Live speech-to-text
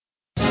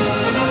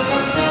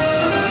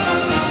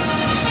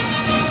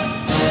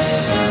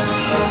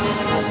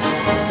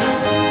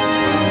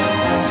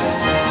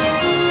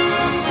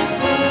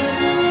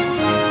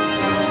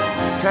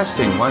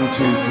Testing 1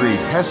 2 3.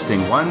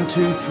 Testing 1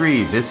 2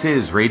 3. This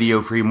is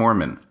Radio Free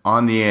Mormon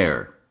on the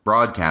air,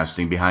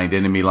 broadcasting behind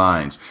enemy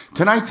lines.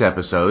 Tonight's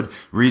episode,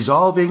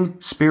 Resolving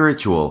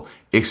Spiritual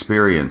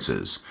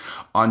Experiences.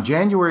 On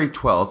January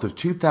 12th of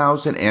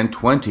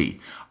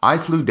 2020, I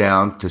flew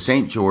down to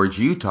St. George,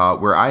 Utah,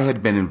 where I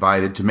had been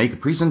invited to make a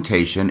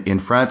presentation in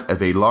front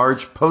of a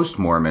large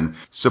post-Mormon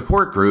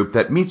support group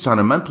that meets on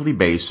a monthly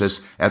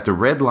basis at the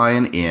Red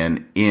Lion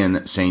Inn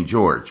in St.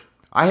 George.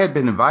 I had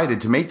been invited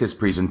to make this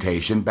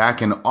presentation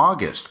back in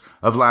August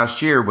of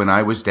last year when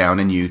I was down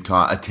in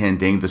Utah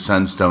attending the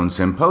Sunstone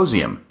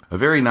Symposium. A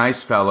very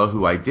nice fellow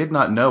who I did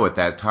not know at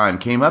that time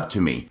came up to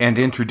me and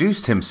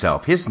introduced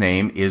himself. His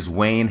name is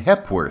Wayne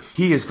Hepworth.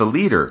 He is the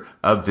leader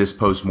of this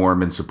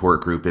post-Mormon support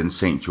group in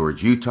St.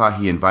 George, Utah.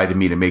 He invited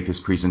me to make this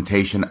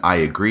presentation. I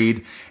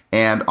agreed.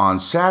 And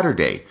on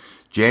Saturday,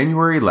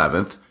 January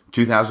 11th,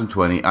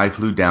 2020, I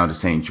flew down to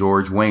St.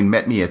 George. Wayne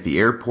met me at the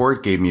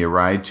airport, gave me a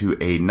ride to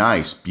a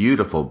nice,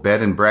 beautiful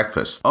bed and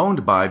breakfast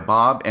owned by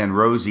Bob and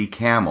Rosie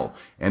Camel,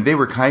 and they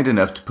were kind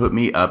enough to put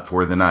me up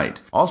for the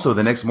night. Also,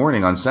 the next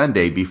morning on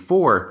Sunday,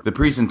 before the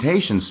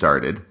presentation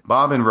started,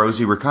 Bob and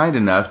Rosie were kind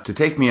enough to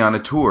take me on a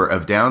tour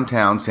of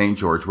downtown St.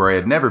 George, where I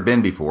had never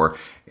been before,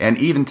 and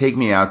even take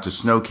me out to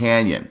Snow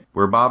Canyon,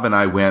 where Bob and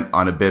I went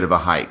on a bit of a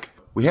hike.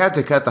 We had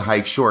to cut the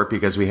hike short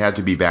because we had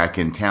to be back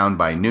in town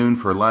by noon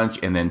for lunch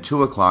and then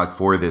 2 o'clock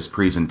for this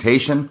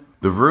presentation.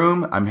 The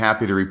room, I'm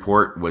happy to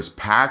report, was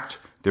packed.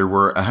 There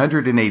were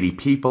 180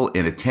 people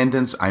in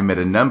attendance. I met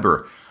a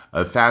number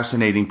of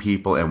fascinating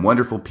people and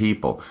wonderful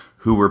people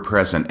who were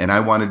present, and I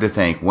wanted to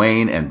thank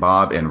Wayne and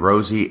Bob and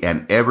Rosie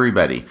and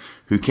everybody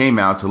who came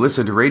out to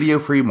listen to Radio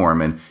Free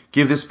Mormon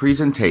give this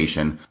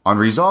presentation on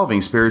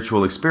resolving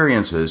spiritual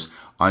experiences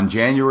on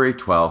January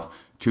 12th,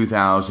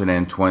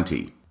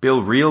 2020.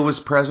 Bill Reel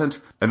was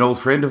present. An old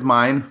friend of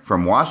mine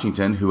from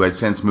Washington who had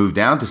since moved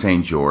down to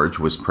St. George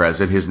was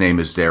present. His name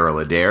is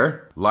Daryl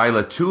Adair.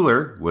 Lila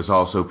Tuller was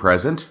also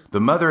present. The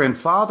mother and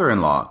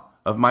father-in-law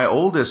of my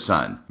oldest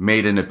son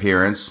made an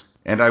appearance,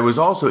 and I was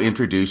also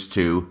introduced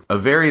to a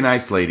very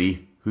nice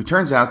lady who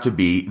turns out to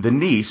be the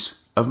niece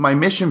of my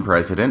mission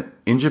president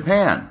in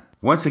Japan.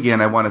 Once again,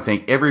 I want to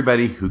thank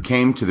everybody who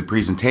came to the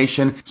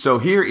presentation. So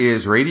here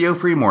is Radio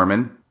Free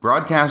Mormon,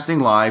 broadcasting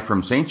live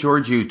from St.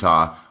 George,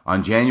 Utah,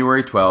 on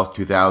January 12th,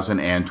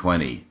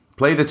 2020.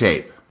 Play the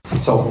tape.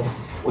 So,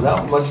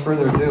 without much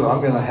further ado, I'm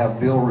going to have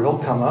Bill Reel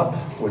come up,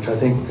 which I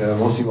think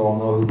most of you all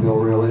know who Bill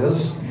Reel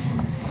is.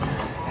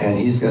 And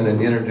he's going to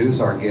introduce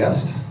our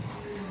guest,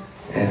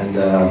 and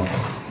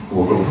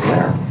we'll go from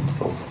there.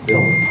 So,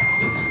 Bill.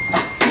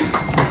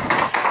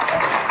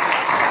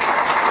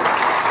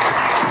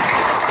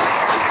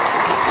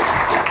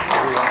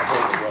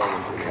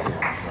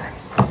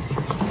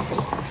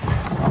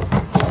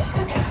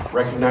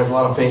 Recognize a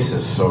lot of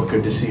faces, so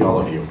good to see all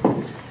of you.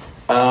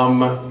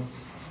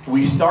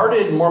 We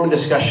started Mormon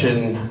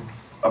Discussion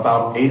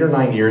about 8 or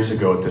 9 years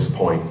ago at this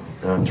point,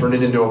 turned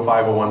it into a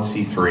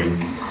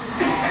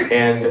 501c3,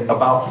 and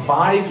about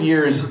 5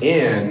 years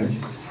in,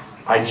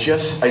 I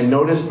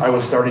noticed I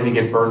was starting to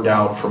get burned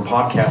out from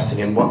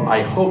podcasting, and what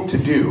I hoped to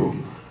do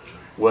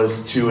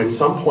was to at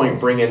some point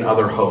bring in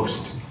other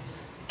hosts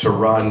to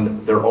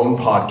run their own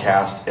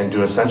podcast and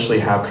to essentially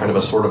have kind of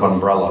a sort of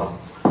umbrella.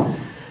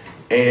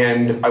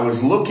 And I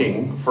was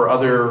looking for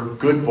other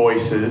good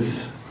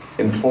voices,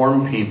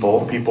 informed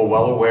people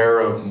well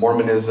aware of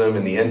Mormonism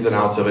and the ins and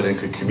outs of it and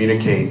could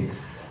communicate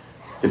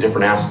the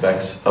different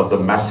aspects of the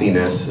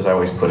messiness, as I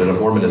always put it, of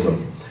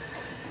Mormonism.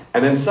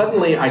 And then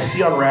suddenly I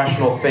see on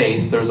Rational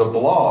Faith there's a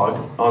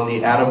blog on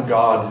the Adam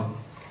God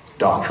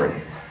doctrine.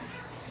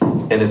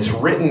 And it's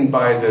written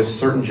by this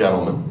certain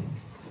gentleman.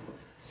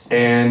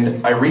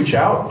 And I reach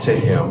out to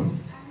him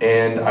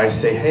and I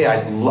say, hey,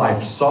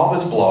 I saw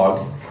this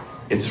blog.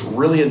 It's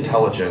really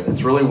intelligent.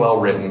 It's really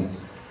well written.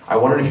 I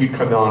wondered if you'd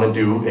come on and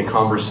do a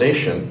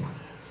conversation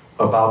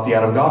about the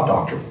Adam God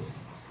doctrine.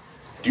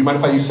 Do you mind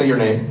if I say your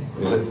name?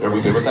 Are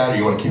we good with that, or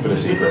you want to keep it a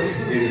secret?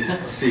 It is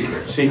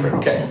secret. Secret,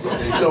 okay.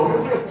 So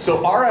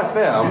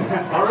RFM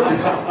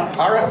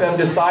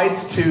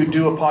decides to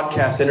do a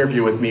podcast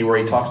interview with me where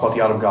he talks about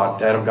the Adam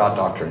God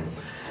doctrine.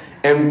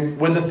 And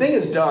when the thing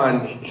is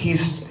done,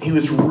 he's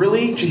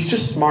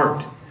just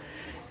smart.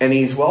 And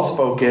he's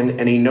well-spoken,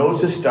 and he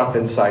knows his stuff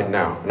inside and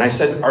out. And I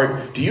said,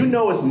 do you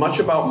know as much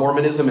about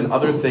Mormonism and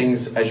other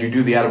things as you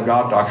do the Adam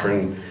God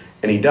doctrine?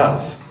 And he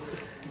does.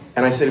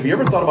 And I said, have you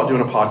ever thought about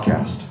doing a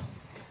podcast?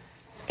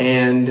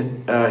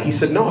 And he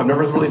said, no, I've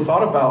never really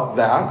thought about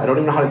that. I don't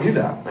even know how to do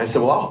that. And I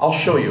said, well, I'll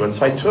show you. And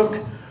so I took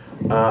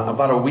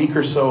about a week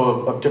or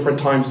so of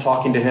different times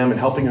talking to him and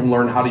helping him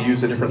learn how to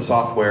use the different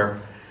software.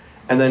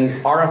 And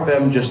then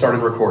RFM just started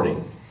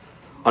recording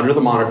under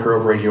the moniker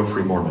of Radio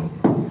Free Mormon.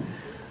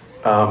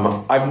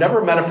 I've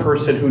never met a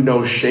person who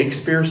knows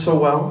Shakespeare so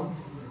well.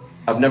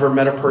 I've never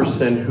met a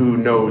person who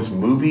knows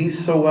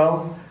movies so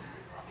well.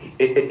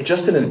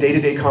 Just in a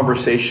day-to-day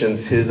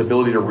conversations, his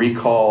ability to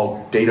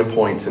recall data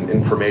points and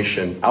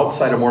information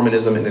outside of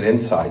Mormonism and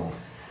inside,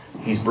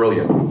 he's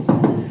brilliant.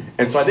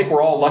 And so I think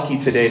we're all lucky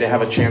today to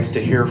have a chance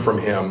to hear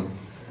from him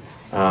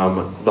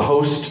the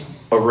host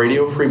of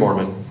Radio Free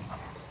Mormon,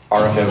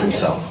 RFM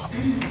himself.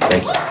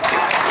 Thank you.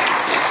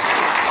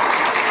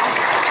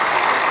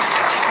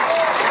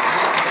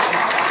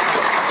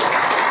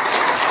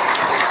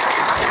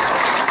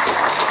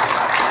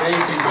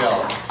 Thank you,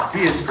 Bill.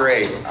 He is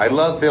great. I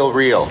love Bill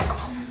Reel.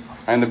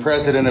 I'm the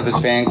president of his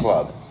fan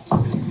club.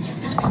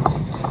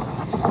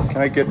 Can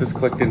I get this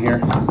clicked in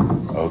here?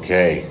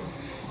 Okay.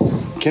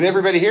 Can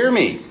everybody hear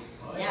me?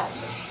 Yes.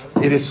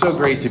 It is so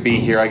great to be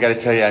here. I got to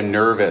tell you, I'm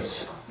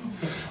nervous.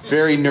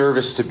 Very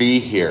nervous to be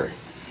here.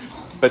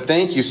 But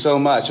thank you so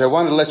much. I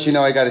wanted to let you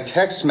know I got a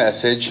text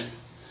message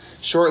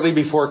shortly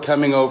before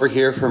coming over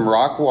here from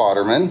Rock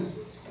Waterman.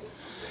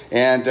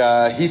 And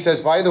he says,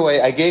 by the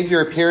way, I gave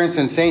your appearance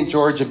in St.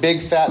 George a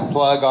big fat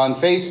plug on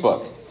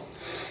Facebook.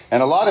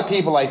 And a lot of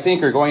people, I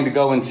think, are going to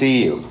go and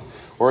see you.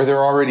 Or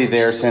they're already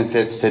there since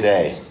it's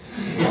today.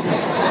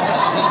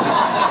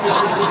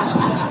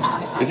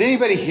 Is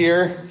anybody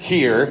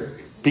here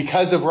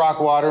because of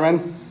Rock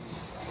Waterman?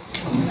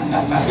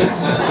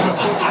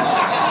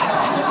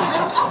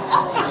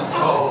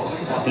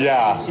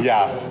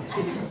 Yeah.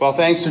 Well,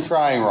 thanks for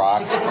trying,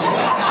 Rock.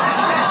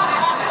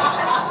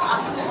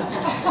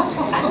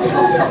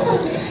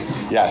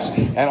 Yes.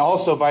 And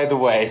also, by the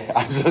way,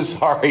 I'm so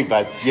sorry,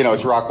 but,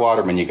 it's Rock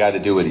Waterman. You got to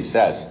do what he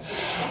says.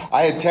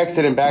 I had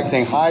texted him back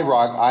saying, hi,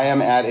 Rock, I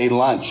am at a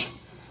lunch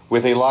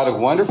with a lot of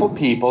wonderful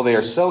people. They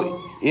are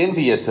so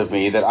envious of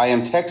me that I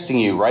am texting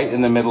you right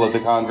in the middle of the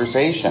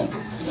conversation.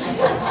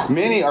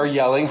 Many are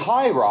yelling,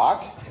 hi,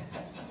 Rock.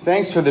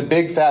 Thanks for the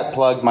big fat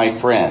plug, my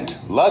friend.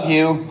 Love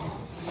you.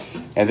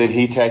 And then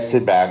he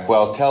texted back,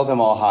 well, tell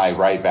them all hi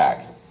right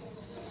back.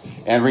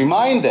 And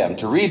remind them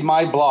to read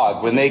my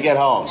blog when they get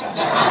home.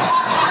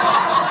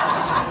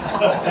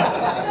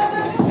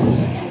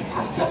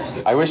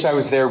 I wish I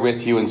was there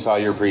with you and saw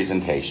your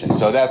presentation.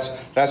 So that's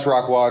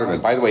Rock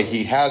Waterman. By the way,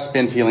 he has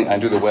been feeling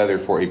under the weather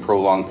for a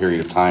prolonged period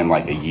of time,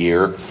 like a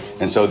year.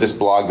 And so this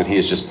blog that he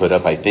has just put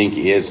up, I think,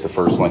 is the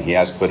first one he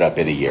has put up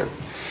in a year.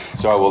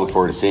 So I will look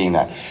forward to seeing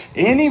that.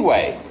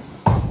 Anyway,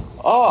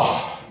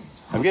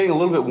 I'm getting a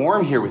little bit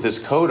warm here with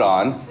this coat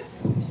on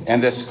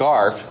and this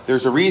scarf.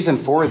 There's a reason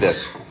for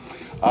this.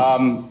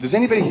 Does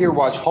anybody here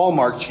watch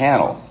Hallmark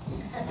Channel?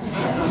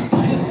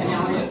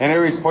 And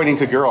everybody's pointing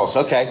to girls.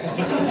 Okay.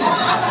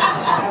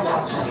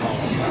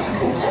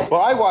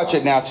 Well, I watch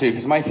it now too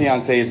because my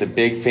fiance is a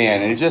big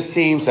fan, and it just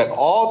seems that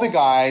all the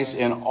guys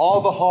in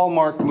all the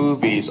Hallmark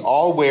movies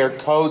all wear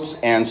coats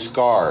and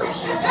scarves.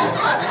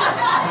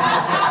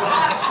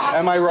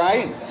 Am I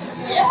right?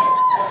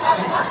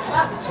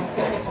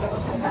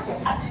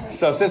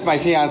 So since my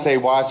fiance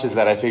watches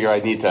that, I figure I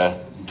need to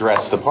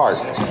dress the part.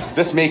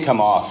 This may come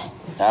off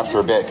after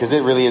a bit because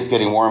it really is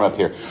getting warm up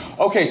here.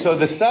 Okay, so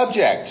the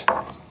subject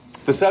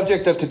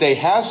of today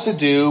has to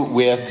do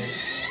with,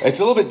 it's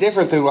a little bit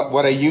different than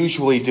what I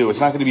usually do. It's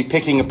not going to be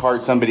picking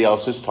apart somebody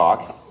else's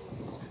talk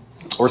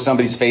or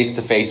somebody's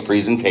face-to-face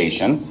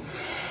presentation.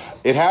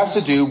 It has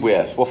to do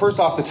with, well, first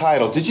off, the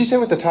title. Did you say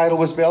what the title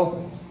was,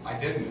 Bill? I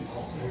didn't.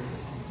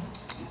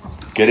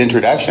 Good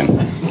introduction.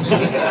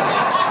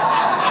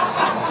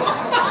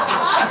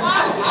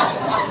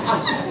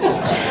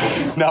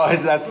 No,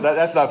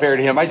 that's not fair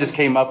to him. I just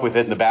came up with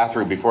it in the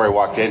bathroom before I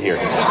walked in here.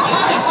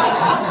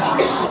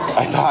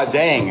 I thought,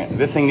 dang,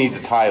 this thing needs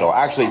a title.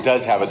 Actually, it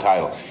does have a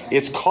title.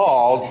 It's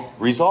called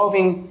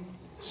Resolving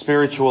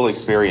Spiritual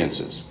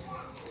Experiences.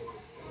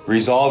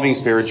 Resolving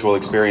Spiritual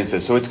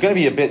Experiences. So it's going to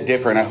be a bit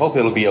different. I hope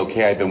it'll be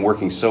okay. I've been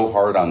working so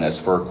hard on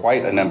this for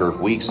quite a number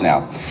of weeks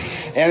now.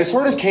 And it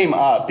sort of came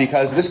up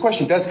because this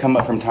question does come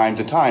up from time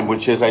to time,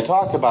 which is I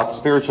talk about the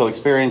spiritual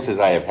experiences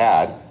I have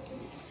had.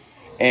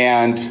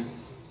 And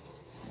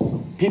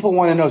people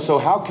want to know, so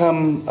how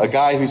come a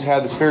guy who's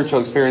had the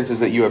spiritual experiences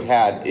that you have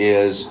had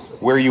is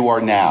where you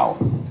are now?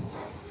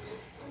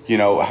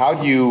 How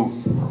do you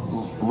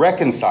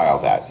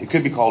reconcile that? It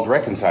could be called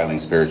reconciling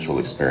spiritual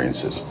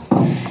experiences.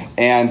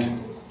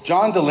 And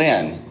John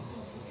DeLynn,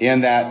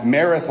 in that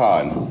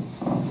marathon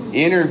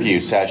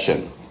interview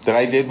session that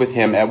I did with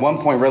him at one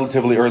point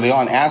relatively early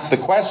on, asked the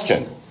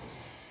question.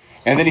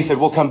 And then he said,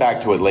 we'll come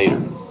back to it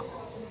later.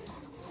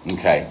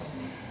 Okay.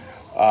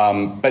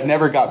 But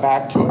never got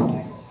back to it.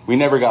 We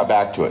never got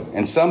back to it.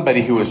 And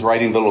somebody who was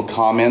writing little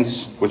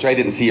comments, which I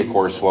didn't see, of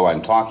course, while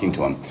I'm talking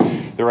to him,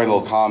 they writing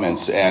little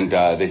comments, and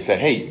they said,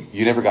 hey,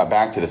 you never got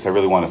back to this. I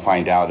really want to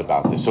find out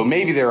about this. So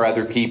maybe there are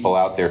other people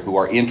out there who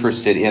are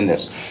interested in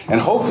this. And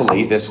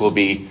hopefully this will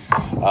be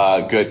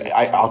good.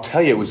 I'll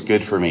tell you, it was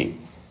good for me.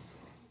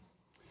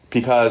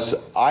 Because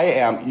I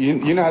am,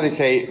 you know how they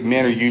say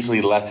men are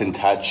usually less in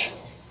touch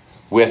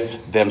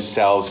with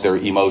themselves, their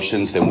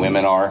emotions, than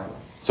women are?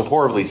 It's a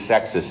horribly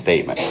sexist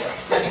statement.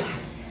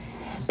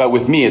 But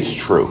with me, it's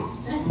true.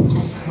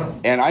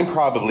 And I'm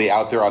probably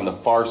out there on the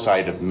far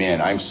side of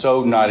men. I'm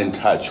so not in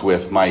touch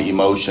with my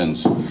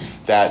emotions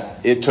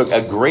that it took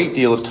a great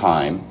deal of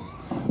time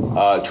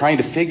trying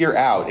to figure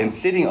out and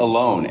sitting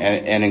alone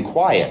and in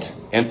quiet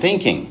and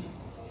thinking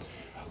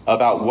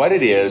about what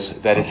it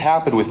is that has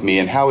happened with me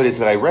and how it is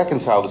that I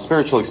reconcile the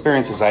spiritual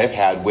experiences I have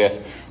had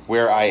with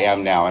where I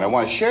am now. And I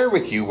want to share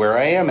with you where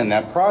I am in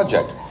that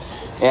project.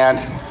 And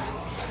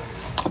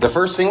the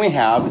first thing we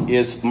have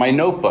is my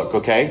notebook,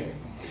 okay?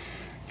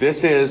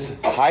 This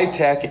is high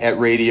tech at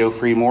Radio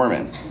Free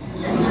Mormon.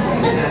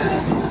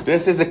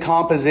 This is a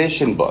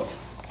composition book.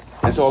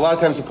 And so a lot of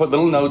times I put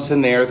little notes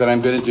in there that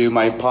I'm going to do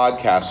my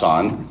podcasts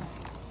on.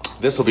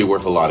 This will be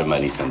worth a lot of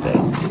money someday.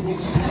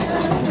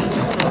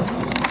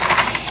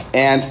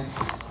 And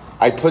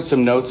I put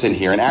some notes in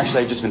here. And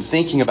actually I've just been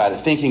thinking about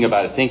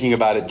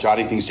it,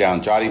 jotting things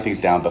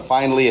down. But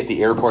finally at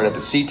the airport at the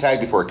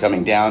SeaTag before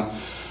coming down,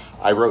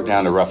 I wrote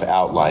down a rough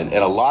outline.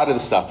 And a lot of the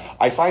stuff,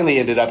 I finally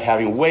ended up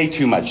having way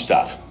too much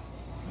stuff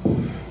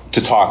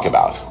to talk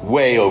about.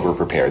 Way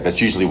over-prepared. That's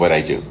usually what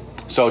I do.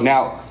 So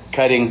now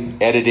cutting,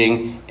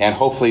 editing, and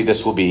hopefully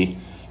this will be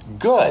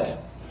good.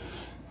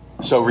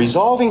 So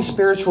resolving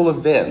spiritual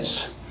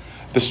events.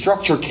 The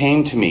structure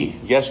came to me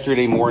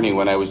yesterday morning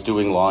when I was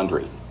doing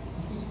laundry.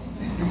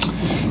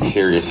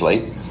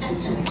 Seriously.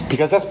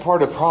 Because that's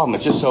part of the problem.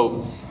 It's just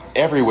so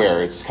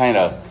everywhere. It's kind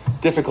of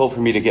difficult for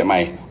me to get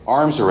my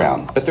arms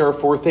around. But there are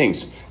 4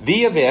 things.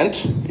 The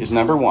event is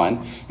number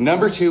 1.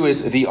 Number 2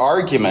 is the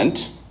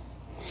argument.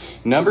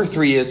 Number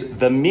 3 is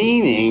the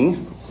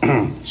meaning.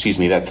 Excuse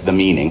me, that's the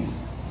meaning.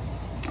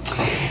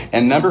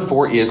 And number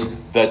 4 is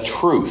the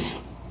truth.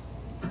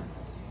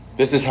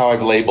 This is how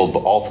I've labeled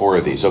all 4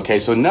 of these. Okay,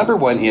 so number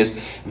 1 is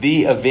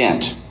the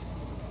event.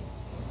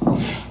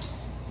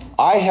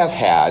 I have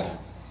had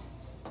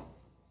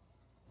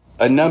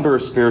a number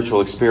of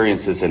spiritual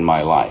experiences in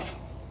my life.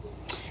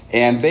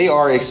 And they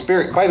are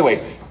by the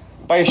way,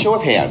 by a show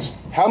of hands,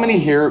 how many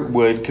here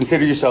would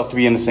consider yourself to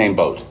be in the same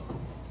boat?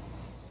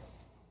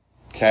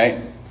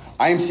 Okay.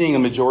 I am seeing a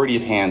majority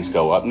of hands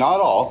go up. Not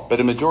all, but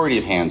a majority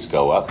of hands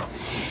go up.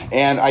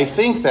 And I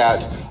think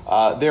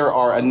that there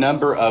are a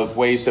number of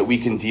ways that we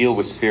can deal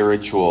with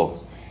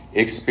spiritual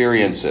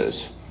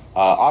experiences.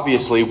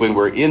 Obviously, when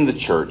we're in the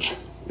church,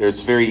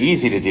 it's very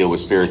easy to deal with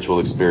spiritual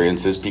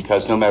experiences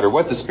because no matter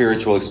what the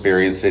spiritual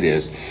experience it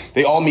is,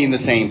 they all mean the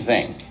same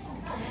thing.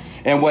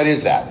 And what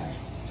is that?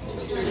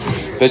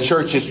 The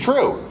church is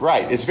true.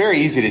 Right. It's very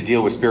easy to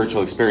deal with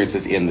spiritual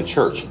experiences in the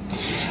church.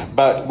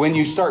 But when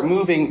you start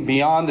moving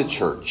beyond the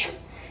church,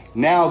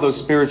 now those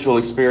spiritual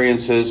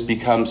experiences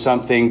become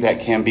something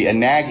that can be a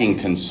nagging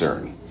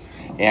concern.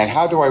 And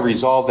how do I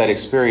resolve that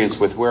experience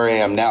with where I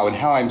am now and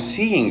how I'm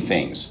seeing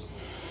things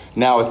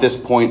now at this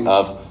point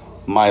of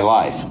my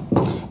life?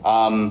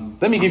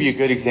 Let me give you a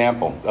good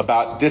example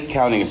about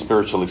discounting a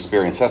spiritual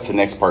experience. That's the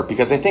next part,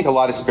 because I think a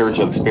lot of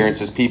spiritual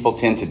experiences people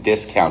tend to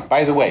discount.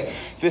 By the way,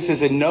 this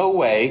is in no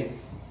way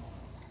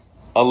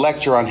a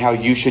lecture on how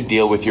you should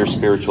deal with your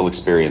spiritual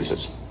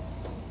experiences.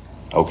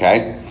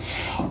 Okay?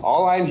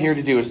 All I'm here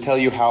to do is tell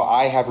you how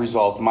I have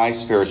resolved my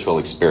spiritual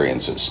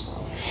experiences.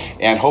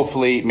 And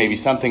hopefully maybe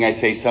something I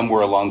say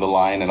somewhere along the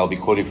line, and I'll be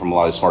quoting from a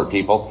lot of smart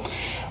people,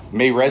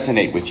 may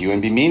resonate with you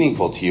and be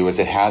meaningful to you as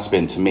it has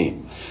been to me.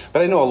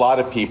 But I know a lot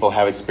of people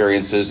have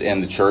experiences in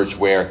the church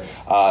where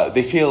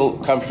they feel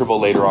comfortable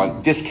later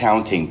on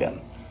discounting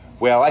them.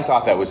 Well, I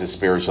thought that was a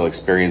spiritual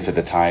experience at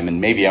the time, and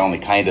maybe I only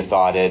kind of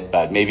thought it,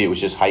 but maybe it was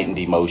just heightened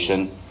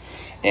emotion.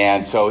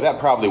 And so that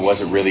probably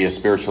wasn't really a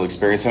spiritual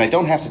experience, and I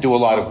don't have to do a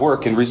lot of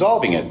work in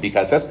resolving it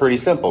because that's pretty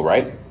simple,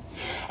 right?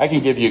 I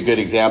can give you a good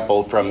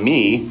example from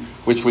me,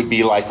 which would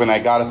be like when I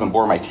got up and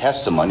bore my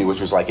testimony, which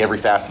was like every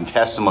fast and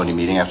testimony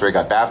meeting after I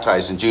got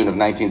baptized in June of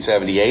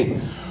 1978.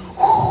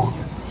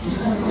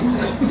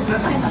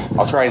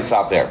 I'll try and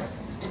stop there.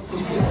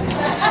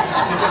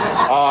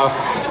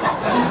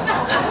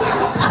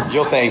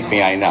 You'll thank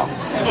me, I know.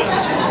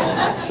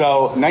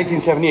 So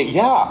 1978,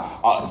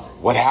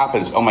 what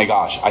happens? Oh my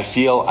gosh, I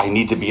feel I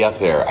need to be up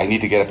there. I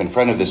need to get up in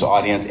front of this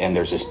audience, and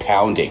there's this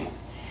pounding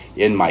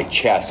in my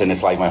chest, and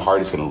it's like my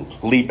heart is going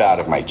to leap out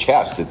of my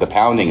chest. The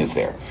pounding is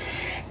there.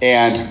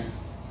 And,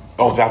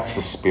 that's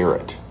the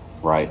Spirit,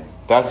 right?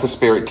 That's the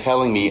Spirit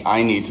telling me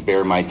I need to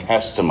bear my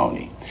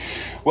testimony.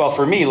 Well,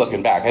 for me,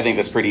 looking back, I think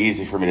that's pretty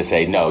easy for me to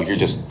say, no, you're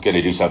just going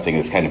to do something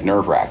that's kind of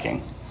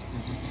nerve-wracking.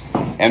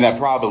 And that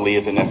probably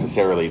isn't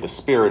necessarily the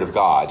Spirit of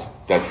God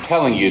that's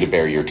telling you to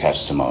bear your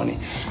testimony.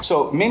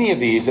 So many of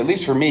these, at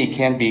least for me,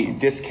 can be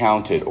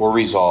discounted or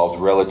resolved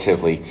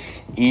relatively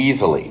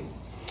easily.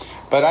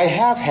 But I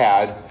have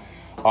had,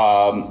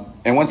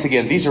 and once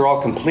again, these are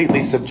all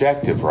completely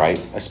subjective, right?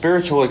 A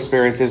spiritual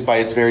experience is by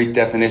its very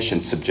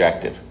definition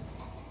subjective.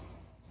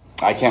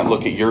 I can't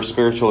look at your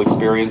spiritual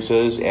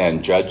experiences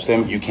and judge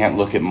them. You can't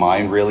look at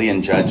mine really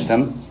and judge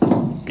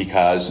them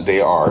because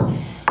they are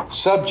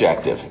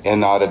subjective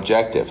and not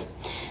objective.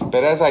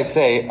 But as I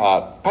say,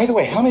 by the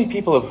way, how many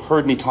people have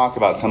heard me talk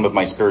about some of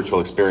my spiritual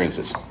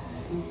experiences?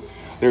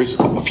 There's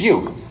a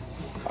few.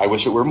 I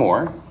wish it were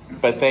more.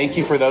 But thank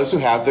you for those who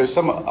have. There's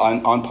some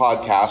on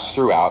podcasts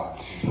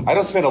throughout. I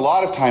don't spend a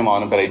lot of time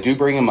on them, but I do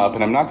bring them up,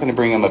 and I'm not going to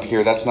bring them up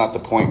here. That's not the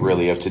point,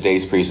 really, of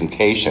today's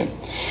presentation.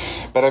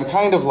 But I'm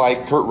kind of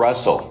like Kurt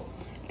Russell,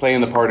 playing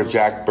the part of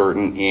Jack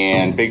Burton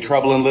in Big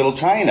Trouble in Little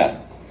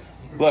China.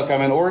 Look,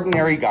 I'm an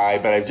ordinary guy,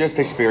 but I've just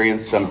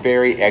experienced some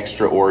very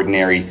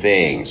extraordinary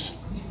things.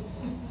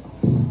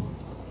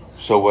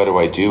 So what do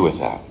I do with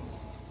that?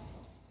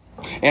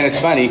 And it's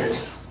funny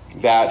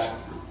that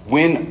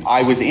when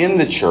I was in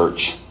the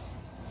church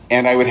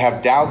and I would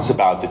have doubts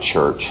about the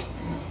church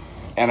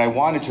and I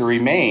wanted to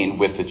remain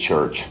with the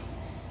church,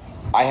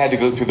 I had to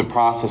go through the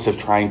process of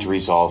trying to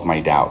resolve my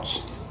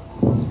doubts.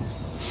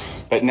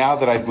 But now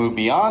that I've moved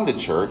beyond the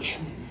church,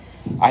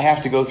 I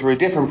have to go through a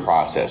different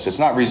process. It's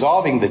not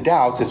resolving the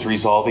doubts, it's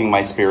resolving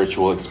my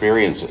spiritual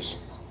experiences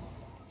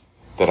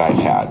that I've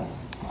had.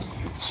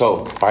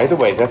 So, by the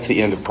way, that's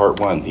the end of part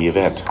 1, the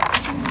event.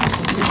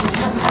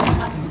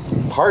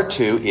 Part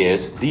 2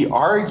 is the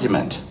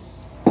argument.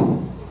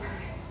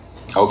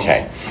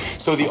 Okay,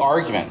 so the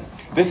argument.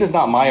 This is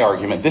not my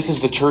argument, this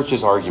is the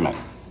church's argument.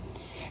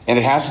 And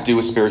it has to do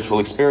with spiritual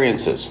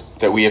experiences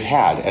that we have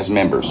had as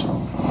members.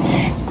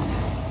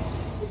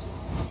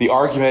 The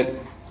argument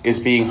is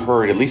being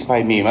heard, at least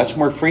by me, much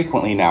more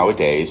frequently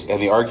nowadays,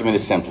 and the argument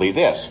is simply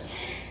this.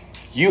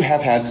 You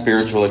have had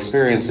spiritual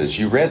experiences.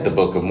 You read the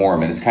Book of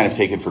Mormon. It's kind of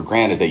taken for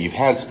granted that you've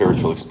had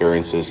spiritual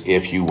experiences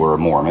if you were a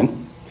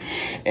Mormon.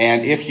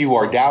 And if you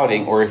are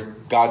doubting, or if,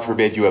 God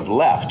forbid, you have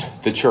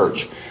left the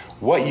church,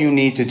 what you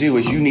need to do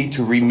is you need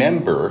to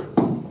remember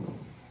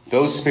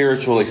those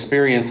spiritual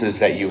experiences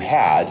that you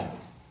had,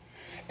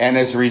 and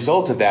as a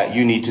result of that,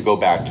 you need to go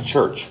back to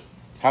church.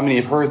 How many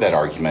have heard that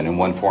argument in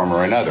one form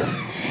or another?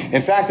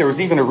 In fact, there was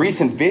even a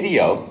recent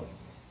video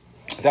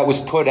that was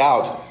put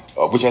out,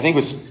 which I think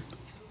was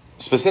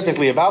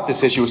specifically about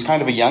this issue. It was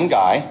kind of a young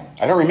guy.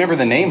 I don't remember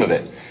the name of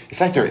it.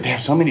 It's like they have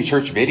so many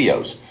church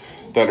videos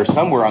that are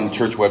somewhere on the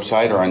church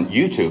website or on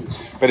YouTube.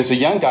 But it's a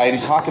young guy, and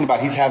he's talking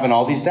about he's having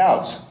all these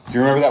doubts. Do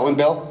you remember that one,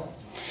 Bill?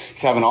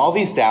 He's having all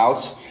these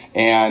doubts,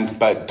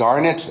 but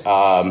darn it,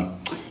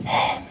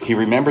 he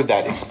remembered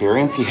that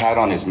experience he had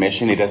on his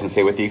mission. He doesn't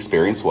say what the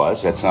experience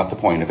was. That's not the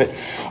point of it.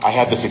 I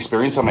had this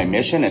experience on my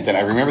mission, and then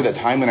I remember that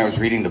time when I was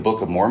reading the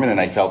Book of Mormon and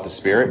I felt the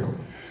Spirit.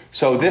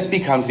 So this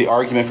becomes the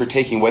argument for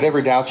taking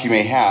whatever doubts you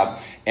may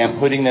have and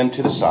putting them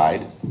to the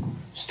side,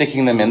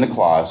 sticking them in the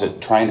closet,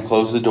 trying to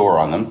close the door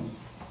on them,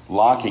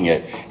 locking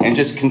it, and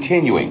just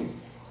continuing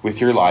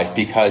with your life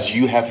because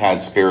you have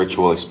had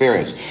spiritual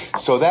experience.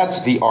 So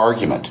that's the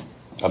argument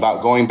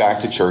about going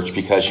back to church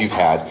because you've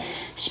had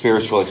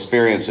spiritual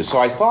experiences. So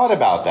I thought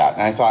about that,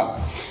 and I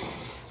thought,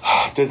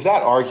 does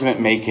that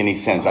argument make any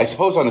sense? I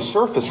suppose on a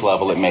surface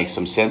level it makes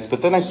some sense,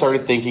 but then I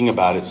started thinking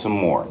about it some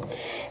more.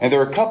 And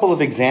there are a couple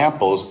of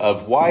examples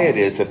of why it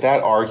is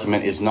that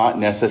argument is not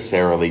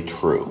necessarily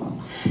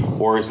true,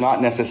 or is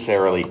not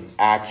necessarily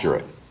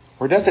accurate,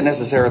 or doesn't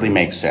necessarily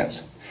make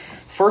sense.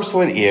 First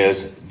one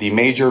is the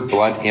major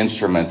blunt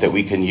instrument that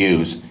we can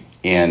use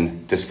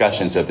in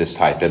discussions of this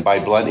type. And by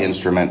blunt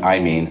instrument, I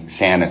mean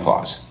Santa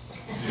Claus.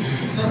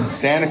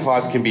 Santa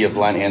Claus can be a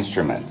blunt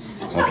instrument,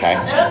 okay?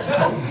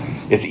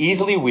 It's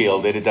easily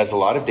wielded, it does a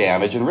lot of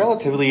damage, and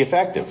relatively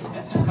effective.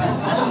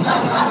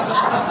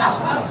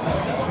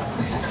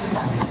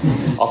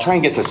 I'll try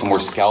and get to some more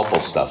scalpel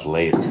stuff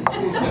later.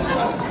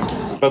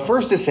 But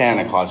first is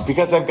Santa Claus,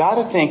 because I've got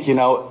to think, when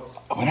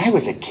I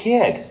was a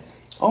kid,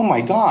 oh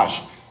my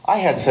gosh, I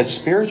had such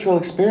spiritual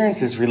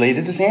experiences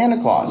related to Santa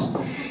Claus.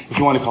 If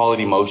you want to call it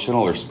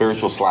emotional or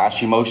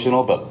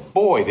spiritual/emotional, but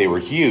boy, they were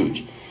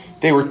huge.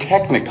 They were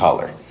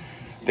technicolor.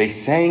 They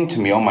sang to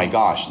me, oh my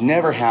gosh,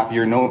 never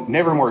happier,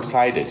 never more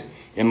excited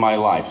in my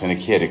life than a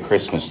kid at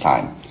Christmas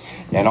time.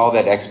 And all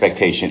that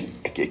expectation.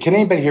 Can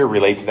anybody here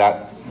relate to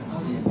that?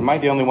 Am I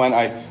the only one?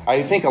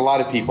 I think a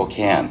lot of people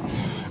can.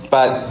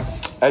 But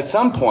at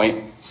some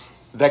point,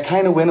 that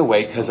kind of went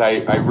away because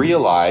I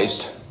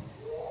realized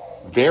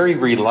very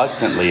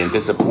reluctantly and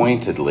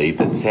disappointedly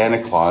that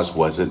Santa Claus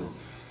wasn't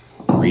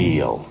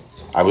real.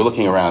 I was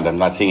looking around. I'm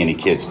not seeing any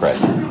kids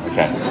present.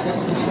 Okay.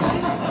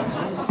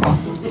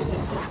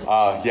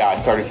 I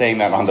started saying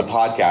that on the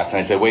podcast, and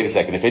I said, wait a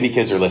second. If any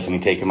kids are listening,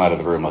 take them out of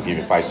the room. I'll give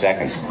you 5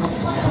 seconds.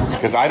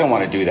 Because I don't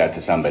want to do that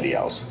to somebody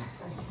else.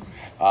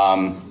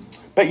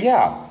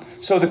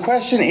 So the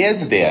question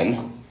is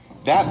then,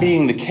 that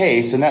being the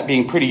case, and that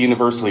being pretty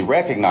universally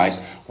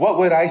recognized, what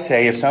would I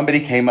say if somebody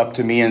came up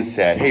to me and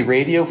said, hey,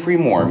 Radio Free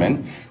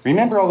Mormon,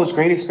 remember all those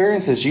great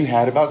experiences you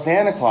had about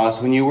Santa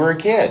Claus when you were a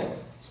kid?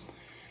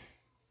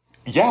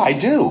 Yeah, I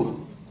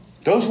do.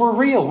 Those were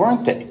real,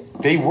 weren't they?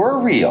 They were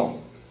real.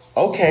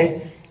 Okay,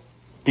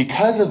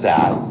 because of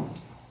that,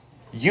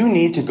 you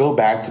need to go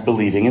back to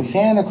believing in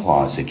Santa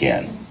Claus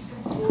again.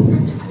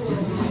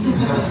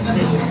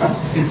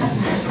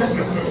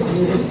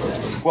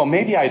 Well,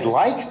 maybe I'd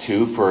like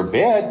to for a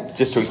bit,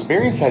 just to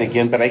experience that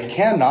again, but I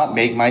cannot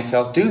make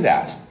myself do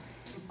that.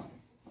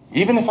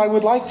 Even if I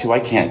would like to,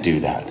 I can't do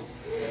that.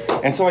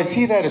 And so I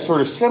see that as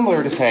sort of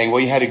similar to saying, well,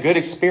 you had a good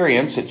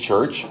experience at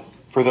church,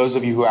 for those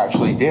of you who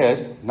actually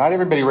did. Not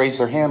everybody raised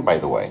their hand, by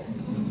the way.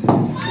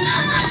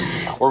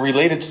 Or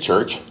related to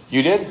church.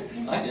 You did?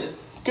 I did.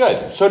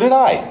 Good. So did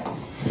I.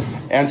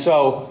 And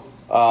so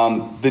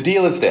the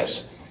deal is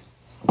this.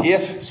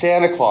 If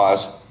Santa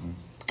Claus,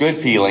 good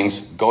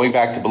feelings, going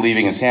back to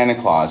believing in Santa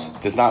Claus,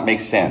 does not make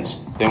sense,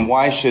 then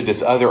why should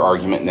this other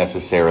argument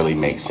necessarily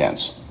make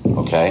sense?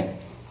 Okay?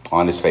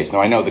 on his face.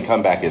 Now, I know the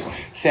comeback is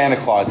Santa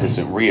Claus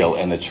isn't real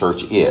and the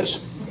church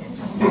is.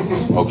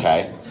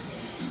 Okay?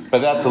 But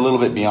that's a little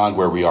bit beyond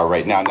where we are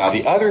right now. Now,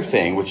 the other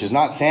thing, which is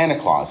not Santa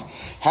Claus,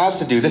 has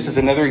to do, this is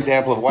another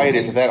example of why it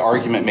is that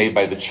argument made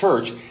by the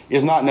church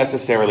is not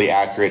necessarily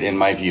accurate in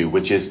my view,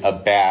 which is a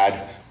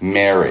bad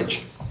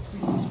marriage.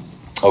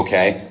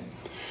 Okay?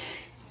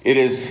 It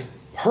is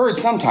heard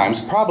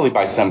sometimes, probably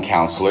by some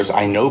counselors,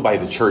 I know by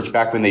the church,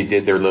 back when they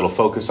did their little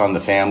focus on the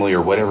family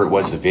or whatever it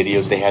was, the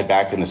videos they had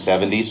back in the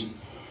 70s.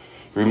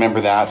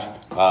 Remember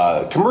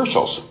that?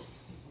 Commercials.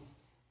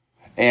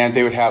 And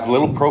they would have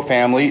little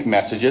pro-family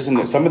messages,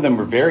 and some of them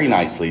were very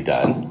nicely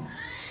done.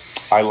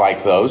 I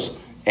like those.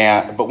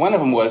 But one of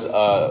them was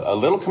a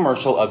little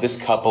commercial of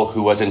this couple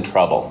who was in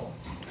trouble.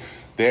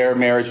 Their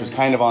marriage was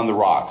kind of on the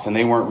rocks, and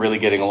they weren't really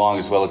getting along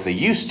as well as they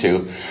used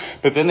to.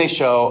 But then they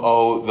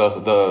show,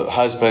 the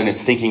husband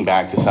is thinking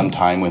back to some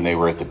time when they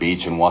were at the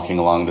beach and walking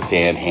along the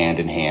sand hand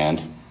in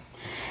hand.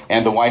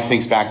 And the wife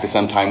thinks back to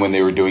some time when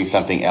they were doing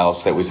something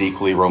else that was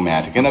equally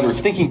romantic. In other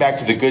words, thinking back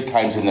to the good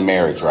times in the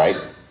marriage, right?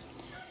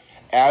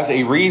 As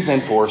a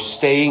reason for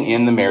staying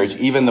in the marriage,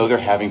 even though they're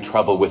having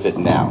trouble with it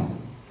now.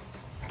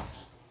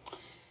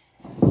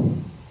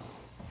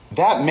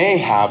 That may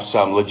have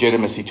some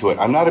legitimacy to it.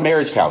 I'm not a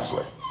marriage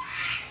counselor.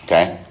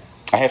 Okay?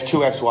 I have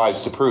 2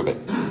 ex-wives to prove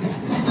it.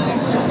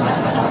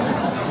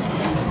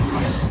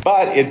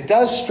 But it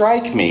does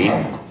strike me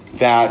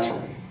that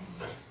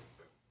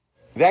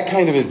that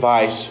kind of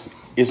advice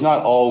is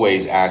not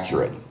always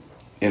accurate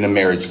in a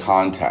marriage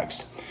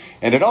context.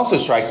 And it also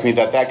strikes me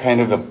that that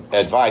kind of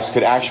advice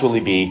could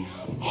actually be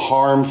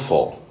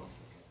harmful,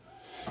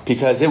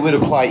 because it would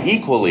apply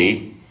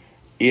equally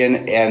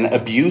in an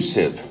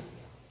abusive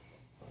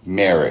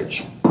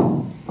marriage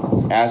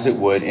as it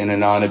would in a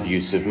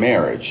non-abusive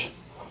marriage.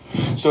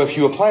 So if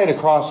you apply it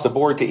across the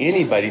board to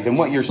anybody, then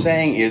what you're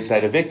saying is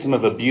that a victim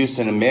of abuse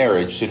in a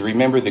marriage should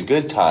remember the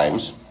good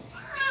times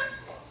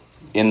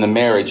in the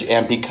marriage,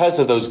 and because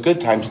of those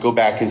good times, go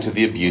back into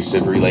the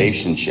abusive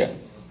relationship.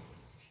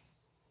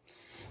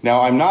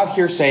 Now, I'm not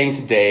here saying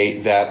today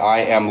that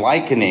I am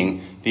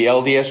likening the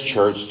LDS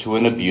Church to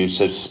an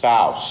abusive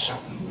spouse.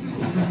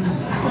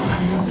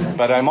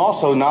 But I'm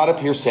also not up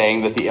here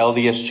saying that the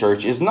LDS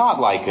Church is not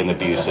like an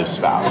abusive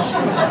spouse.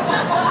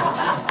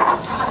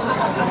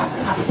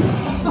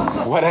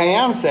 What I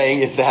am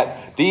saying is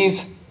that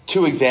these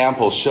 2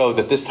 examples show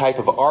that this type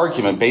of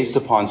argument based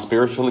upon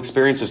spiritual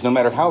experiences, no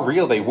matter how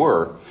real they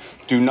were,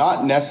 do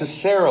not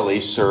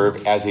necessarily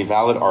serve as a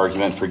valid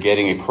argument for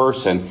getting a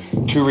person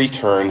to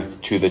return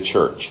to the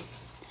church.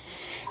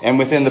 And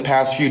within the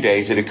past few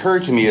days, it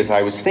occurred to me as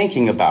I was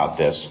thinking about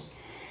this,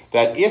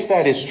 that if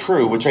that is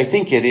true, which I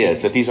think it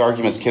is, that these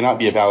arguments cannot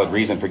be a valid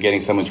reason for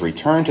getting someone to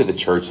return to the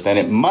church, then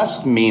it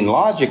must mean,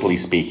 logically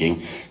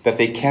speaking, that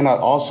they cannot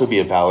also be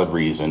a valid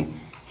reason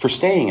for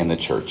staying in the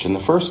church in the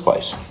first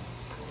place.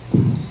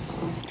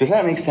 Does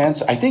that make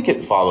sense? I think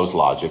it follows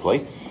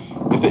logically.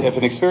 If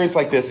an experience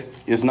like this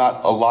is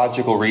not a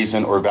logical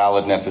reason or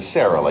valid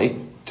necessarily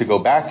to go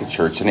back to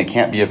church, then it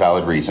can't be a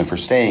valid reason for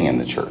staying in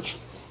the church.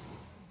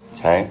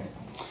 Okay?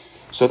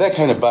 So that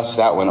kind of busts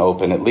that one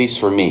open, at least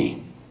for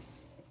me.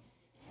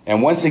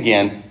 And once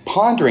again,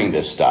 pondering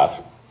this stuff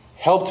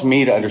helped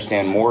me to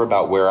understand more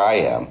about where I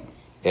am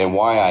and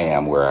why I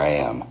am where I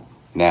am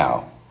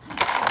now.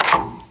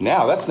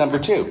 Now, that's number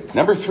 2.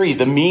 Number 3,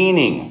 the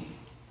meaning.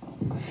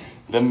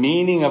 The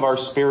meaning of our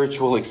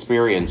spiritual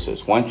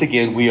experiences. Once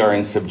again, we are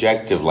in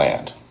subjective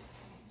land.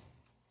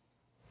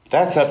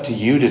 That's up to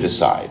you to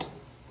decide.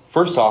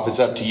 First off, it's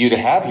up to you to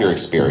have your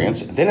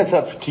experience. Then it's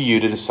up to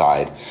you to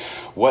decide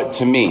what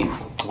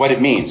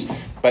it means.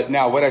 But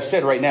now, what I've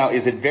said right now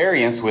is at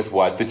variance with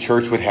what the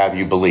church would have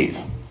you believe.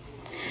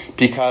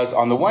 Because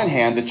on the one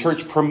hand, the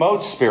church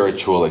promotes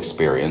spiritual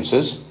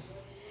experiences.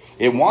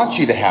 It wants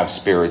you to have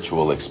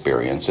spiritual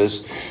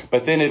experiences,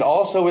 but then it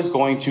also is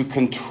going to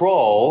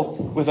control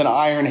with an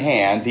iron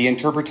hand the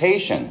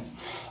interpretation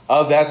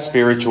of that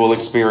spiritual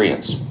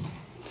experience.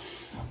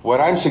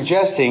 What I'm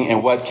suggesting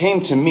and what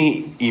came to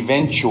me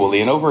eventually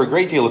and over a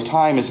great deal of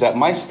time is that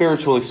my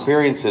spiritual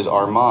experiences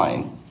are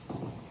mine,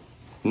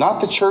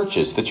 not the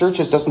church's. The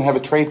church's doesn't have a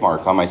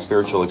trademark on my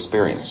spiritual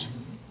experience.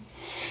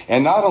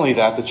 And not only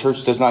that, the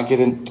church does not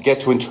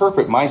get to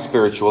interpret my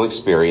spiritual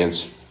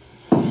experience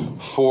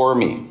for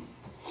me.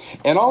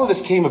 And all of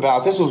this came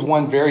about, this was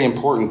one very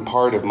important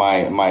part of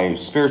my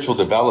spiritual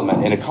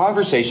development, in a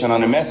conversation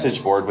on a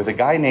message board with a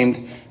guy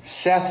named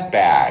Seth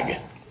Bagg.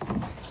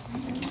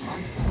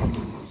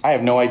 I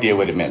have no idea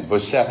what it meant. It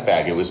was Seth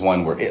Bagg. It was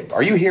one word.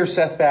 Are you here,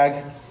 Seth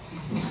Bagg?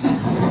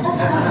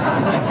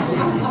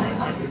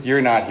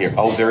 You're not here.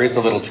 Oh, there is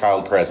a little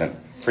child present.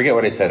 Forget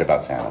what I said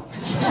about Santa.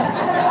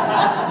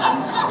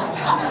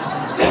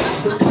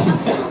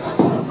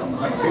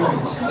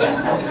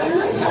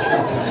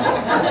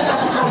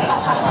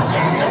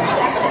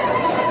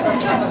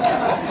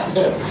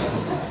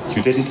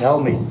 You didn't tell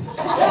me.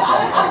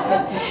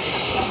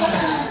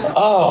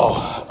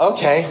 Oh,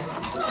 okay.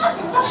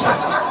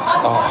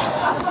 Oh.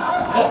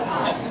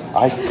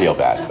 I feel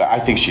bad, but I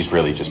think she's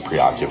really just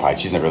preoccupied.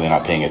 She's really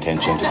not paying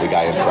attention to the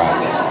guy in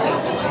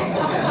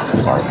front.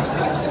 Smart.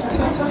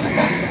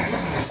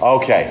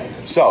 Okay,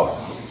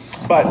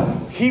 but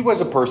he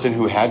was a person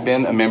who had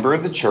been a member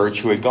of the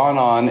church, who had gone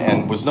on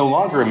and was no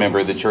longer a member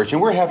of the church,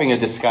 and we're having a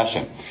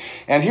discussion.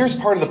 And here's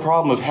part of the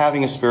problem of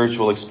having a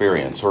spiritual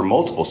experience, or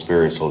multiple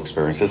spiritual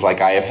experiences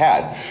like I have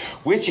had,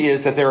 which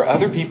is that there are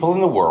other people in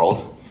the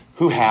world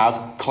who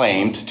have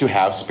claimed to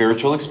have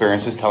spiritual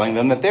experiences telling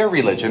them that their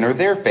religion or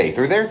their faith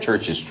or their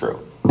church is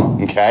true.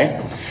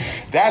 Okay?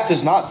 That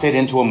does not fit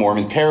into a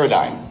Mormon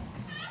paradigm.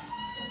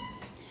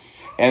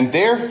 And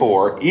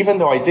therefore, even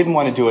though I didn't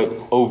want to do it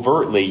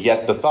overtly,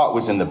 yet the thought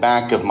was in the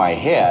back of my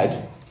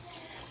head,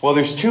 well,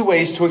 there's two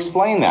ways to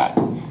explain that.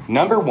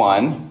 Number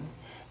one,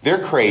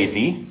 they're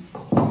crazy.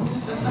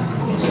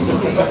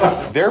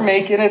 They're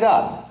making it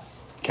up.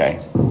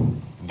 Okay?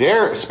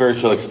 Their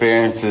spiritual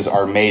experiences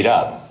are made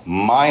up.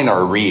 Mine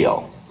are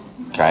real.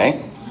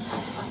 Okay?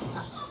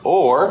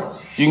 Or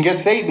you can get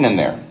Satan in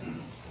there.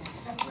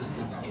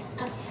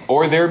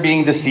 Or they're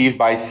being deceived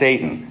by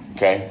Satan.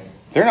 Okay?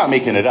 They're not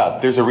making it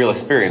up. There's a real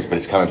experience, but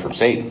it's coming from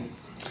Satan.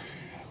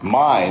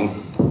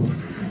 Mine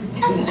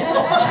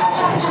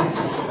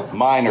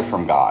are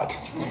from God.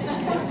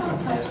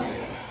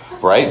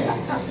 Right?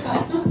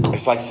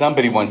 It's like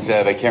somebody once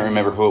said, I can't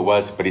remember who it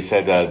was, but he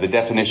said the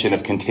definition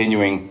of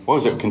continuing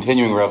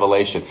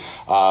revelation.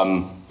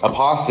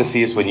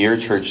 Apostasy is when your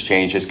church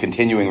changes.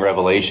 Continuing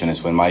revelation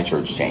is when my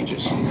church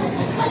changes.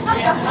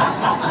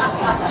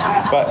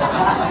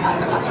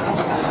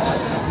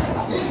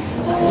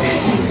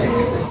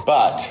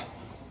 But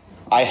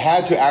I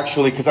had to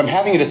actually, because I'm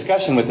having a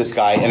discussion with this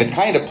guy, and it's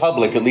kind of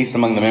public, at least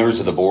among the members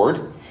of the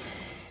board,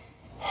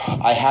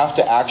 I have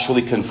to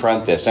actually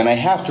confront this, and I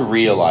have to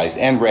realize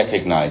and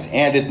recognize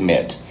and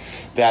admit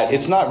that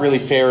it's not really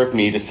fair of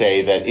me to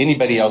say that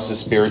anybody else's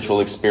spiritual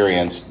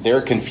experience,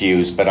 they're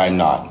confused, but I'm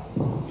not.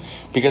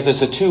 Because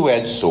it's a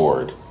two-edged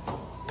sword.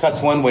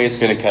 Cuts one way, it's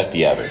going to cut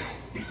the other.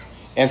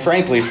 And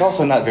frankly, it's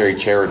also not very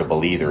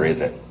charitable either, is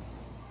it?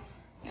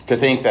 To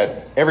think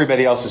that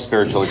everybody else's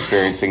spiritual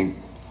experiencing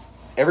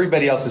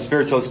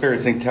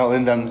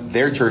telling them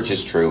their church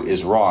is true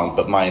is wrong,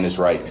 but mine is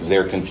right because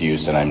they're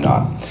confused and I'm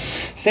not.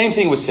 Same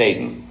thing with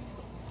Satan.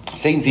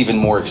 Satan's even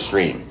more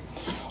extreme.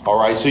 All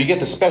right, so you get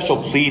the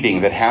special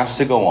pleading that has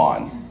to go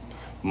on.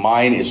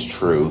 Mine is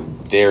true,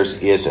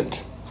 theirs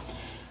isn't.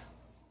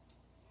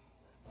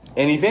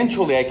 And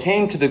eventually I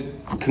came to the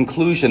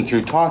conclusion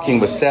through talking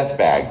with Seth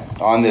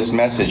Bag on this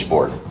message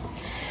board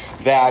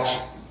that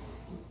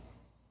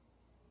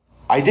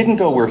I didn't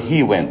go where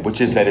he went,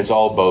 which is that it's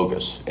all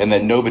bogus and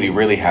that nobody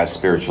really has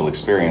spiritual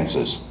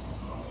experiences.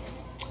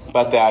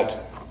 But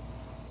that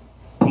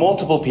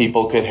multiple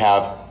people could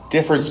have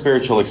different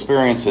spiritual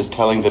experiences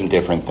telling them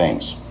different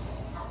things.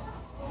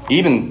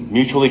 Even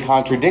mutually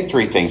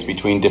contradictory things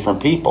between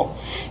different people.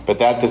 But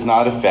that does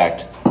not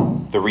affect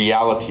the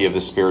reality of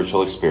the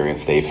spiritual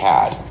experience they've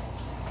had.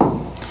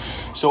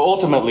 So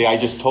ultimately, I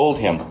just told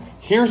him,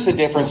 here's the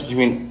difference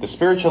between the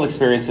spiritual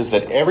experiences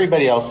that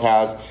everybody else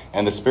has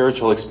and the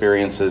spiritual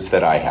experiences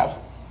that I have.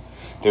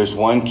 There's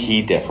one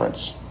key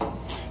difference.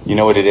 You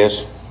know what it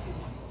is?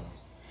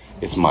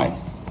 It's mine.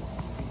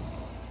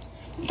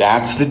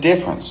 That's the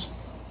difference.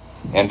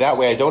 And that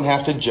way I don't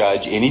have to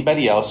judge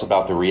anybody else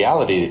about the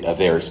reality of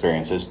their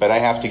experiences, but I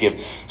have to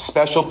give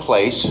special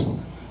place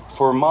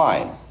for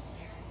mine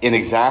in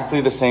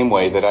exactly the same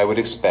way that I would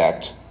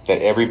expect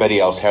that everybody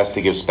else has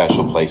to give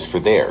special place for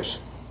theirs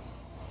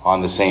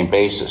on the same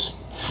basis.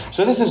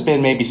 So this has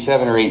been maybe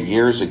 7 or 8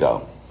 years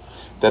ago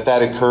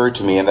that occurred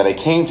to me and that I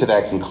came to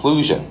that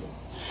conclusion.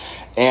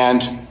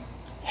 And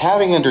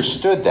having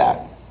understood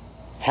that,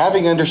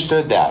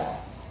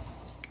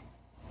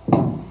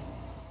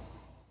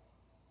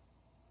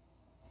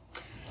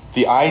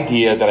 the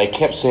idea that I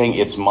kept saying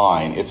it's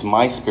mine, it's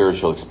my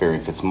spiritual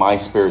experience, it's my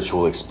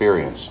spiritual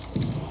experience.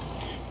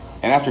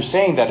 And after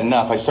saying that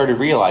enough, I started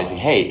realizing,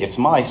 hey, it's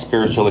my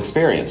spiritual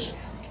experience.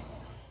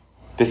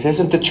 This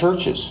isn't the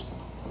church's.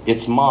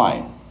 It's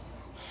mine.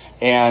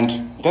 And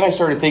then I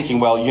started thinking,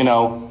 well,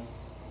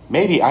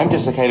 maybe I'm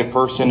just the kind of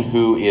person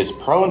who is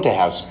prone to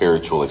have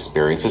spiritual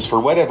experiences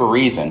for whatever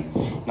reason.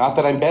 Not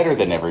that I'm better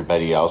than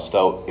everybody else,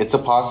 though it's a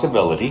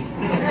possibility.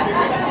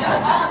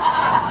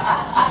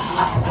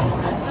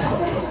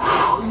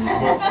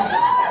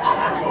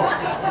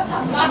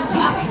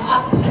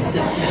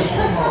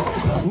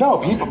 No,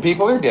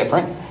 people are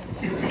different.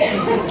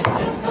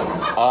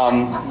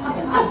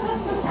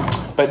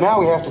 But now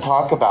we have to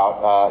talk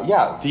about,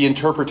 the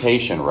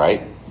interpretation,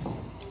 right?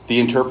 The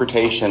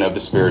interpretation of the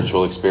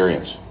spiritual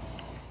experience.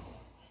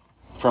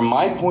 From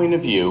my point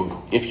of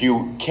view, if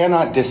you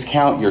cannot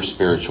discount your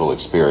spiritual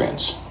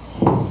experience,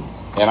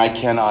 and I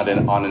cannot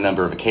on a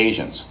number of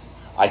occasions,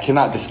 I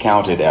cannot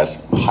discount it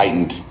as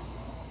heightened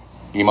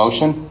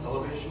emotion.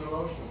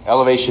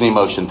 Elevation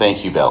emotion.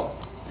 Thank you, Bill.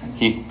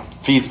 He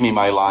feeds me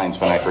my lines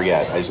when I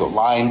forget. I just go,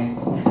 line.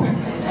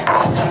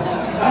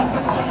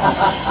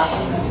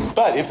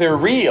 But if they're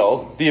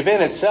real, the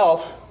event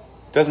itself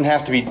doesn't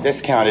have to be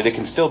discounted. It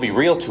can still be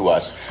real to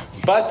us.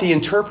 But the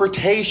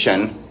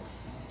interpretation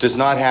does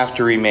not have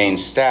to remain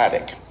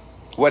static.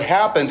 What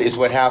happened is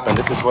what happened.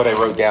 This is what I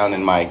wrote down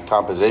in my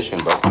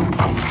composition book.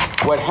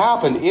 What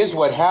happened is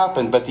what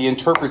happened, but the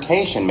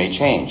interpretation may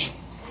change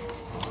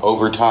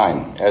over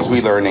time as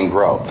we learn and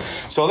grow.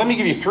 So let me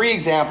give you 3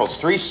 examples,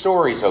 3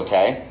 stories,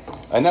 okay?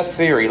 Enough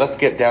theory. Let's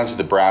get down to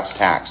the brass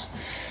tacks.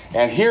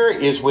 And here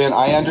is when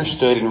I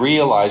understood and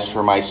realized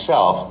for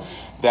myself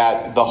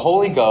that the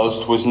Holy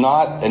Ghost was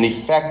not an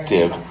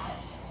effective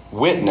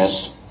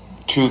witness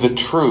to the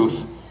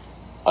truth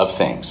of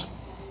things.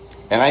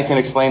 And I can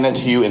explain that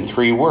to you in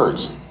 3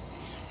 words.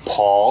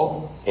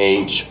 Paul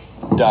H.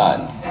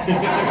 Dunn.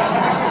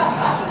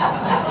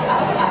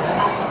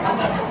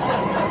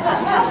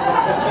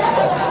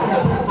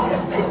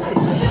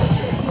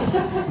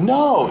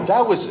 No,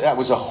 that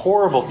was a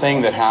horrible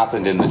thing that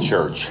happened in the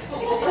church.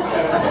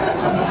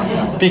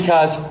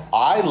 Because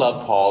I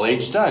love Paul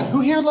H. Dunn. Who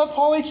here loved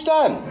Paul H.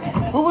 Dunn?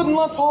 Who wouldn't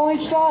love Paul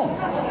H.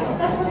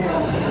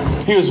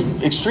 Dunn? He was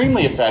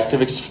extremely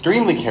effective,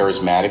 extremely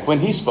charismatic. When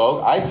he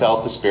spoke, I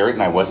felt the Spirit,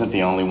 and I wasn't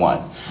the only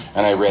one.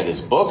 And I read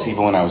his books,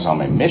 even when I was on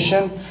my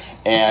mission.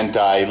 And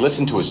I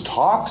listened to his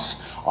talks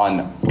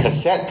on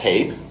cassette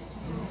tape.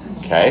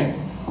 Okay?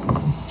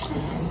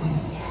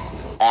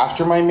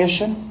 After my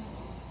mission,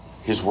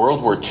 his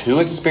World War II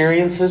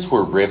experiences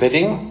were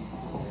riveting.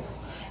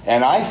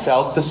 And I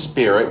felt the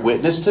Spirit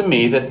witness to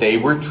me that they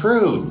were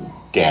true.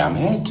 Damn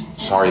it.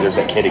 Sorry, there's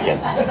that kid again.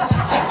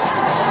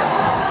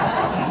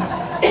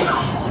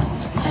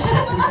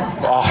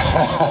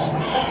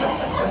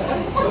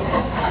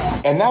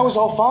 And that was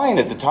all fine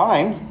at the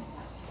time.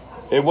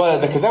 It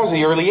was, because that was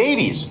the early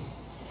 80s.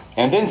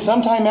 And then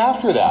sometime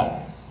after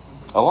that,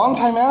 a long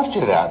time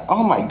after that,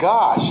 oh my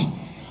gosh,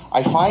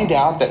 I find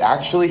out that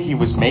actually he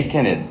was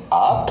making it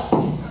up.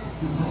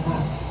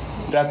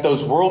 That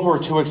those World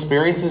War II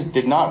experiences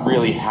did not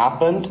really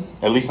happen,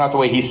 at least not the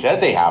way he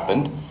said they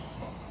happened.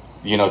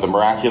 You know, the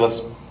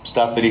miraculous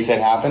stuff that he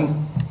said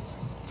happened.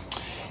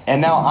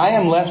 And now I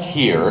am left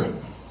here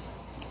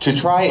to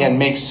try and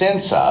make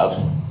sense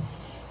of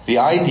the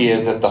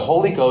idea that the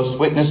Holy Ghost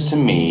witnessed to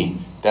me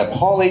that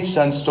Paul H.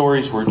 Dunn's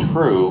stories were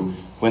true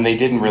when they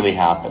didn't really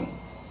happen.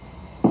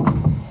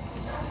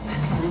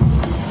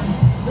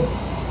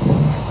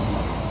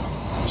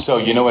 So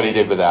you know what I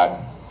did with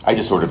that? I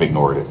just sort of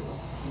ignored it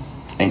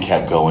and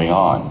kept going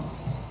on.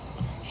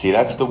 See,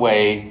 that's the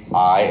way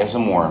I, as a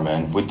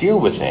Mormon, would deal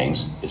with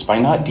things, is by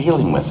not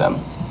dealing with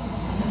them.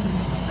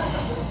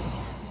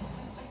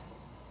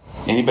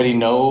 Anybody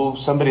know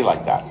somebody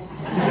like that?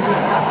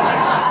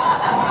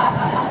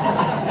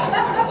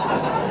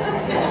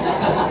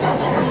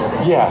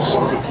 Yes.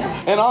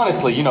 And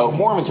honestly, you know,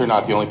 Mormons are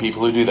not the only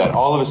people who do that.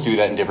 All of us do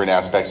that in different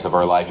aspects of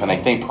our life. And I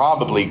think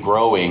probably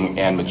growing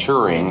and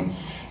maturing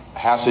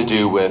has to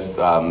do with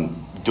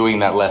doing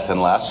that less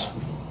and less.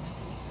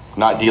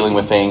 Not dealing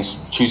with things,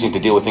 choosing to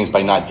deal with things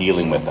by not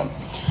dealing with them.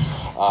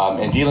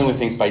 And dealing with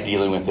things by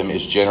dealing with them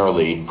is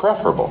generally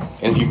preferable.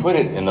 And if you put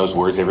it in those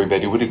words,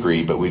 everybody would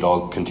agree, but we'd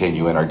all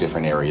continue in our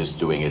different areas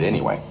doing it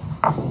anyway.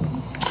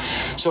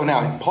 So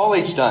now, Paul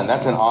H. Dunn,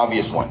 that's an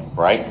obvious one,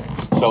 right?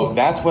 So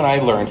that's when I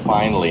learned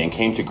finally and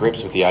came to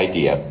grips with the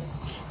idea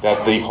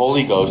that the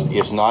Holy Ghost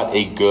is not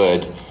a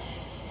good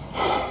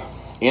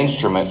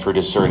instrument for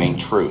discerning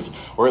truth.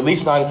 Or at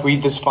least not if we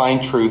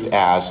define truth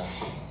as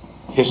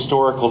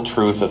historical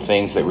truth of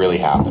things that really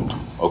happened.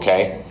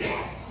 Okay?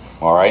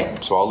 All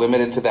right? So I'll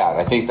limit it to that.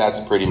 I think that's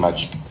pretty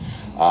much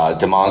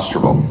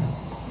demonstrable.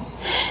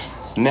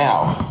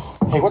 Now,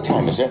 hey, what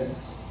time is it?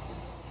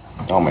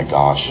 Oh my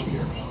gosh.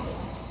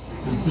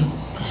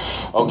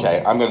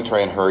 Okay, I'm going to try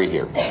and hurry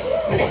here.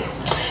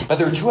 But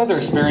there were 2 other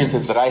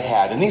experiences that I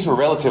had, and these were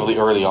relatively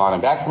early on.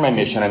 I'm back from my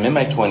mission. I'm in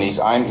my 20s.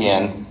 I'm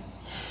in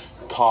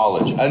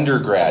college,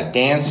 undergrad,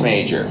 dance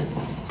major.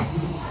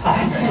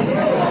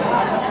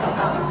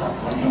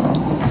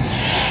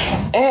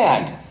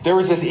 And there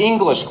was this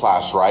English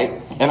class,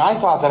 right? And I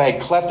thought that I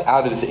had clept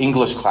out of this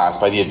English class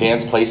by the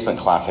advanced placement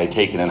class I'd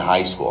taken in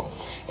high school.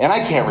 And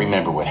I can't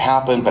remember what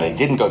happened, but I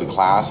didn't go to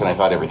class, and I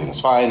thought everything was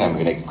fine. I'm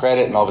going to get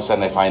credit, and all of a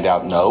sudden I find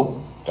out,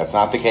 no, that's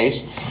not the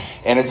case.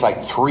 And it's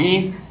like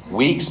 3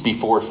 weeks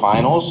before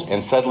finals,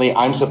 and suddenly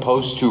I'm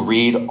supposed to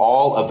read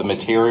all of the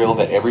material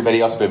that everybody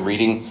else has been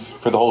reading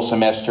for the whole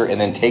semester, and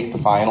then take the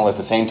final at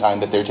the same time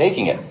that they're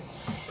taking it.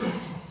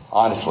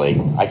 Honestly,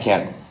 I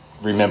can't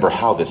remember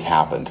how this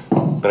happened,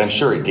 but I'm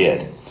sure it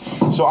did.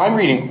 So I'm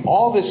reading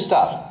all this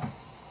stuff.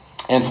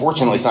 And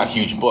fortunately, it's not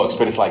huge books,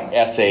 but it's like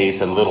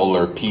essays and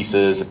littler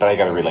pieces. But I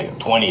got to read like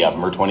 20 of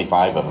them or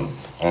 25 of them.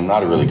 And I'm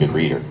not a really good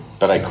reader,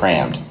 but I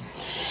crammed.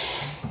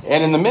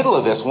 And in the middle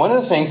of this, one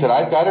of the things that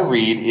I've got to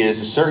read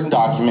is a certain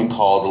document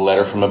called A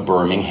Letter from a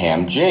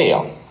Birmingham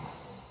Jail.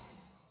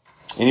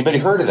 Anybody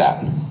heard of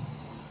that?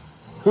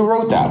 Who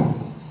wrote that?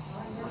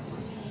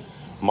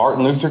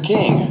 Martin Luther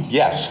King.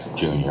 Yes,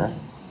 Junior.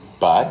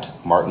 But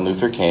Martin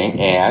Luther King.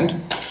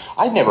 And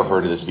I'd never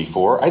heard of this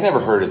before. I'd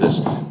never heard of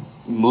this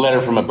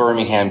letter from a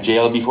Birmingham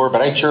jail before,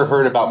 but I'd sure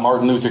heard about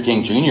Martin Luther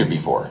King Jr.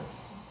 before.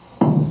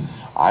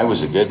 I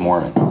was a good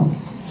Mormon.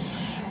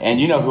 And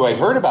you know who I'd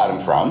heard about him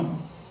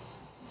from?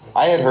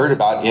 I had heard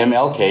about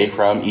MLK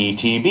from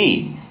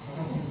ETB.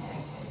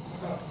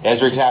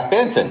 Ezra Taft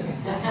Benson.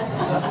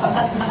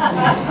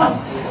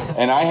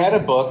 And I had a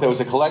book that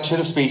was a collection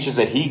of speeches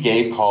that he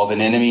gave called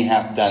An Enemy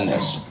Hath Done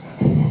This.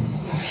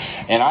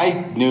 And I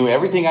knew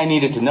everything I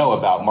needed to know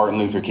about Martin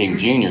Luther King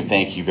Jr.,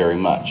 thank you very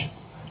much.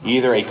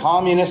 Either a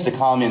communist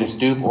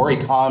dupe, or a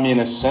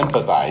communist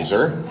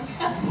sympathizer.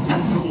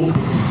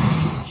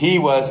 He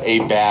was a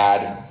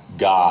bad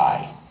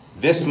guy.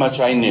 This much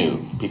I knew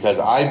because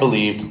I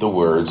believed the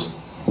words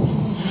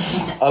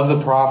of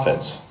the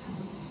prophets.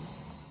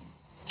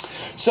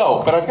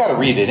 So, but I've got to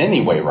read it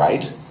anyway,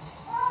 right?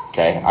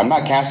 Okay, I'm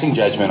not casting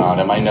judgment on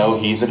him. I know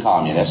he's a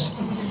communist.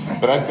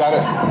 But I've got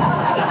to...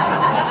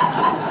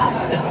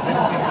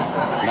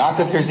 Not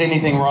that there's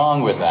anything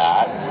wrong with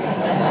that.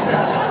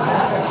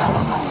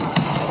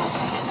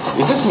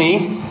 Is this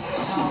me?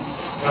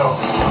 No.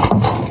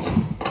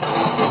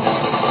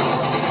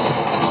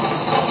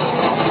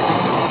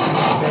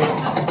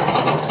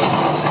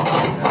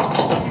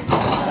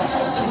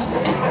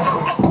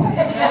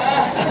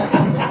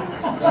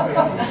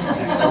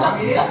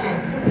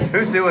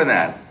 Who's doing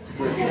that?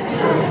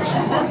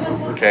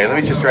 Okay, let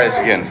me just try this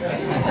again.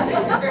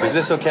 Is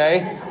this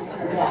okay?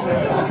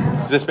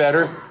 Is this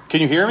better?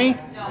 Can you hear me?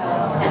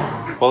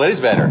 Well, it is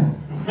better.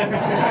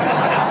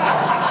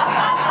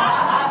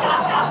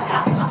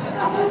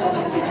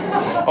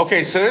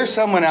 Okay, so there's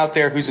someone out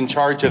there who's in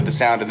charge of the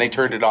sound and they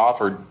turned it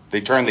off or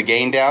they turned the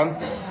gain down?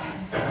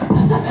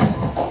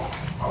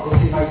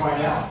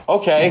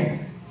 Okay.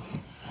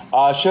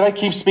 Should I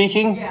keep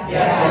speaking?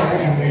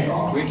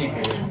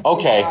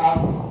 Okay.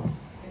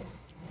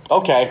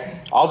 Okay.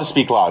 I'll just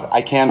speak loud.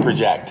 I can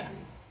project.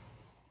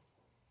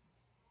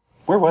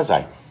 Where was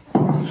I?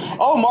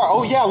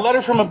 Oh yeah,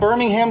 letter from a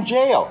Birmingham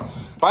jail.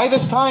 By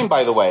this time,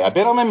 by the way, I've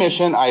been on my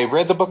mission. I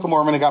read the Book of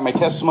Mormon. I got my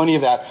testimony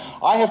of that.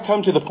 I have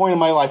come to the point in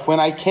my life when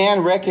I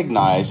can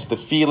recognize the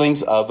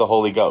feelings of the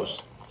Holy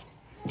Ghost.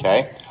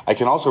 Okay? I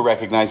can also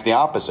recognize the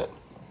opposite.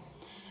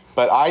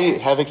 But I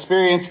have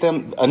experienced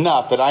them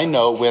enough that I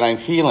know when I'm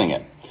feeling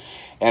it.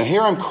 And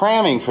here I'm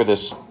cramming for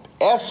this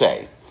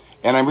essay.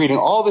 And I'm reading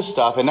all this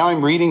stuff. And now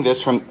I'm reading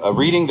this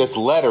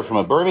letter from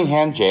a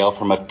Birmingham jail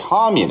from a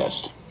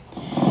communist.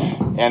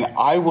 And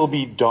I will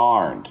be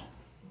darned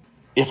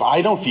if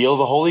I don't feel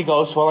the Holy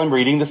Ghost while I'm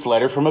reading this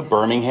letter from a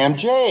Birmingham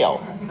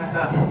jail.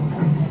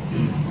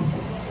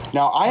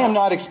 Now, I am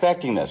not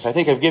expecting this. I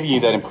think I've given you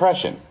that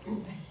impression.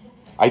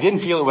 I didn't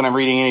feel it when I'm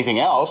reading anything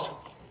else,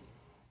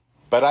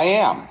 but I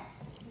am.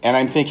 And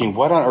I'm thinking,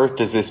 what on earth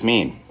does this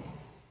mean?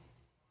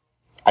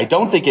 I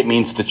don't think it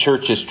means the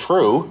church is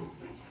true.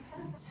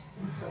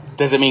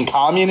 Does it mean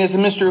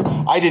communism is true?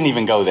 I didn't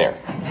even go there.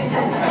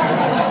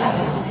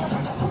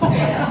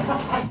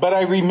 But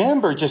I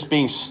remember just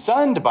being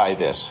stunned by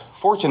this.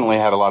 Fortunately, I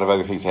had a lot of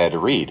other things I had to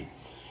read.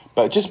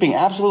 But just being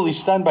absolutely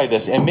stunned by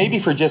this, and maybe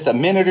for just a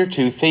minute or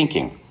two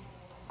thinking,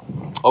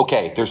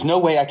 okay, there's no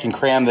way I can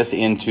cram this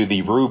into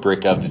the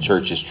rubric of the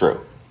church is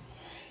true.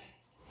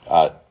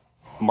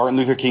 Martin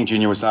Luther King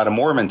Jr. was not a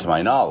Mormon to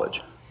my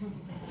knowledge.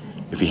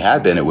 If he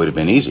had been, it would have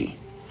been easy.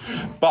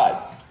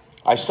 But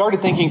I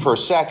started thinking for a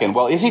second,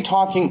 well, is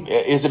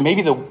it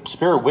maybe the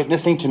Spirit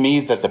witnessing to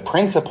me that the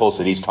principles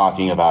that he's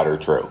talking about are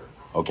true?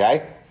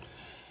 Okay?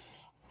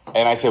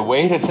 And I said,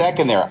 wait a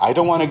second there. I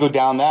don't want to go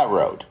down that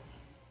road.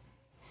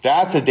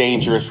 That's a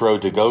dangerous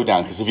road to go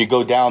down, because if you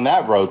go down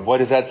that road, what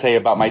does that say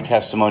about my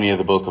testimony of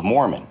the Book of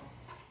Mormon?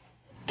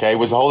 Okay,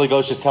 was the Holy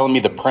Ghost just telling me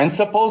the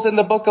principles in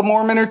the Book of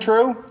Mormon are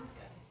true?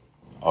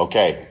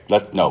 Okay,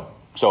 no.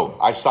 So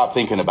I stopped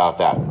thinking about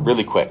that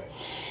really quick.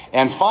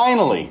 And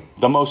finally,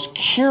 the most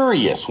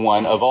curious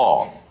one of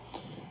all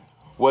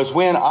was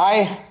when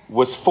I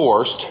was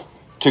forced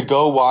to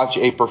go watch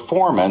a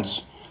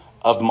performance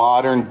of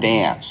modern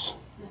dance.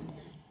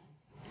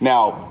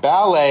 Now,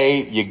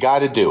 ballet, you got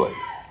to do it.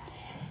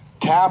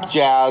 Tap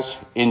jazz,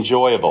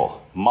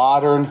 enjoyable.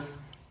 Modern,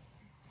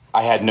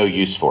 I had no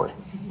use for it.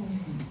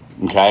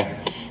 Okay?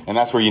 And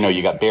that's where,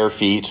 you got bare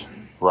feet,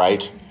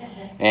 right?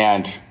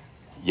 And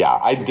yeah,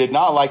 I did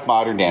not like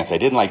modern dance. I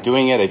didn't like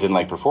doing it. I didn't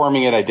like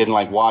performing it. I didn't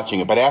like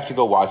watching it. But I have to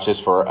go watch this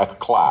for a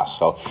class.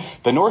 So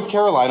the North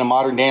Carolina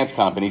Modern Dance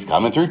Company's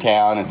coming through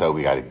town, and so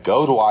we got to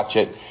go to watch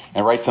it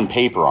and write some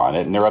paper on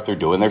it. And they're up there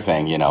doing their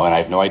thing, and I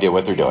have no idea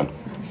what they're doing.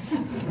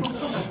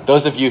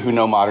 Those of you who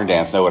know modern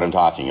dance know what I'm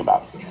talking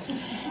about.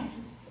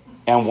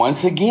 And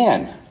once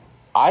again,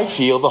 I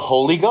feel the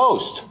Holy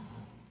Ghost.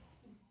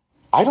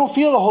 I don't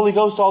feel the Holy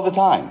Ghost all the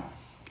time.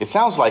 It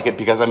sounds like it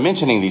because I'm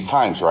mentioning these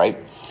times, right?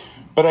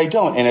 But I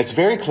don't. And it's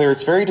very clear,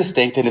 it's very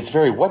distinct, and it's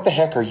very, what the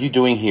heck are you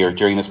doing here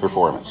during this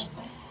performance?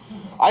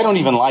 I don't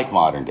even like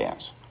modern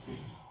dance.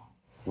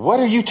 What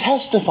are you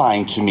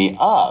testifying to me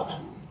of?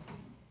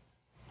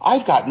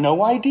 I've got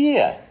no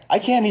idea. I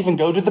can't even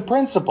go to the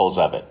principles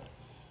of it.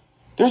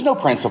 There's no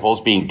principles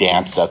being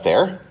danced up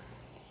there.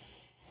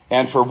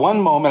 And for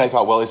one moment I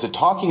thought, well, is it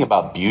talking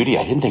about beauty?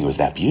 I didn't think it was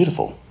that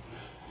beautiful.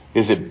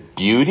 Is it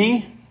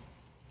beauty?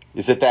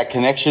 Is it that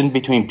connection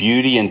between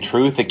beauty and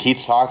truth that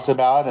Keats talks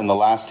about in the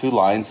last two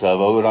lines of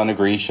Ode on a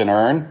Grecian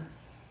Urn?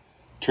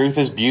 Truth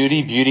is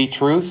beauty, beauty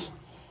truth.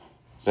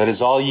 That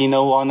is all ye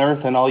know on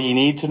earth and all ye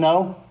need to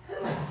know.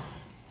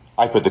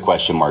 I put the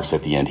question marks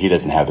at the end. He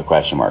doesn't have the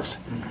question marks.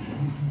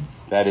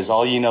 That is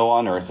all ye know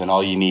on earth and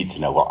all ye need to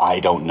know. Well,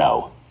 I don't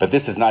know. But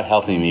this is not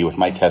helping me with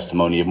my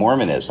testimony of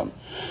Mormonism.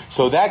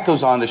 So that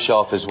goes on the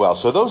shelf as well.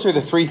 So those are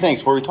the three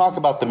things. Where we talk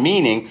about the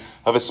meaning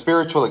of a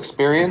spiritual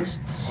experience,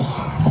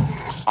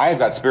 I have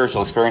got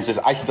spiritual experiences.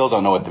 I still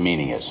don't know what the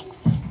meaning is.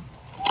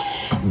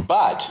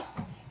 But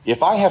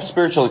if I have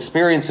spiritual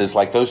experiences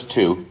like those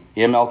two,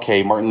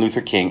 MLK, Martin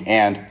Luther King,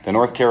 and the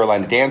North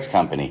Carolina Dance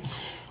Company,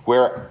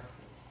 where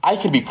I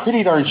can be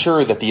pretty darn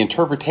sure that the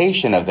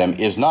interpretation of them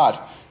is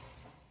not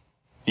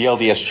the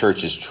LDS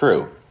Church is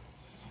true,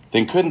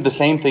 then couldn't the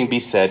same thing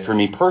be said for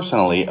me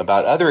personally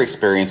about other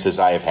experiences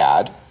I have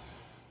had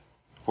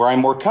where I'm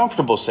more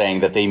comfortable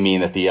saying that they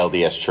mean that the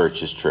LDS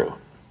Church is true?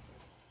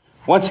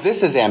 Once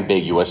this is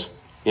ambiguous,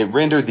 it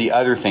rendered the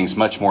other things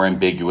much more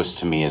ambiguous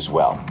to me as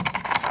well.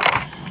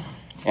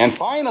 And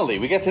finally,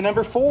 we get to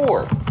number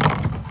 4.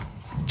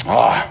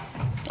 Hang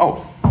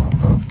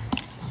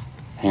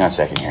on a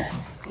second here.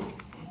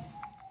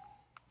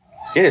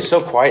 It is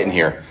so quiet in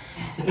here.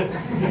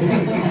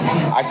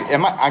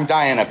 I'm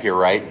dying up here,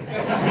 right?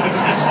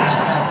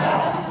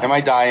 Am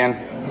I dying?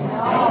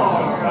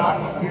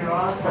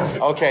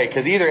 Okay,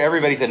 because either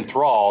everybody's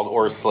enthralled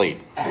or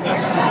asleep.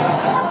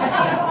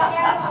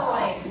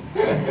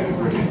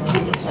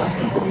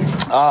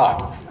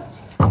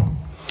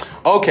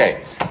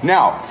 Okay,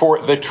 now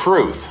for the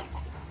truth,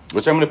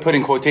 which I'm going to put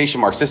in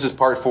quotation marks. This is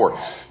part 4.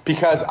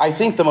 Because I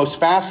think the most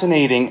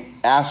fascinating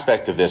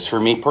aspect of this for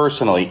me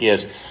personally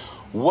is,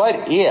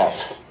 what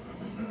if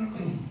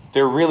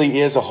there really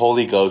is a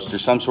Holy Ghost or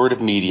some sort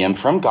of medium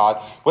from God?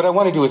 What I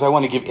want to do is I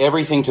want to give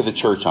everything to the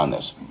church on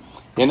this.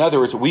 In other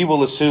words, we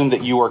will assume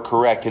that you are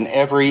correct in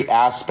every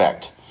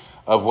aspect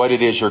of what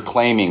it is you're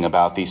claiming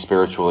about these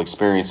spiritual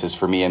experiences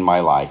for me in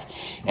my life,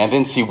 and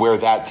then see where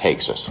that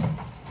takes us.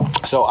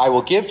 So I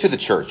will give to the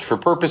church, for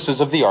purposes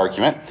of the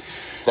argument,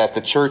 that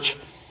the church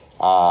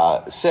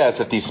says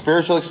that these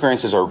spiritual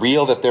experiences are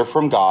real, that they're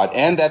from God,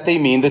 and that they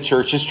mean the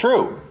church is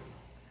true.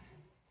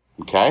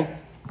 Okay?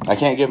 I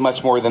can't give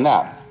much more than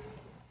that.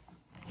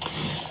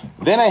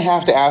 Then I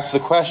have to ask the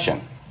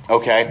question,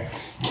 okay,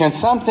 can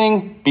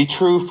something be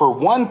true for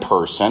one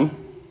person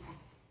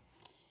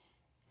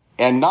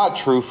and not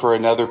true for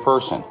another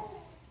person?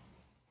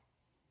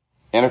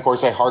 And of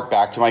course I hark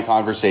back to my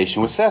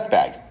conversation with Seth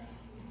Bag.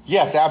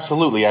 Yes,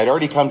 absolutely. I'd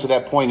already come to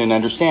that point in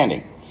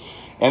understanding.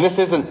 And this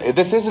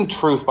isn't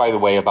truth, by the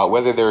way, about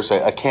whether there's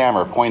a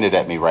camera pointed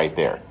at me right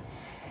there,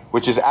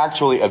 which is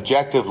actually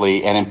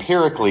objectively and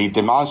empirically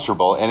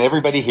demonstrable, and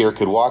everybody here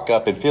could walk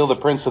up and feel the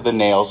prints of the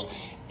nails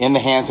in the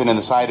hands and in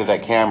the side of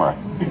that camera.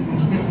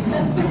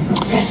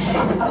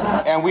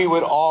 And we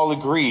would all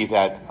agree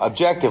that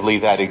objectively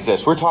that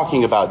exists. We're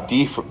talking about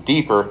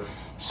deeper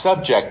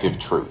subjective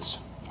truths.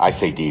 I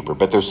say deeper,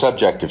 but they're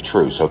subjective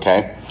truths,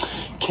 okay?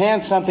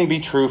 Can something be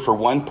true for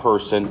one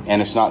person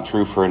and it's not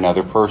true for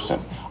another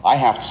person? I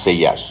have to say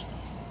yes,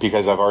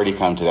 because I've already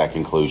come to that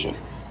conclusion.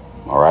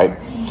 All right?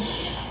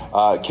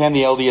 Can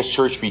the LDS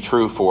Church be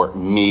true for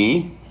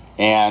me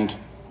and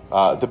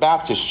the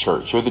Baptist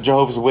Church or the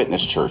Jehovah's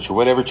Witness Church or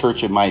whatever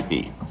church it might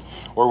be,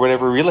 or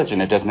whatever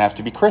religion? It doesn't have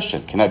to be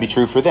Christian. Can that be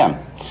true for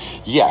them?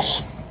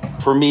 Yes.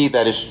 For me,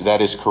 that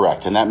is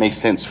correct, and that makes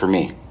sense for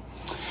me.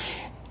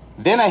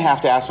 Then I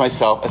have to ask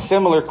myself a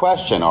similar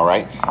question, all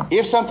right?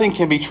 If something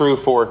can be true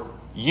for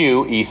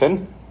you,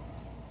 Ethan,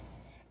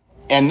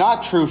 and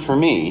not true for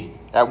me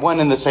at one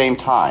and the same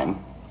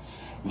time,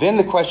 then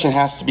the question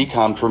has to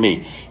become for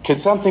me. Could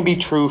something be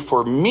true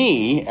for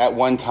me at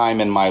one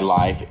time in my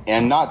life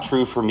and not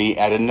true for me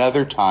at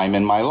another time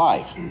in my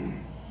life?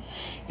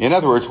 In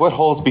other words, what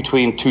holds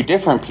between two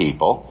different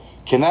people,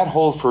 can that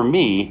hold for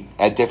me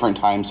at different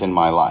times in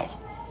my life?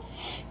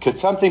 Could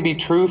something be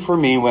true for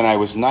me when I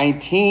was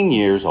 19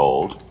 years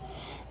old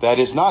that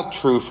is not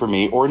true for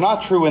me, or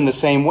not true in the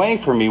same way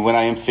for me when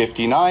I am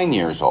 59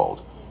 years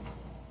old?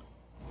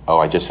 Oh,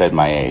 I just said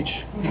my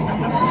age.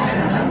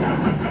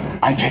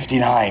 I'm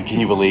 59. Can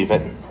you believe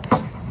it?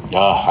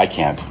 I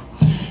can't.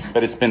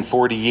 But it's been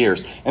 40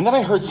 years. And then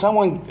I heard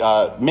someone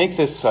make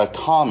this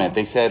comment.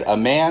 They said a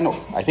man,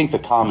 I think the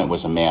comment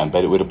was a man,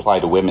 but it would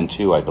apply to women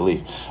too, I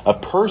believe. A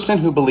person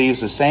who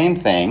believes the same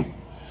thing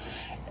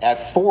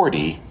at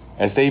 40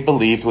 as they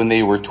believed when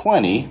they were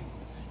 20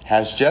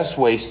 has just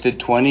wasted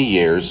 20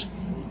 years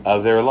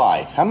of their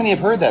life. How many have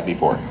heard that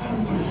before?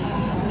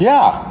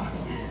 Yeah.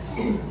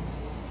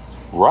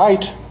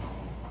 Right.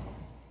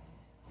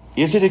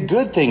 Is it a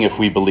good thing if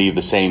we believe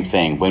the same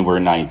thing when we're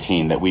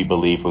 19 that we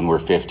believe when we're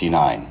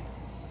 59?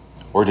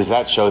 Or does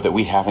that show that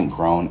we haven't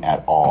grown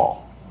at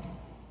all?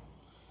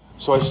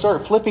 So I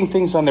start flipping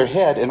things on their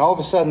head, and all of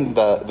a sudden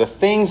the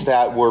things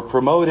that were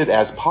promoted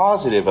as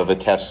positive of a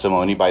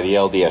testimony by the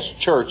LDS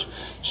Church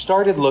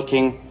started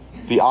looking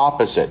the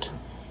opposite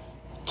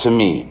to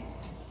me.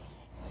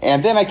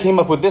 And then I came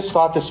up with this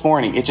thought this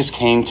morning. It just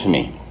came to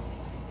me.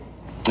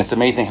 It's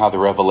amazing how the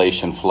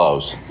revelation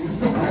flows.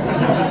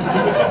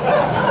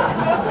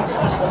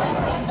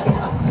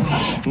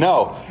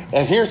 No,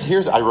 and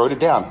here's I wrote it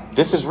down.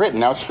 This is written,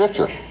 now it's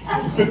scripture.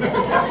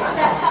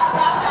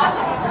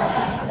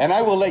 And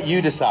I will let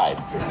you decide.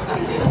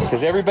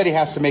 Because everybody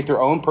has to make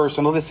their own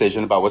personal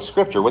decision about what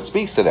scripture, what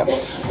speaks to them.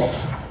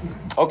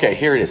 Okay,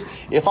 here it is.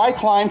 If I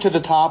climb to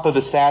the top of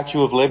the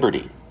Statue of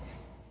Liberty,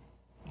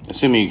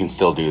 assuming you can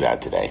still do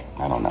that today,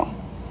 I don't know.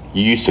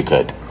 You used to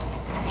could.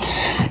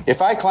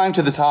 If I climb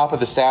to the top of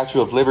the Statue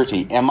of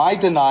Liberty, am I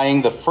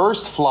denying the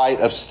first flight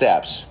of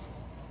steps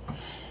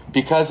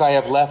because I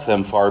have left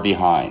them far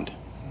behind?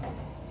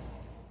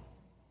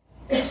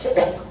 I'm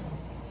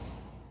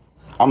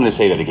going to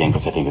say that again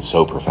because I think it's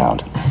so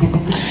profound.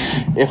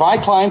 If I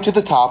climb to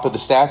the top of the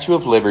Statue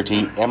of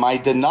Liberty, am I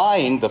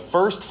denying the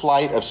first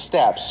flight of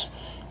steps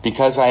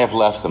because I have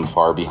left them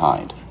far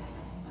behind?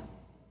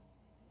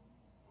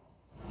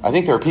 I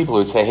think there are people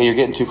who would say, hey, you're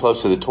getting too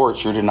close to the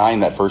torch. You're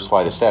denying that first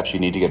flight of steps. You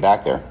need to get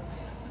back there.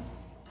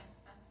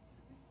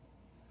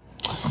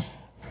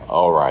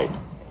 All right.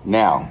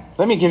 Now,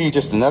 let me give you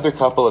just another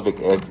couple of...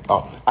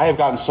 I have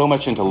gotten so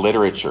much into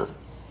literature.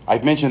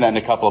 I've mentioned that in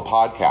a couple of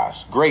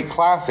podcasts. Great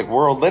classic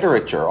world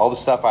literature. All the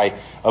stuff I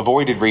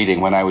avoided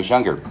reading when I was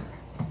younger.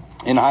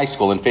 In high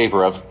school in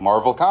favor of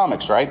Marvel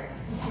Comics, right?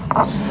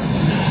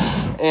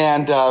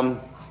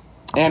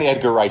 And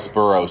Edgar Rice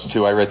Burroughs,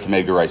 too. I read some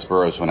Edgar Rice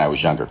Burroughs when I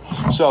was younger.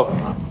 So,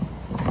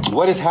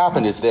 what has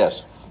happened is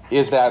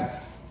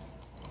that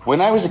when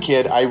I was a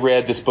kid, I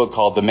read this book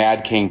called The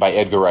Mad King by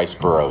Edgar Rice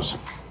Burroughs.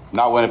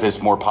 Not one of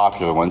his more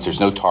popular ones. There's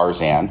no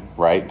Tarzan,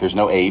 right? There's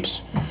no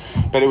apes.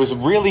 But it was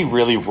really,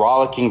 really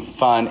rollicking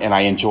fun, and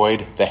I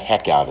enjoyed the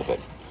heck out of it.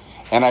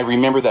 And I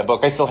remember that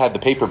book. I still had the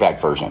paperback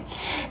version.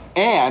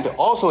 And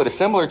also at a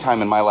similar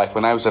time in my life,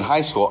 when I was in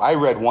high school, I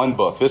read one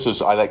book. This was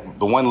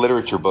the one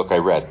literature book I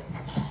read.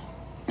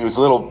 It was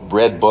a little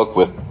red book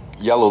with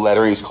yellow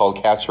lettering. It's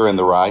called Catcher in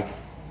the Rye.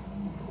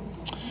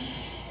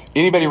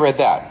 Anybody read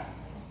that?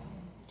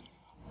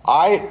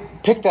 I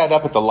picked that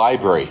up at the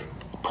library,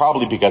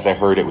 probably because I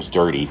heard it was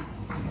dirty,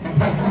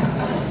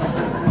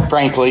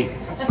 frankly.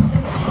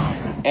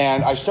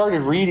 And I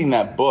started reading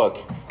that book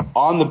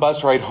on the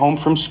bus ride home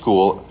from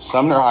school,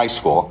 Sumner High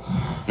School,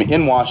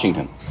 in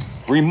Washington.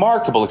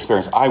 Remarkable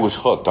experience. I was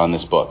hooked on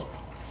this book.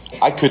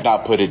 I could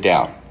not put it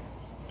down.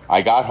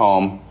 I got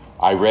home.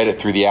 I read it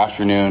through the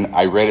afternoon.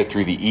 I read it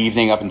through the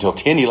evening up until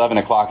 10, 11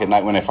 o'clock at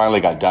night when I finally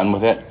got done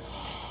with it.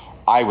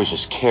 I was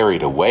just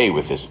carried away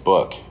with this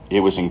book. It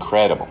was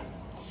incredible.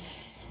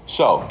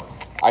 So,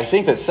 I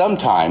think that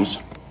sometimes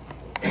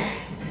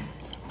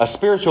a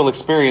spiritual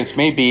experience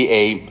may be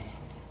a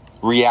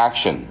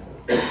reaction,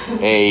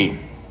 a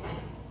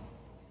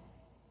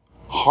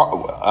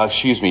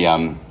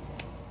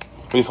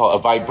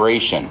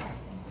vibration.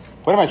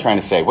 What am I trying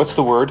to say? What's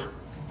the word?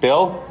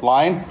 Bill?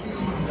 Line?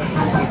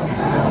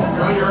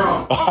 On your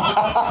own.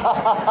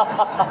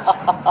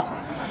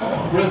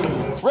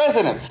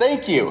 Resonance.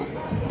 Thank you.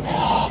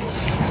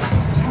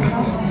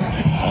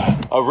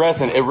 It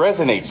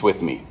resonates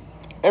with me.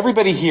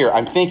 Everybody here,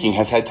 I'm thinking,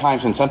 has had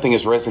times when something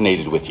has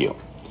resonated with you.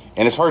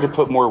 And it's hard to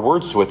put more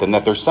words to it than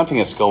that there's something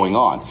that's going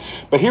on.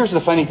 But here's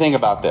the funny thing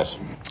about this.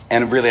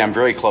 And really, I'm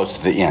very close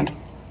to the end.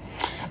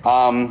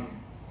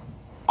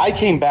 I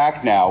came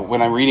back now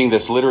when I'm reading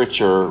this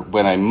literature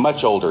when I'm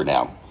much older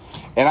now.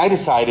 And I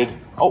decided,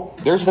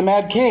 there's The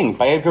Mad King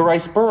by Edgar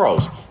Rice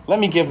Burroughs. Let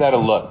me give that a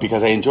look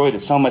because I enjoyed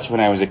it so much when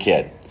I was a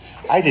kid.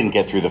 I didn't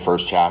get through the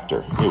first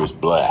chapter. It was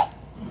blah.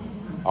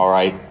 All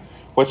right.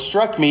 What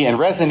struck me and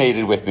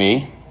resonated with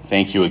me,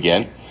 thank you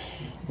again,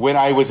 when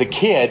I was a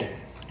kid,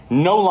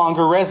 no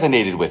longer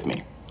resonated with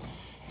me.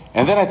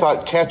 And then I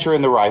thought, Catcher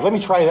in the Rye, let me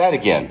try that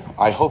again.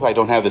 I hope I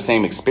don't have the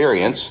same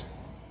experience.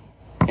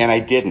 And I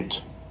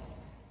didn't.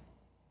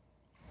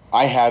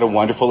 I had a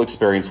wonderful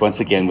experience once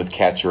again with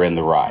Catcher in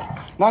the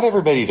Rye. Not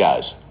everybody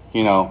does.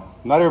 Not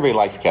everybody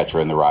likes Catcher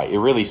in the Rye. It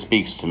really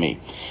speaks to me.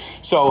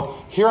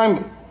 So here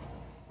I'm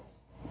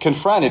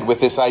confronted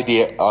with this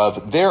idea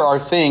of there are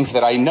things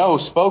that I know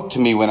spoke to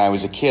me when I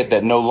was a kid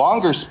that no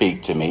longer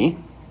speak to me.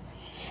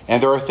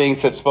 And there are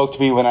things that spoke to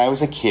me when I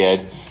was a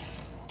kid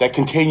that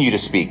continue to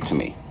speak to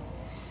me.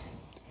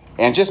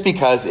 And just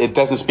because it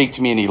doesn't speak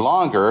to me any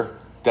longer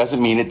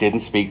doesn't mean it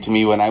didn't speak to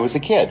me when I was a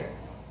kid.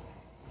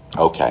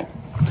 Okay.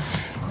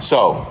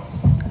 So,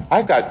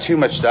 I've got too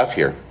much stuff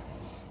here.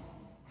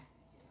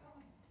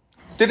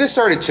 Did this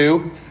start at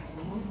 2?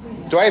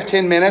 Do I have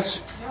 10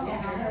 minutes?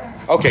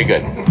 Okay,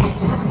 good.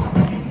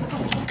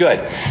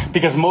 Good.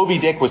 Because Moby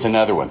Dick was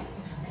another one.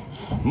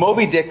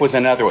 Moby Dick,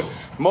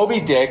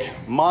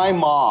 my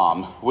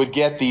mom would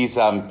get these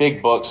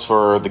big books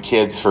for the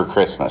kids for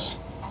Christmas.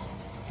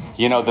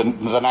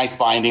 The nice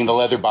binding, the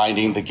leather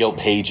binding, the gilt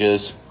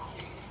pages.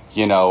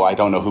 I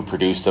don't know who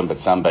produced them, but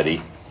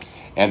somebody.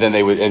 And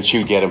then she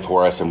would get them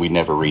for us, and we'd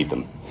never read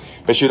them.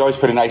 But she would always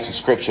put a nice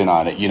inscription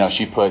on it.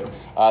 She put,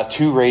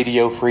 to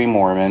Radio Free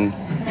Mormon.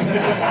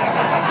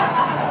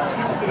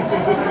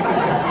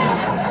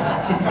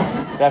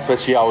 That's what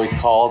she always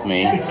called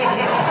me.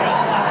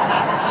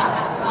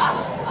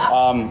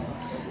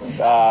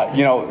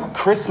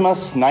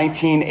 Christmas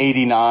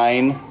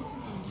 1989,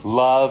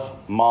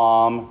 love,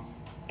 mom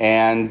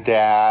and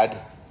dad,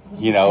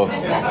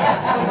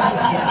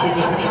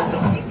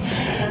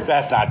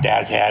 That's not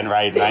Dad's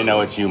handwriting. I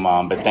know it's you,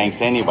 Mom, but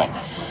thanks anyway.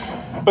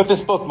 But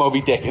this book,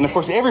 Moby Dick, and of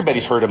course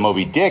everybody's heard of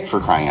Moby Dick, for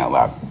crying out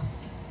loud.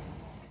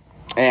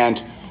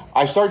 And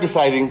I started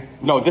deciding,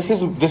 no, this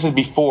is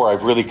before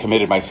I've really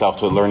committed myself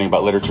to learning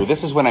about literature.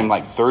 This is when I'm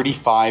like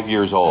 35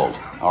 years old,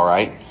 all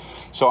right?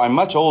 So I'm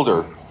much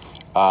older,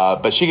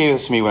 but she gave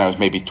this to me when I was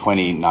maybe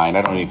 29.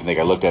 I don't even think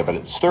I looked at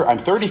it, but I'm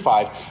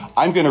 35.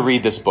 I'm going to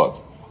read this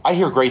book. I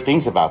hear great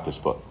things about this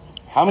book.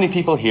 How many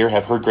people here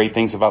have heard great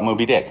things about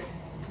Moby Dick?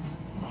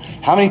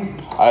 How many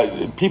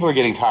people are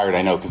getting tired,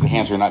 I know, because the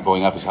hands are not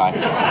going up as high.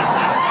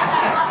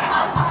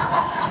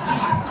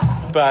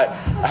 But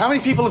how many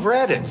people have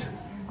read it?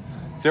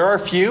 There are a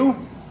few?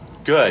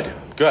 Good.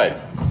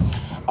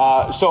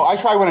 So I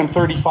try when I'm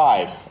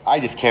 35. I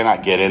just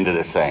cannot get into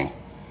this thing.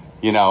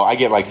 I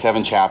get like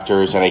 7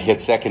 chapters and I hit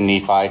 2nd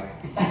Nephi.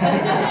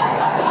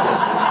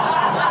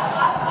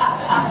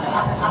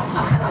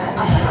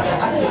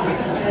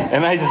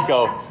 And I just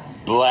go,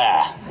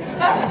 blah.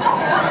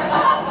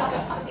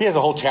 He has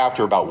a whole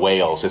chapter about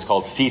whales. It's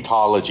called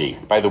Cetology.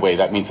 By the way,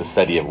 that means the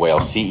study of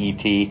whales.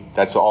 C-E-T.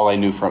 That's all I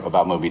knew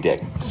about Moby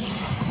Dick.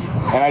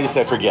 And I just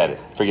said, forget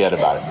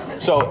about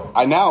it. So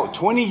now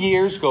 20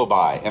 years go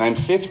by, and I'm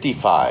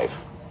 55,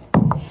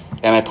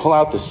 and I pull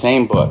out the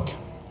same book,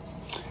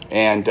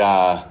 and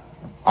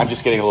I'm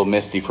just getting a little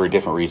misty for a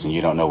different reason.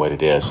 You don't know what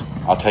it is.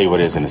 I'll tell you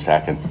what it is in a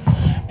second.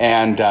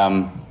 And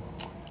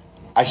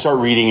I start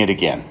reading it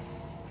again,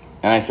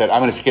 and I said,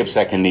 I'm going to skip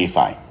 2nd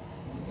Nephi,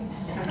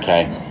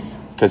 okay?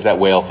 Because that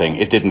whale thing,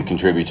 it didn't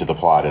contribute to the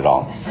plot at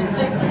all.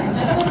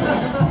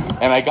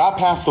 And I got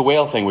past the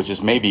whale thing, which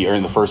is maybe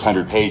in the first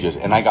 100 pages,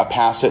 and I got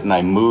past it, and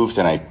I moved,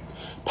 and I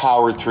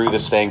powered through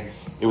this thing.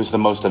 It was the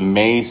most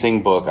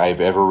amazing book I've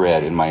ever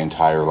read in my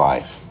entire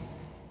life.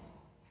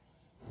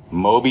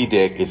 Moby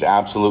Dick is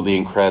absolutely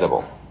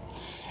incredible.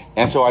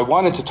 And so I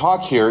wanted to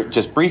talk here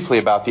just briefly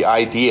about the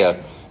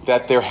idea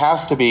that there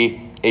has to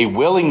be a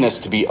willingness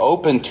to be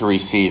open to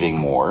receiving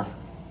more,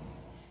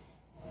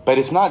 but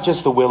it's not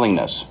just the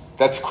willingness.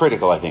 That's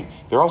critical, I think.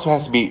 There also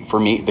has to be, for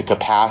me, the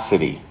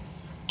capacity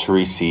to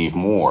receive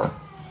more.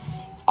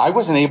 I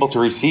wasn't able to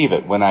receive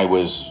it when I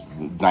was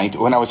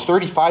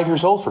 35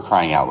 years old, for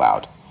crying out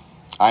loud.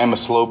 I'm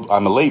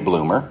a late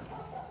bloomer.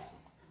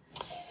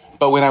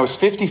 But when I was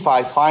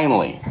 55,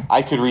 finally,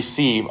 I could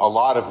receive a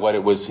lot of what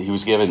he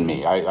was giving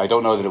me. I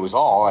don't know that it was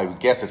all. I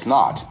guess it's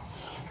not.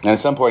 And at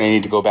some point I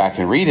need to go back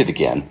and read it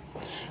again.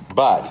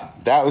 But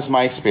that was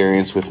my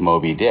experience with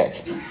Moby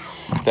Dick.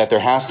 That there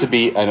has to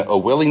be a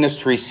willingness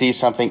to receive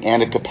something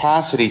and a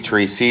capacity to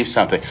receive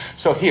something.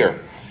 So here,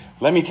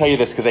 let me tell you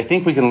this, because I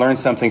think we can learn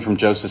something from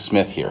Joseph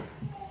Smith here.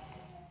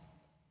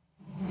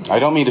 I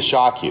don't mean to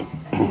shock you.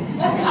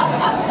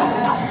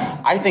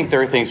 I think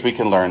there are things we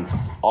can learn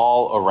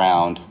all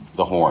around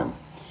the horn.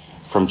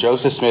 From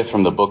Joseph Smith,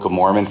 from the Book of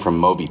Mormon, from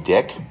Moby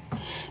Dick.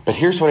 But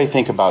here's what I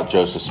think about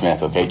Joseph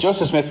Smith, okay?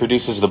 Joseph Smith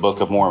produces the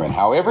Book of Mormon,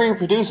 however he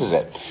produces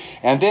it.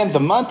 And then the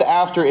month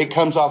after it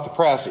comes off the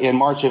press, in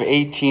March of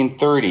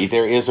 1830,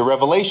 there is a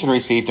revelation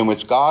received in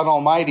which God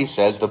Almighty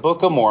says the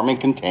Book of Mormon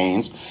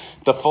contains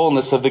the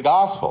fullness of the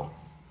gospel.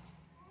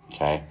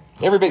 Okay?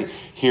 Everybody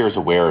here is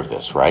aware of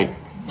this, right?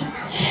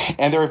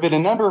 And there have been a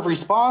number of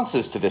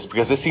responses to this,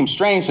 because it seems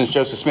strange since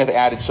Joseph Smith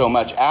added so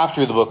much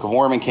after the Book of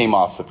Mormon came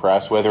off the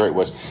press, whether it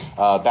was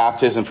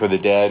baptism for the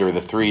dead, or the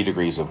 3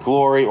 degrees of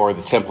glory, or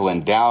the temple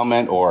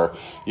endowment, or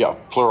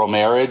plural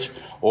marriage,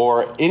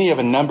 or any of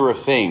a number of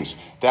things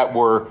that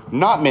were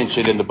not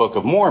mentioned in the Book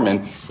of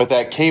Mormon, but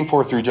that came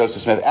forth through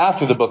Joseph Smith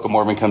after the Book of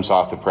Mormon comes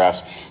off the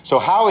press. So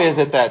how is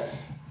it that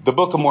the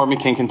Book of Mormon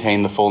can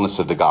contain the fullness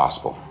of the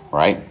gospel,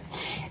 right?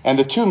 And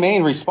the 2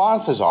 main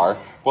responses are,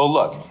 well,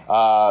 look,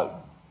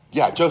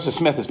 Joseph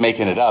Smith is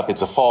making it up.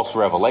 It's a false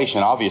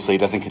revelation. Obviously, it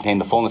doesn't contain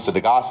the fullness of the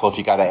gospel if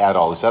you got to add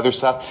all this other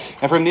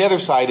stuff. And from the other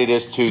side, it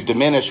is to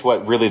diminish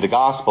what really the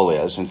gospel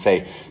is and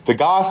say the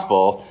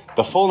gospel,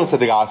 the fullness of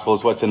the gospel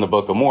is what's in the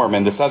Book of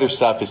Mormon. This other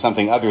stuff is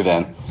something other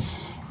than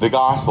the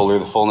gospel or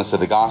the fullness of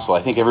the gospel.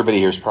 I think everybody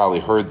here has probably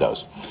heard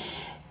those.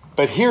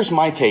 But here's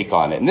my take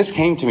on it. And this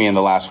came to me in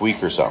the last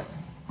week or so.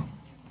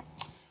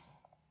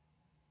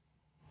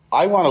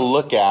 I want to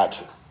look at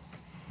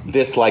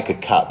this like a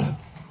cup,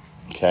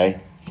 okay?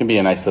 It can be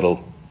a nice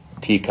little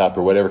teacup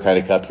or whatever kind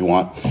of cup you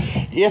want.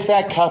 If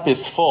that cup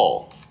is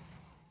full,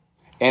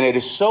 and it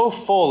is so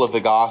full of the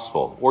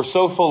gospel, or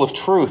so full of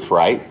truth,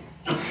 right,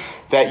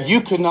 that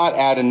you could not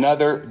add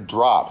another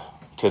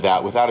drop to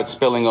that without it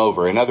spilling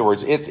over. In other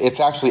words, it's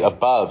actually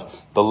above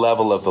the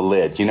level of the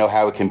lid. You know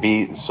how it can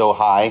be so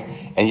high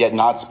and yet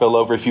not spill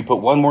over? If you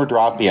put one more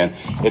drop in,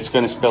 it's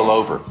going to spill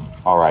over.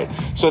 All right.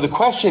 So the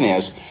question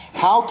is,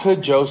 how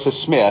could Joseph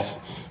Smith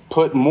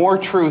put more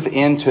truth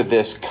into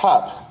this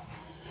cup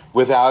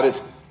without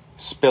it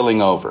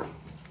spilling over?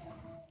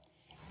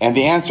 And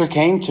the answer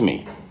came to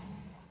me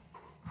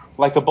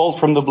like a bolt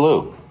from the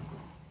blue.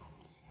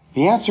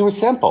 The answer was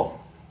simple.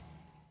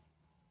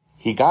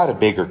 he got a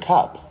bigger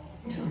cup.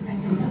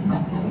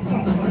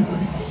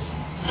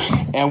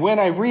 And when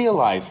I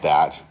realized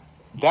that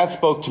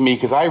spoke to me,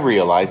 because I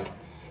realized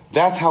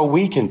that's how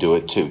we can do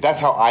it too. That's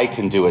how I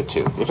can do it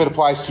too. If it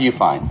applies to you,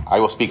 fine. I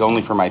will speak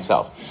only for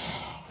myself.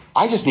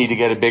 I just need to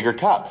get a bigger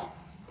cup.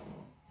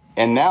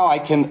 And now I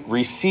can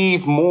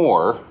receive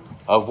more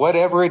of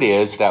whatever it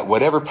is that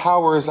whatever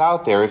power is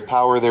out there, if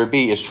power there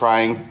be, is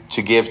trying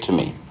to give to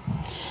me.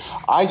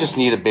 I just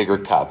need a bigger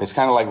cup. It's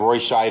kind of like Roy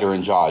Scheider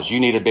in Jaws. You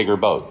need a bigger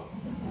boat.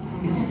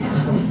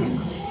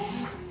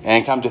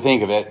 And come to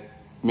think of it,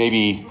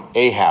 maybe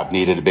Ahab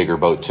needed a bigger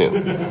boat too.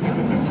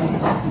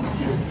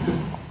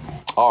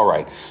 All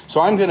right.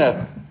 So I'm going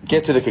to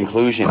get to the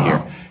conclusion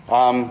here.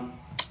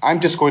 I'm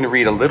just going to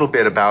read a little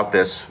bit about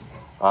this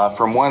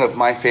from one of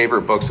my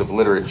favorite books of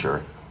literature,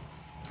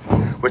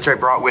 which I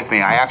brought with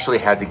me. I actually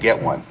had to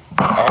get one.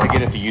 I had to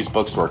get it at the used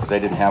bookstore because I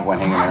didn't have one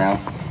hanging around.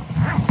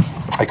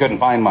 I couldn't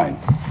find mine.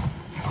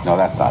 No,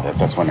 that's not it.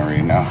 That's what I'm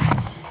reading now.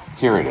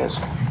 Here it is.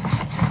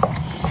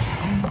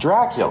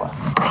 Dracula.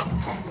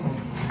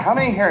 How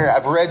many here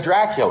have read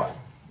Dracula?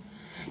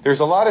 There's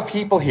a lot of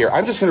people here.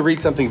 I'm just going to read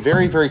something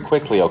very, very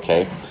quickly,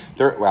 okay?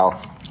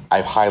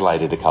 I've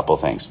highlighted a couple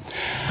things.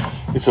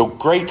 It's a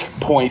great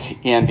point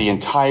in the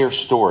entire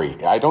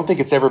story. I don't think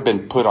it's ever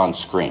been put on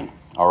screen,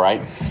 all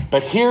right?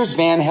 But here's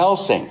Van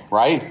Helsing,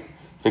 right?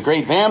 The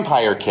great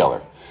vampire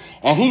killer.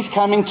 And he's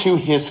coming to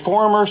his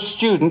former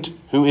student,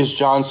 who is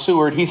John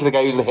Seward. He's the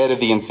guy who's the head of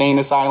the insane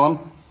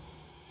asylum.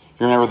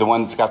 You remember the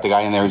one that's got the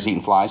guy in there who's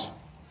eating flies?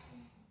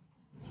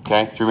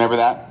 Okay, do you remember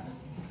that?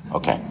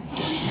 Okay.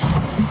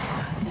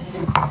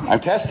 I'm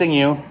testing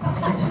you.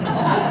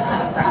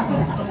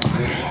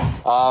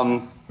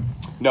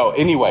 No,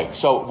 anyway,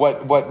 so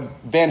what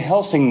Van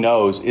Helsing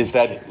knows is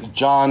that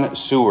John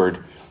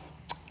Seward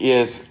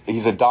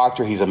he's a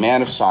doctor, he's a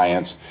man of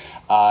science,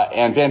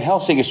 and Van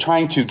Helsing is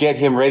trying to get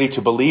him ready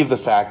to believe the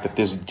fact that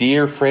this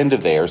dear friend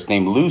of theirs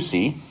named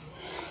Lucy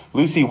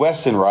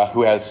Westenra,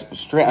 who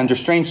has, under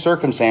strange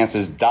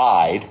circumstances,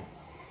 died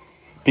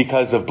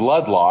because of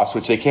blood loss,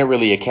 which they can't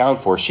really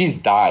account for. She's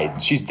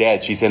died. She's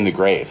dead. She's in the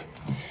grave.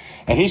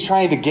 And he's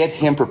trying to get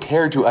him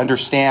prepared to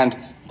understand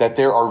that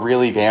there are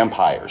really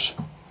vampires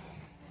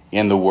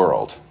in the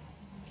world.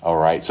 All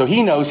right. So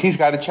he knows he's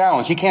got a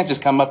challenge. He can't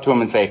just come up to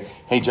him and say,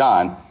 "Hey,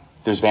 John,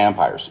 there's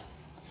vampires,"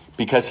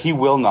 because he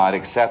will not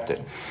accept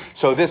it.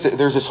 So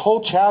there's this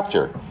whole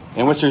chapter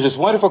in which there's this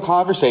wonderful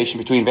conversation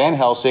between Van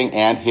Helsing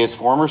and his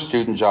former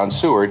student, John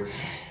Seward,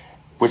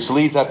 which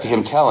leads up to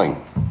him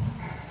telling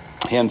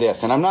him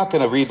this. And I'm not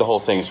going to read the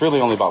whole thing. It's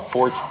really only about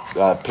 4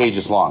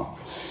 pages long.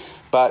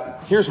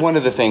 But here's one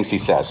of the things he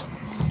says.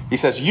 He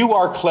says, "You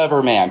are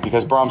clever man,"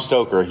 because Bram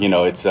Stoker,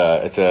 it's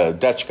a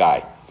Dutch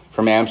guy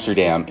from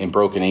Amsterdam in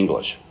broken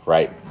English,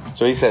 right?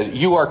 So he says,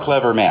 "You are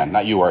clever man,"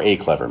 not "you are a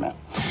clever man.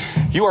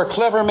 "You are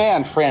clever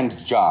man, friend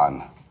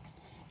John.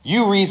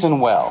 You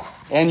reason well,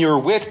 and your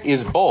wit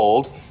is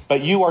bold,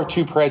 but you are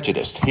too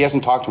prejudiced." He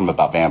hasn't talked to him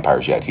about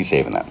vampires yet. He's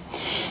saving that.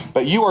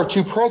 "But you are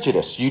too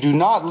prejudiced. You do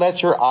not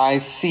let your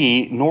eyes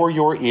see, nor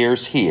your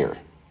ears hear.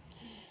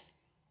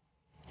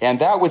 And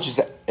that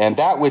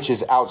which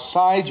is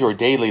outside your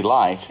daily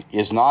life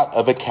is not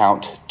of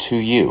account to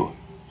you.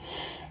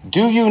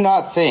 Do you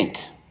not think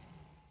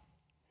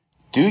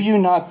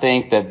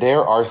that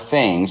there are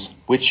things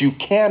which you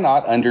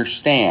cannot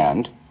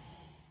understand,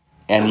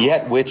 and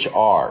yet which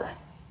are?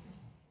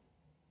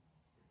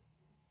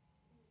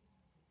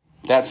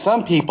 That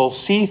some people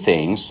see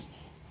things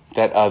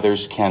that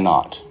others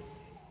cannot."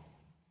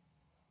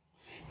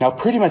 Now,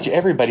 pretty much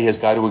everybody has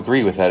got to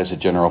agree with that as a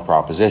general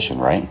proposition,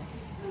 right?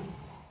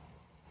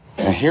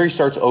 And here he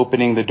starts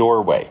opening the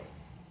doorway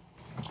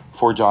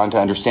for John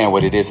to understand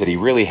what it is that he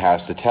really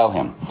has to tell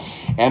him.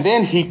 And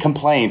then he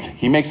complains.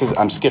 He makes this,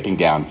 I'm skipping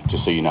down,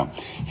 just so you know.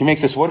 He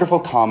makes this wonderful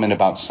comment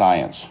about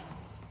science.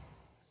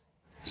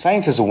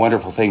 Science is a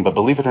wonderful thing, but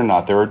believe it or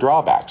not, there are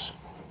drawbacks.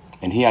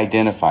 And he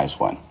identifies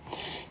one.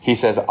 He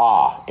says,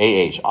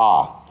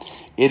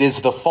 it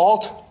is the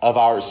fault of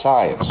our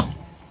science.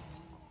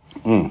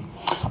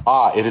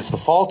 It is the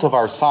fault of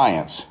our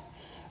science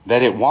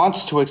that it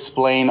wants to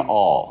explain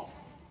all.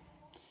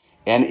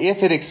 And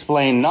if it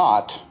explain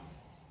not,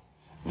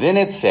 then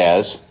it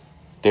says,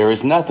 there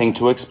is nothing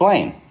to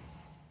explain.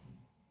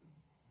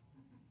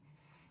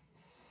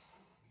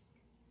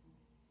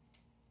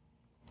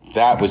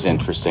 That was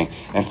interesting.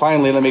 And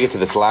finally, let me get to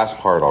this last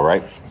part, all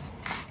right?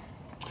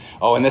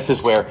 Oh, and this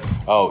is where,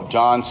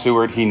 John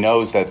Seward, he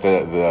knows that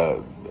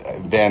the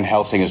Van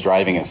Helsing is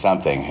driving at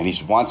something, and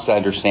he wants to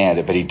understand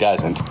it, but he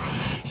doesn't.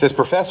 He says,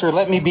 "Professor,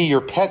 let me be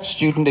your pet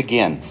student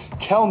again.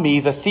 Tell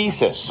me the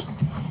thesis.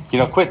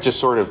 Quit just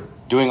sort of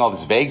doing all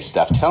this vague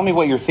stuff. Tell me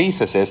what your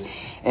thesis is."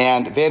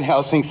 And Van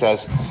Helsing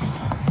says,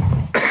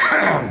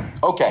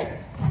 "Okay,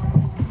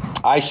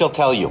 I shall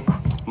tell you.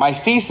 My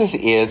thesis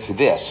is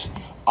this.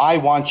 I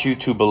want you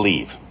to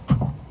believe."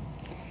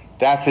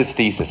 That's his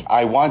thesis.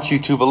 I want you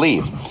to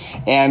believe.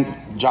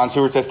 And John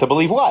Seward says, "To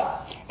believe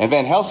what?" And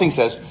Van Helsing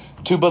says,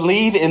 "To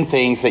believe in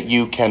things that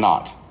you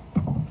cannot."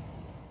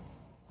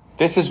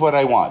 This is what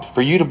I want,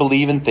 for you to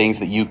believe in things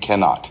that you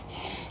cannot.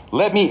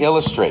 Let me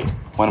illustrate.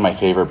 One of my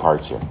favorite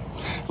parts here.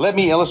 Let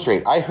me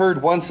illustrate. I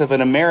heard once of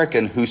an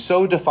American who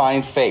so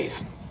defined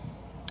faith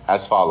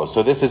as follows.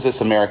 So this is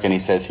this American, he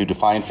says, who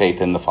defined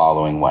faith in the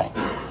following way.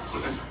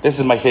 This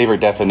is my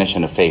favorite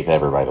definition of faith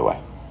ever, by the way.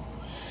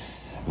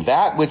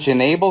 That which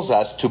enables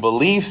us to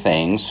believe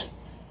things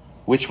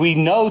which we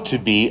know to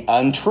be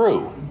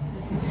untrue.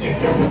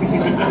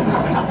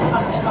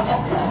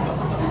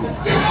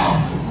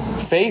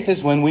 Faith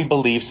is when we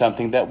believe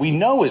something that we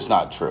know is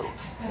not true.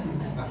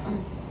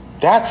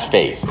 That's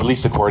faith, at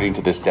least according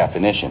to this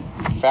definition.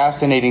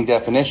 Fascinating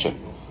definition.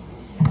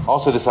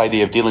 Also this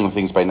idea of dealing with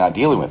things by not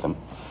dealing with them.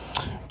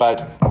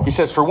 But he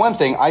says, for one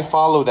thing, I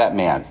follow that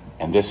man.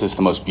 And this is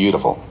the most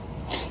beautiful.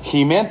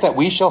 He meant that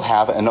we shall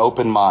have an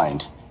open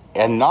mind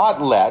and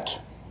not let,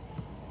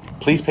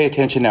 please pay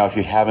attention now if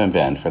you haven't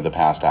been for the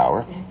past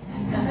hour.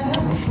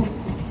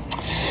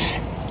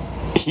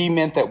 He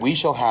meant that we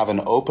shall have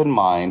an open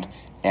mind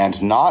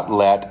and not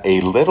let a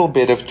little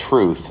bit of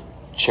truth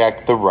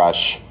check the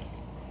rush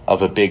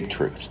of a big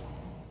truth.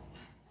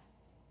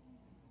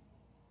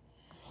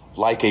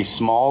 Like a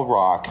small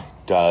rock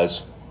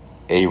does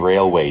a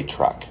railway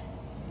truck.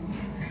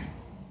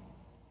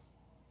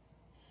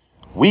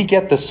 We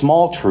get the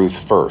small truth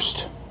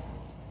first.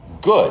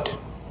 Good!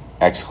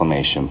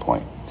 Exclamation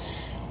point.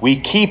 We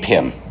keep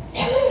him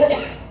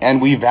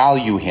and we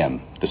value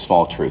him, the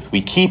small truth.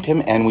 We keep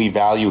him and we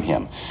value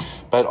him.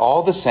 But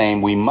all the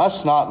same, we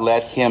must not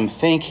let him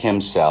think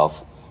himself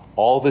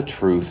all the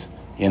truth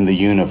in the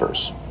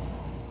universe.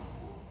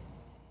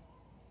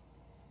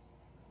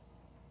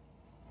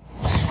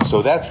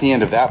 So that's the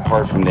end of that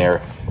part from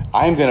there.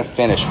 I'm going to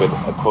finish with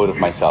a quote of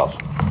myself.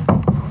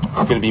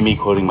 It's going to be me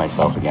quoting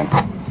myself again.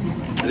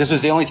 This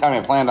is the only time I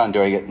planned on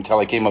doing it until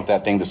I came up with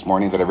that thing this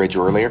morning that I read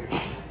you earlier.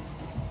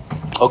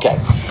 Okay.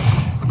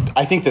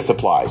 I think this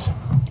applies.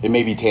 It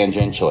may be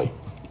tangentially.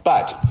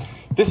 But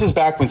this is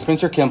back when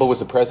Spencer Kimball was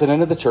the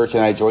president of the church,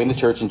 and I joined the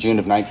church in June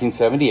of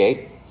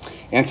 1978.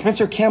 And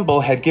Spencer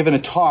Kimball had given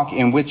a talk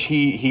in which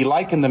he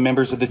likened the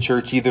members of the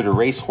church either to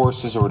race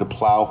horses or to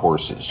plow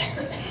horses.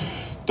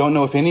 Don't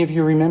know if any of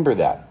you remember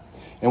that.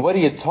 And what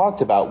he had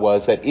talked about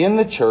was that in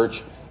the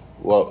church,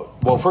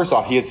 well, first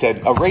off, he had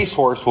said a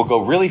racehorse will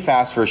go really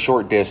fast for a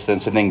short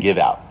distance and then give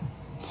out.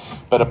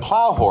 But a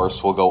plow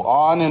horse will go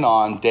on and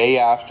on day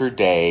after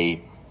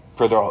day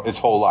for its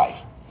whole life.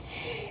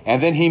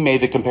 And then he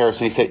made the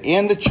comparison. He said,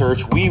 in the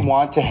church, we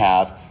want to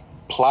have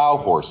plow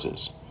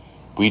horses.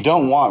 We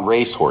don't want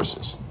race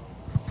horses.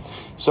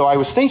 So I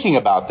was thinking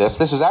about this.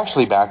 This is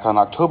actually back on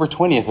October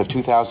 20th of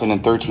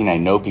 2013. I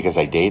know because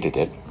I dated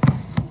it.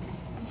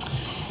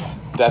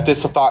 That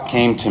this thought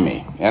came to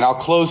me. And I'll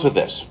close with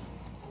this.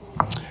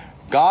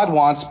 God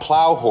wants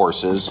plow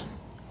horses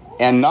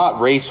and not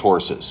race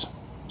horses.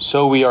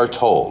 So we are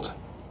told.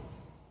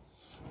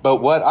 But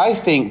what I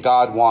think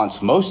God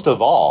wants most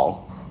of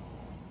all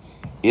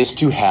is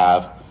to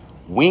have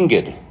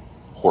winged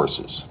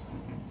horses.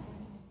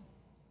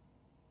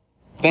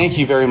 Thank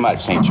you very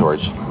much, St.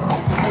 George.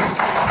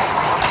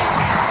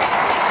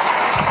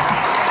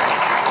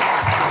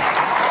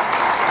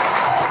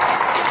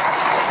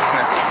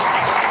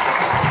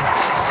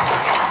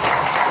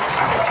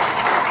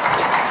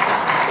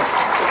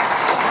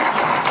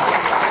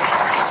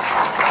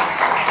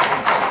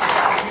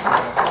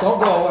 Don't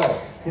go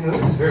away. You know,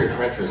 this is very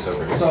treacherous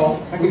over here. So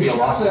we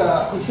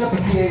shut the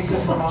PA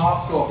system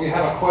off, so if you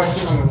have a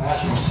question, I'm going to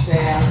ask you to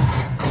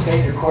stand,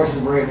 state your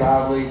question very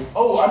loudly.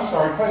 Oh, I'm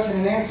sorry, question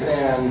and answer.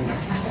 And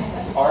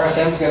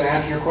RFM's going to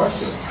answer your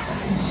question.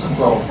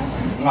 So,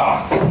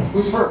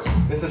 who's first?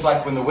 This is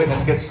like when the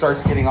witness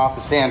starts getting off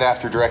the stand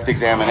after direct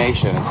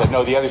examination and said,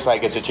 no, the other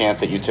side gets a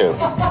chance at you too.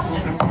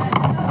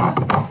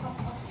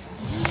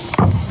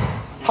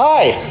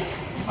 Hi.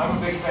 I'm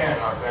a big fan,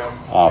 RFM.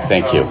 Oh,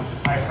 thank you.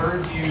 I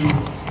heard you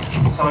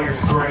tell your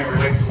story and it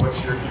relates to what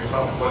your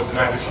topic was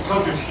tonight. But you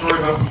told your story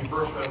about when you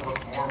first read the Book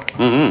of Mormon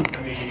and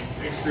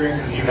the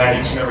experiences you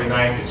had each and every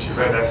night that you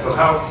read that. So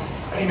how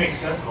do you make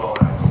sense of all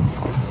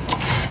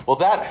that? Well,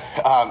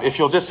 that if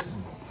you'll just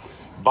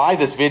buy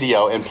this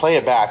video and play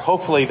it back,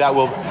 hopefully that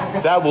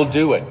will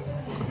do it.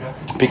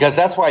 Because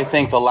that's why I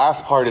think the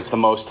last part is the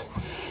most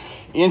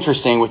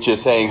interesting, which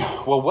is saying,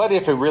 well, what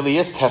if it really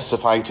is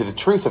testifying to the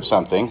truth of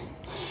something?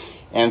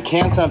 And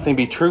can something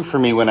be true for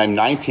me when I'm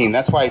 19?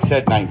 That's why I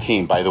said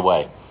 19, by the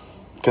way.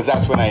 Because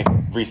that's when I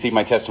received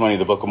my testimony of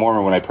the Book of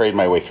Mormon, when I prayed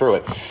my way through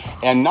it.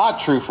 And not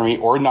true for me,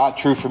 or not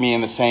true for me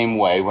in the same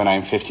way when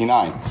I'm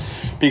 59.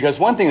 Because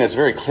one thing that's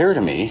very clear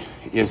to me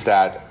is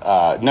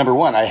that, number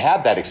one, I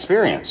had that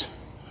experience.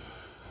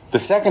 The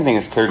second thing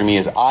that's clear to me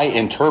is I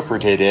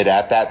interpreted it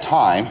at that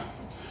time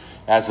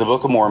as the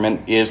Book of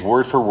Mormon is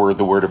word for word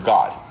the Word of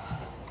God.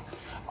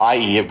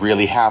 I.e., it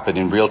really happened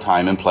in real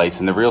time and place,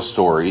 and the real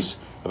stories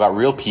about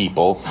real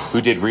people who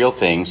did real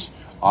things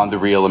on the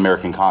real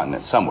American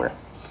continent, somewhere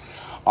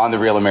on the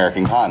real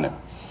American continent.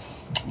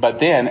 But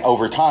then,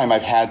 over time,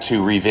 I've had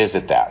to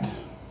revisit that.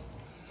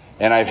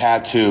 And I've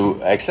had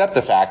to accept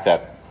the fact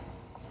that,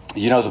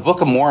 the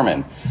Book of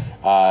Mormon,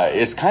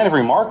 It's kind of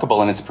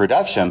remarkable in its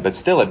production, but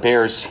still it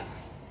bears,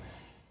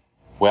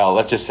 well,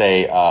 let's just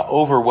say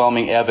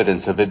overwhelming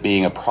evidence of it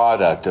being a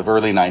product of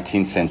early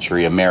 19th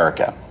century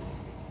America.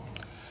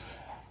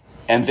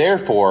 And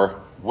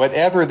therefore,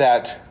 whatever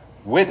that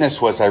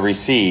witness was I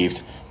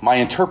received, my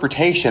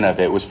interpretation of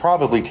it was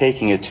probably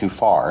taking it too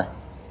far.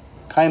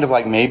 Kind of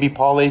like maybe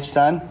Paul H.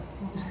 Dunn.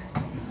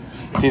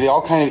 See, they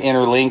all kind of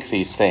interlink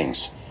these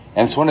things.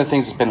 And it's one of the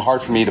things that's been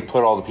hard for me to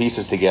put all the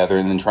pieces together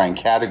and then try and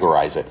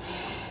categorize it.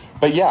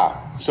 But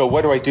yeah, so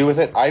what do I do with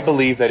it? I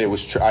believe that it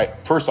was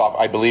first off,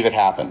 I believe it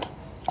happened.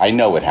 I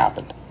know it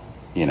happened,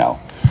 and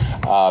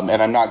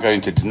I'm not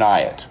going to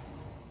deny it.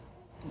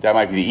 That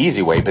might be the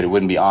easy way, but it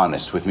wouldn't be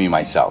honest with me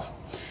myself.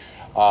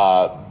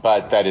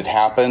 But that it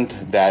happened,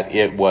 that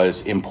it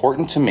was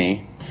important to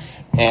me,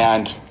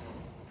 and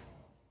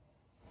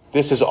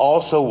this is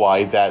also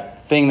why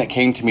that thing that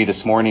came to me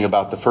this morning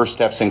about the first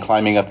steps in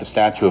climbing up the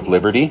Statue of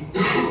Liberty,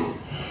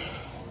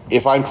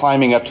 if I'm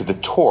climbing up to the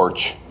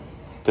torch,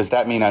 does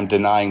that mean I'm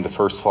denying the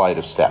first flight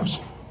of steps?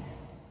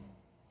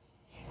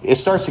 It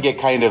starts to get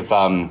kind of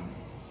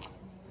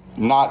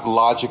not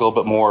logical,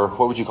 but more,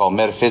 what would you call,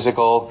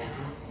 metaphysical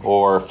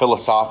or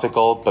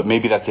philosophical, but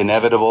maybe that's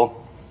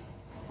inevitable,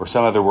 or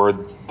some other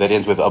word that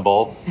ends with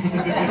able.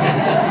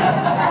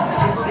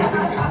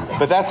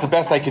 But that's the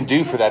best I can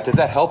do for that. Does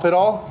that help at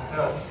all? It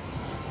does.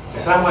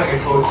 It sounded like a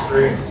cool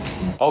experience.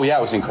 Oh yeah,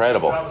 it was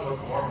incredible.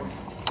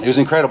 It was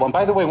incredible. And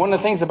by the way, one of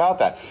the things about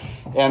that,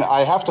 and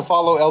I have to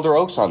follow Elder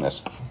Oaks on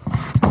this.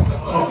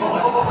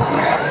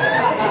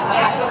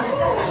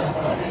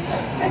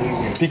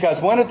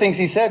 Because one of the things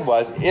he said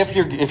was,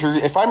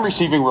 if I'm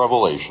receiving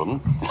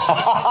revelation,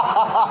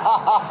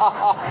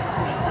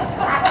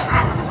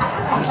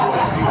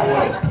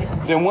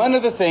 then one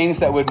of the things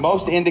that would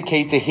most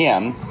indicate to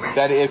him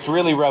that it's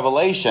really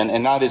revelation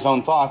and not his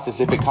own thoughts is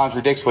if it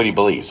contradicts what he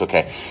believes.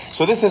 Okay,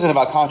 so this isn't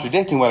about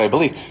contradicting what I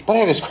believe, but I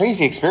had this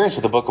crazy experience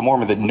with the Book of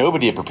Mormon that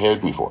nobody had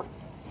prepared me for.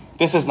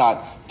 This is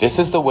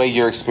the way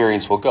your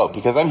experience will go,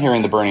 because I'm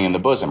hearing the burning in the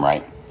bosom,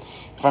 right?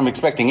 If I'm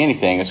expecting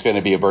anything, it's going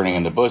to be a burning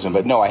in the bosom.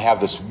 But no, I have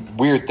this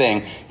weird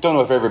thing. Don't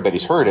know if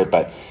everybody's heard it,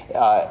 but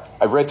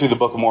I read through the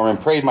Book of Mormon,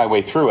 prayed my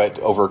way through it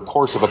over a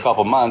course of a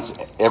couple months.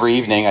 Every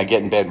evening I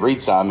get in bed and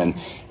read some, and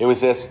it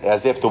was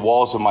as if the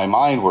walls of my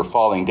mind were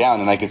falling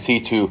down, and I could see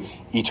to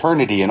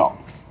eternity and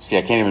all. See,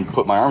 I can't even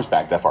put my arms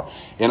back that far.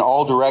 In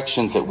all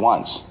directions at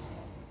once.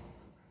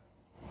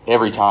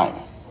 Every time.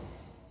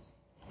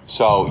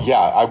 So, yeah,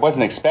 I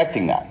wasn't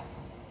expecting that.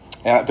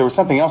 And there was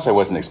something else I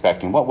wasn't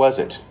expecting. What was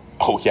it?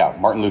 Oh, yeah,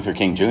 Martin Luther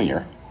King Jr.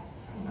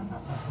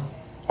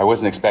 I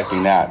wasn't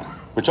expecting that.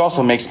 Which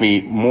also makes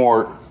me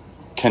more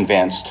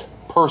convinced,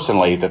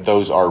 personally, that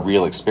those are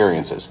real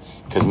experiences.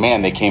 Because,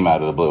 man, they came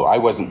out of the blue.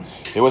 It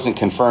wasn't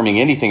confirming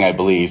anything I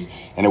believed,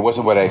 and it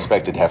wasn't what I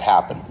expected to have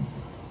happen.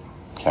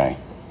 Okay.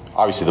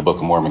 Obviously, the Book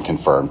of Mormon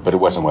confirmed, but it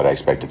wasn't what I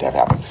expected to have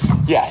happen.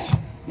 Yes.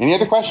 Any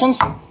other questions?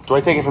 Do I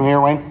take it from here,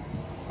 Wayne?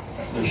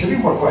 There should be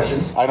more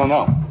questions. I don't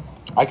know.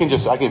 I can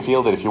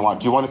field it if you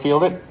want. Do you want to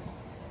field it?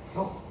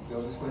 No.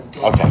 Just go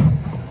ahead. Okay.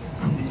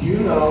 Did you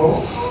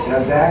know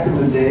that back in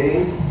the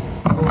day,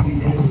 Moby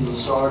Dick was a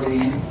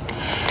sardine?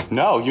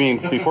 No, you mean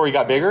before he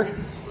got bigger? It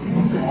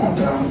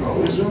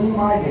was in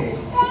my day.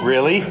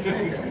 Really?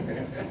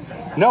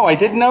 No, I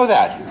didn't know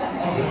that.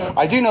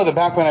 I do know that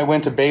back when I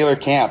went to Baylor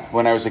camp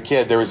when I was a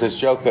kid, there was this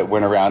joke that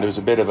went around. It was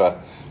a bit of a,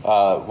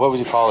 what would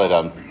you call it?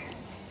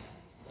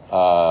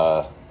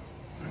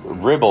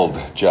 Ribald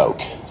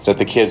joke that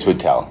the kids would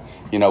tell.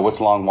 You know,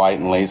 what's long, white,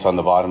 and lace on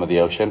the bottom of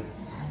the ocean?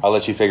 I'll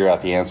let you figure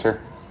out the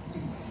answer.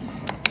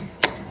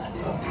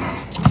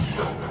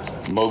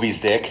 Moby's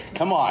dick.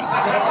 Come on.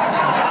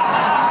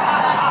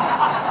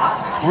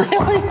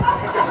 Really?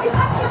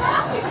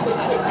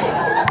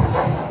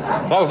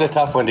 That was a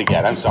tough one to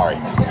get. I'm sorry.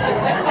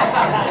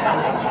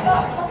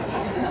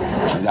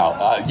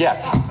 No.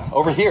 Yes.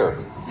 Over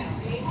here.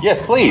 Yes,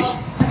 please. I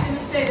was going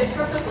to say the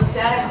purpose of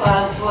Santa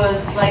Claus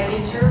was like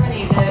in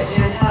Germany,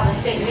 they would have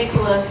a St.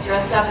 Nicholas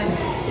dressed up and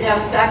he'd have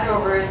a sack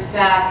over his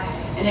back,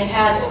 and it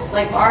had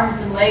like arms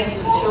and legs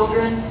of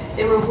children.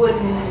 They were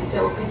wooden, they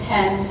were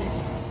pretend,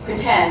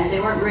 they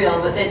weren't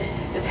real, but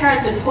the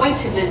parents would point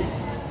to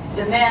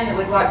the man that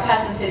would walk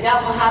past and say,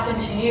 that will happen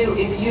to you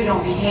if you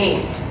don't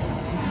behave.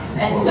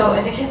 And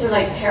the kids were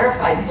like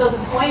terrified. So the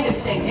point of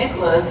St.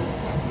 Nicholas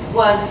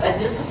was a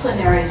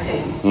disciplinary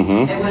thing.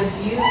 Mm-hmm. It was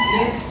you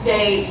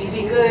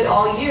be good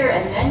all year,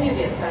 and then you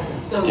get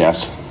presents. So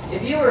yes.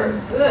 If you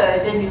were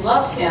good, then you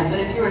loved him. But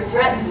if you were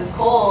threatened with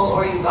coal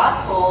or you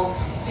got coal,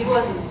 he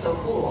wasn't so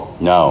cool.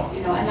 No.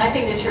 And I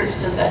think the church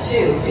does that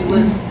too.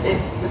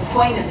 The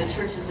point of the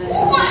church is that it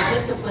was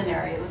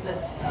disciplinary. It was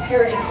a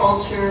purity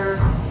culture.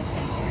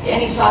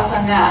 Any thoughts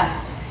on that?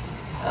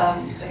 A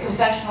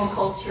confessional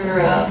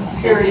culture,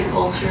 purity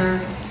culture.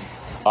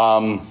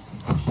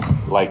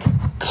 Like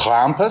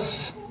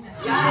Krampus?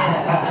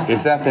 Yeah.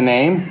 Is that the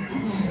name?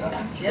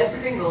 Yes,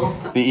 Kringle.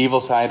 The evil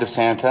side of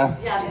Santa?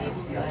 Yeah, the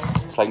evil side.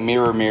 It's like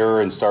Mirror,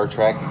 Mirror in Star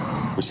Trek,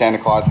 where Santa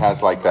Claus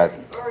has like that.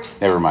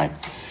 Never mind.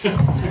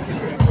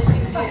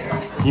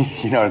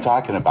 You know what I'm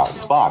talking about,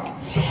 Spock.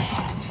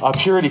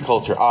 Purity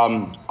culture.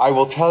 I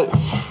will tell you.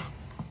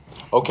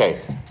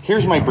 Okay,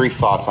 here's my brief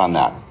thoughts on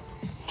that.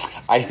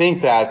 I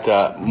think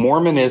that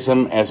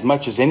Mormonism, as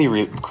much as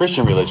any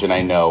Christian religion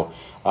I know,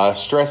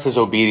 stresses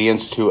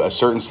obedience to a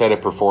certain set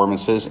of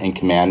performances and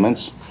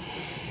commandments.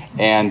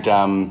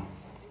 And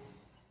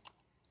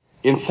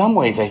in some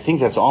ways, I think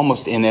that's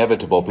almost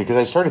inevitable, because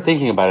I started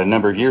thinking about it a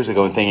number of years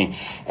ago and thinking,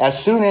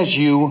 as soon as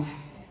you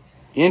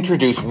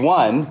introduce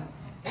one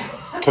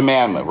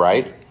commandment,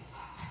 right,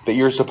 that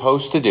you're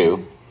supposed to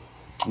do,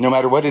 no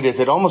matter what it is,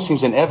 it almost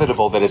seems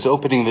inevitable that it's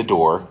opening the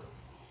door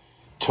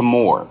to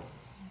more.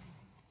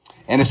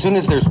 And as soon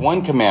as there's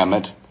one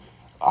commandment,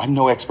 I'm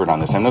no expert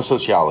on this, I'm no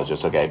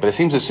sociologist, okay, but it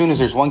seems as soon as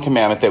there's one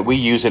commandment that we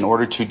use in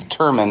order to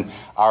determine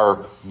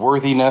our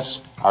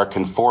worthiness, our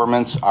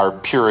conformance, our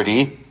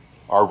purity,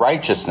 our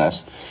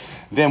righteousness,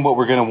 then what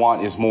we're going to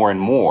want is more and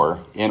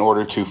more in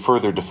order to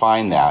further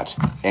define that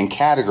and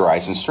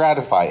categorize and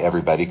stratify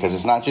everybody, because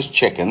it's not just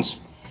chickens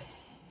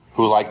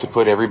who like to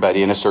put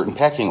everybody in a certain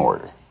pecking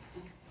order.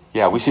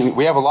 Yeah,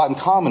 we have a lot in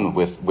common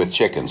with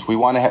chickens. We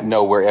want to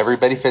know where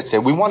everybody fits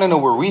in. We want to know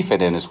where we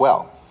fit in as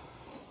well.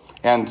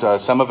 And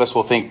some of us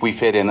will think we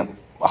fit in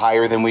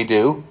higher than we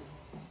do.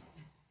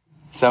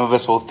 Some of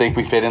us will think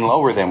we fit in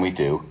lower than we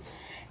do.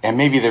 And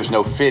maybe there's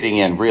no fitting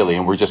in really,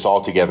 and we're just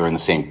all together in the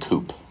same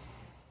coop.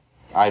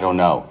 I don't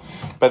know.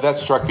 But that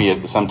struck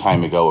me some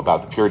time ago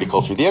about the purity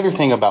culture. The other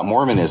thing about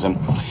Mormonism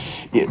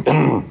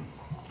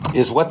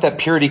is what that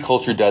purity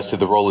culture does to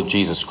the role of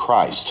Jesus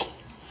Christ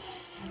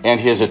and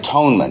his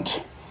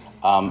atonement.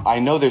 I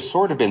know there's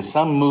sort of been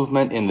some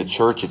movement in the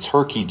church. It's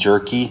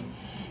herky-jerky,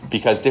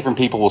 because different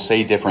people will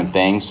say different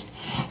things.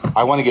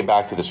 I want to get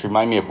back to this.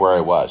 Remind me of where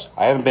I was.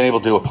 I haven't been able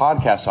to do a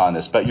podcast on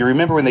this, but you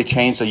remember when they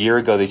changed a year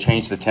ago, they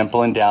changed the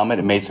temple endowment.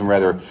 It made some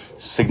rather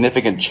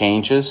significant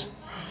changes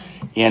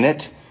in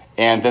it.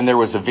 And then there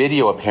was a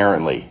video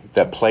apparently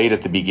that played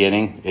at the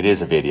beginning. It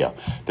is a video.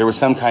 There was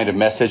some kind of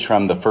message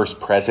from the first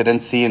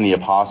presidency and the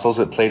apostles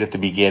that played at the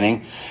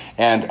beginning.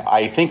 And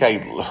I think I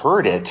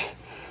heard it.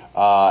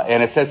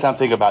 And it said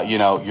something about,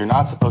 you're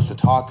not supposed to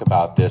talk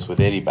about this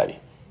with anybody.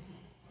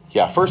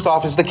 Yeah, first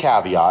off is the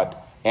caveat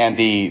and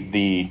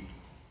the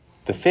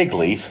fig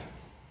leaf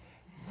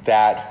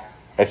that,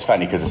 it's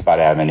funny because it's about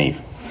Adam and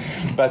Eve.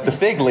 But the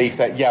fig leaf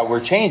that, we're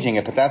changing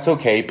it, but that's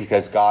okay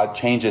because God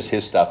changes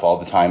his stuff all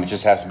the time. It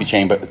just has to be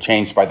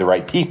changed by the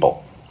right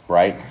people,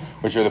 right?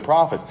 Which are the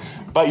prophets.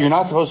 But you're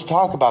not supposed to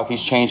talk about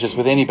these changes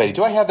with anybody.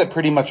 Do I have that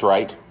pretty much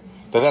right?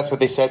 That's what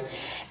they said?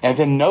 And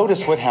then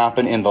notice what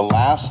happened in the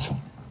last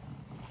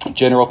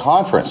General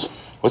Conference.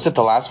 Was it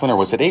the last one or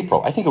was it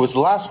April? I think it was the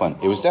last one.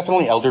 It was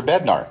definitely Elder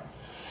Bednar.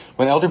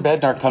 When Elder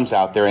Bednar comes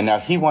out there and now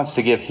he wants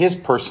to give his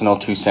personal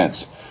 2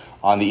 cents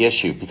on the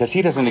issue because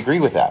he doesn't agree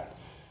with that.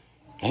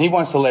 And he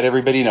wants to let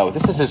everybody know,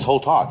 this is his whole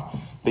talk,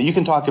 that you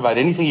can talk about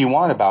anything you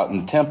want about in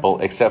the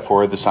temple except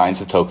for the signs,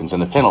 the tokens,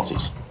 and the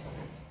penalties.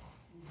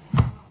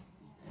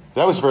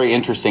 That was very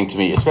interesting to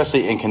me,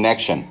 especially in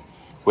connection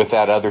with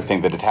that other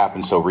thing that had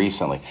happened so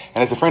recently.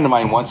 And as a friend of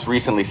mine once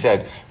recently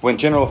said, when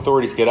general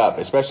authorities get up,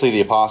 especially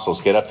the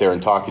apostles, get up there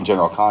and talk in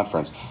general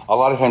conference, a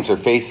lot of times they're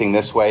facing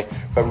this way,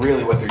 but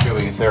really what they're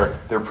doing is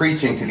they're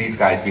preaching to these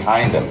guys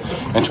behind them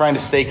and trying to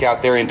stake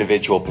out their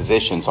individual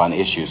positions on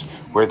issues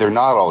where they're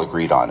not all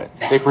agreed on it.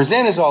 They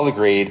present as all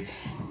agreed,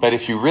 but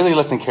if you really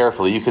listen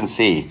carefully, you can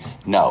see,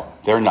 no,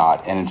 they're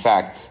not. And in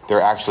fact,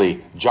 they're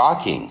actually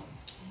jockeying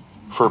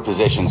for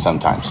position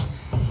sometimes.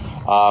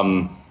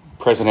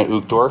 President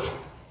Uchtdorf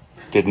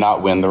did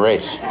not win the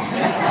race.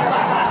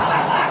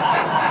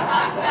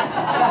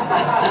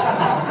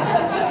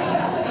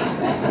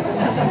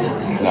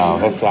 No,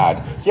 that's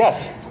sad.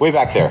 Yes, way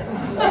back there.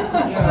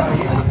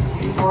 Yeah,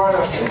 you brought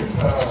up,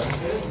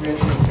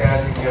 mentioned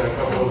casting together a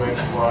couple of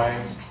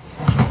ex-wives.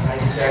 I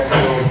used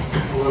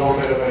actually a little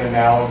bit of an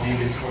analogy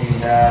between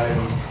that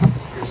and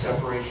your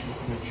separation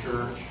from the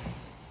church.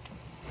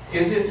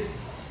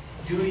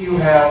 Do you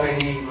have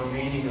any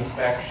remaining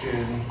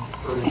affection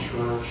for the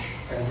church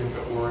as if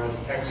it were an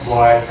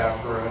ex-wife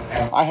after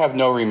an... I have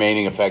no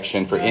remaining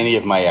affection for any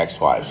of my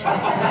ex-wives.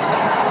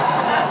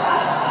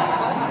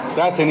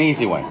 That's an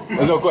easy one.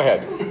 No, go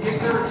ahead. Is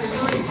there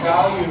any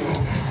value...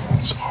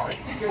 Sorry.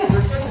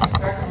 There's such a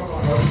spectrum of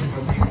emotions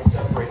when people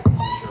separate from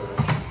the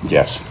church.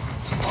 Yes.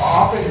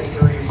 Often it's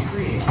very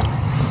extreme.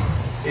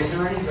 Is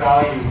there any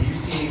value, do you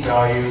see any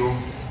value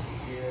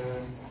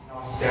in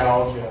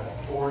nostalgia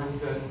or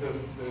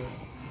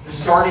the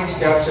starting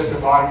steps at the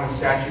bottom of the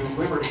Statue of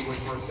Liberty, which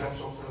were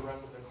essential to the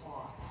rest of the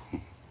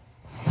climb?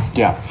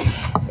 Yeah,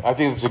 I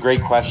think that's a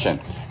great question.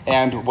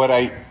 And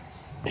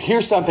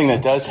here's something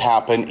that does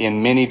happen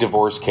in many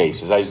divorce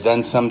cases. I've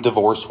done some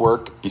divorce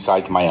work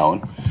besides my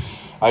own.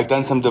 I've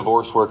done some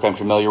divorce work. I'm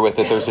familiar with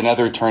it. There's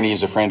another attorney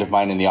who's a friend of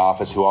mine in the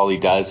office who all he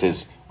does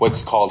is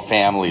what's called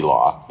family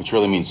law, which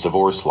really means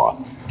divorce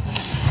law.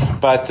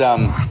 But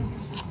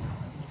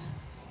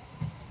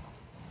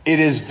it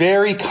is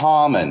very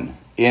common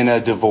in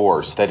a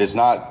divorce that is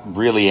not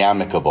really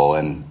amicable,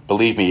 and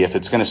believe me, if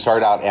it's going to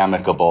start out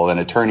amicable and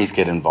attorneys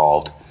get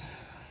involved,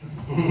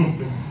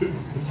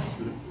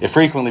 It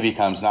frequently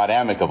becomes not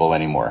amicable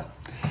anymore.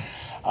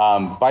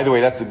 By the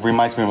way, that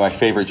reminds me of my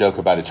favorite joke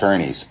about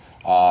attorneys.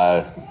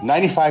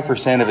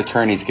 95% of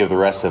attorneys give the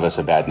rest of us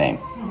a bad name.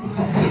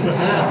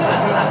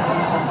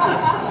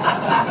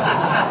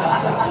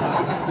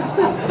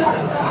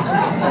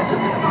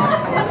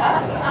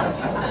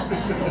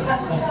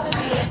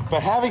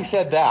 But having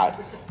said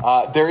that,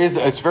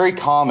 it's very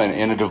common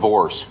in a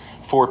divorce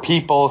for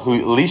people who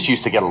at least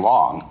used to get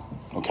along,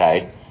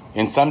 okay,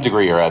 in some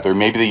degree or other.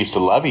 Maybe they used to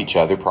love each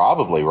other,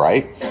 probably,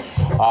 right?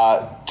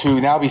 To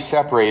now be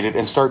separated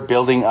and start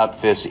building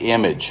up this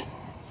image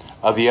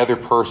of the other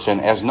person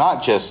as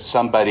not just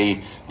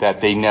somebody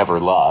that they never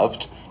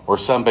loved or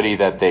somebody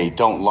that they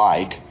don't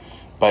like,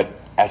 but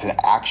as an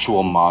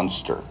actual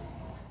monster.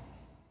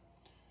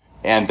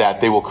 And that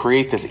they will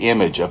create this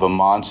image of a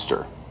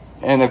monster.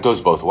 And it goes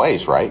both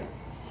ways, right?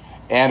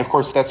 And of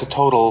course, that's a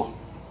total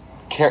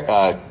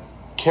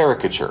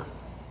caricature.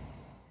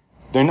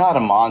 They're not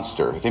a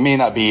monster. They may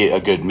not be a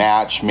good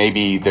match.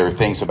 Maybe there are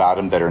things about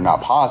them that are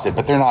not positive,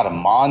 but they're not a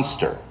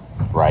monster,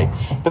 right?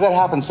 But that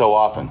happens so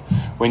often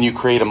when you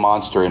create a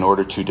monster in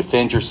order to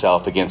defend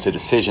yourself against a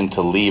decision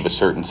to leave a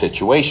certain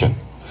situation.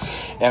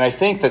 And I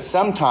think that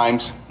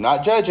sometimes,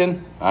 not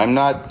judging, I'm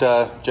not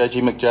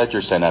Judgy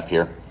McJudgerson up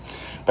here,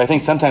 but I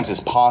think sometimes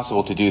it's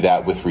possible to do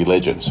that with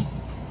religions.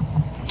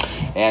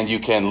 And you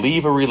can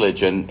leave a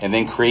religion and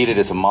then create it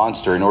as a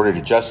monster in order to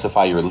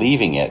justify your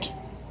leaving it,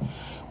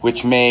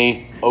 which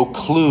may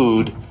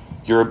occlude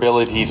your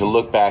ability to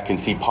look back and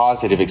see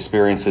positive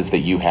experiences that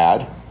you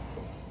had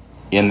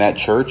in that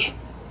church.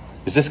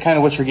 Is this kind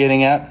of what you're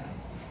getting at?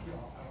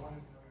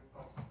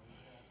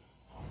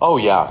 Oh,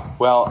 yeah.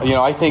 Well,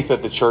 I think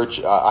that the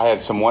church, I had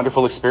some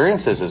wonderful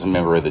experiences as a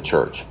member of the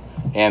church.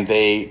 And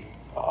they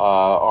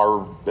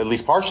are at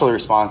least partially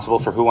responsible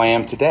for who I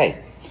am today.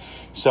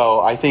 So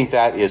I think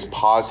that is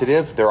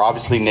positive. There are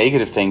obviously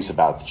negative things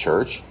about the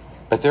church,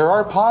 but there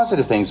are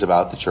positive things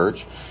about the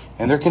church,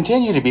 and there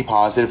continue to be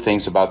positive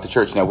things about the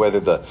church. Now, whether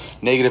the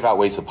negative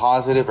outweighs the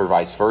positive or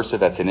vice versa,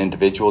 that's an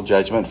individual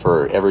judgment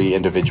for every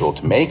individual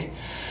to make.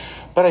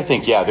 But I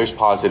think, yeah, there's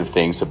positive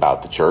things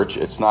about the church.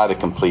 It's not a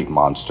complete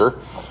monster.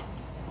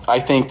 I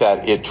think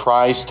that it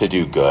tries to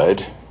do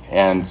good,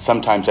 and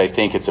sometimes I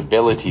think its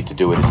ability to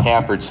do it is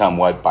hampered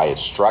somewhat by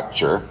its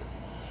structure.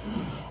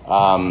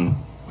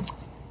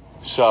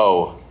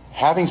 So,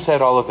 having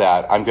said all of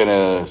that, I'm going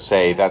to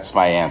say that's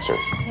my answer.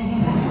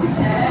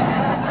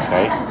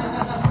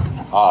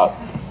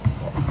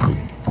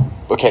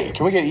 Okay,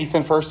 can we get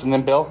Ethan first and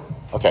then Bill?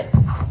 Okay.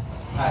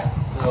 Hi,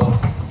 so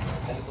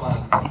I just want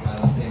to get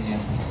an opinion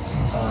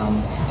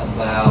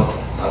about,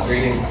 I was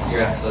reading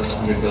your episode,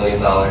 The $100 Billion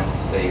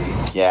Baby.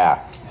 Yeah.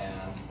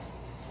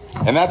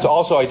 And that's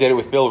also, I did it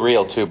with Bill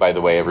Reel too, by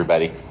the way,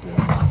 everybody.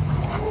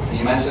 And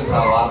you mentioned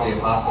how a lot of the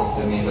apostles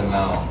didn't even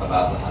know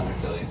about the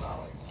 $100 billion.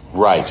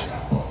 Right.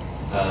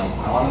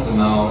 I wanted to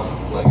know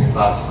what your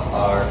thoughts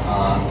are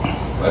on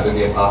whether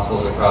the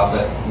apostles or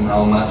prophet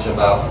know much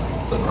about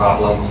the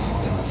problems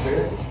in the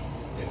church,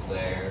 if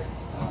they're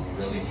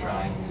really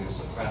trying to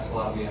suppress a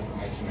lot of the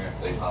information, or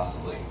if they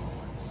possibly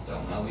just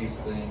don't know these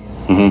things,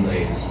 Mm-hmm.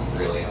 They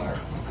really are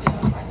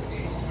trying to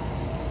be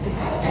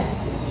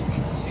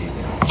deceiving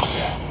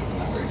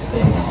numbers.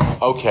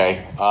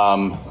 Okay.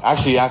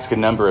 Actually, you ask a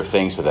number of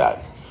things with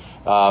that.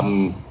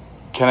 Can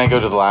I go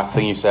to the last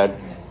thing you said?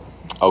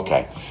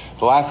 Okay.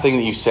 The last thing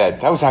that you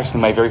said, that was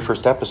actually my very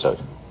first episode.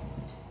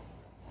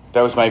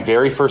 That was my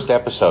very first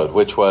episode,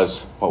 which was,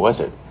 what was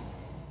it?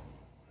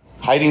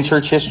 Hiding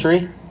Church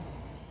History?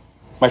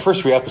 My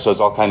first 3 episodes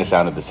all kind of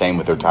sounded the same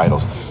with their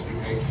titles.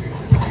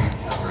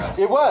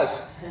 It was.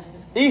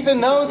 Ethan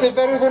knows it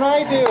better than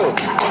I do.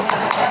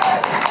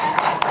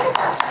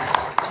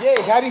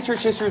 Yay, Hiding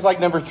Church History is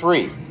like number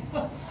 3.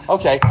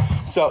 Okay,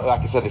 so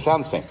like I said, they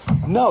sound the same.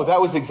 No,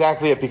 that was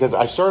exactly it, because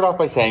I started off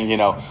by saying,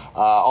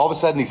 all of a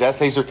sudden these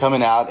essays are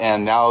coming out,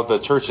 and now the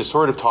church is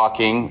sort of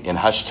talking in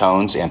hushed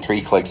tones and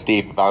 3 clicks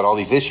deep about all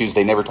these issues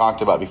they never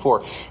talked about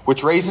before,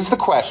 which raises the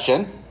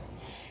question,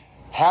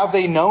 have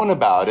they known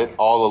about it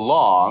all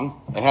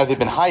along, and have they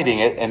been hiding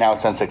it, and now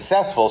it's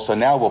unsuccessful, so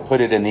now we'll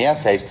put it in the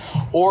essays,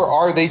 or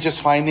are they just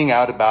finding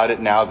out about it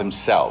now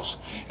themselves?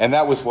 And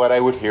that was what I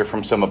would hear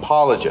from some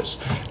apologists.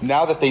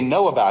 Now that they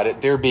know about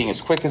it, they're being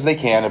as quick as they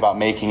can about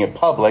making it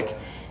public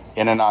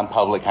in a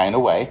non-public kind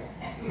of way,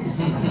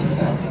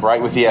 right,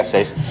 with the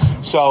essays.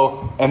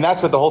 So, and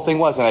that's what the whole thing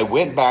was. And I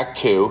went back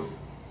to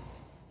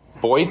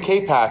Boyd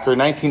K. Packer,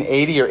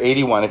 1980 or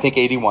 81, I think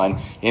 81,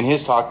 in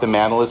his talk, The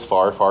Mantle is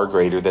Far, Far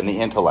Greater Than the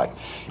Intellect.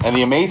 And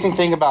the amazing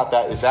thing about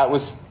that is that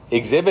was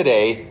Exhibit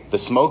A, the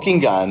smoking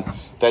gun,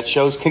 that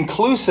shows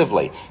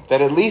conclusively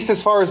that at least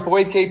as far as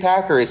Boyd K.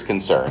 Packer is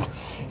concerned,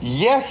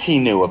 yes, he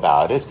knew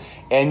about it,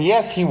 and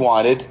yes, he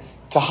wanted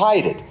to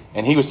hide it.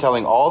 And he was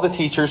telling all the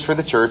teachers for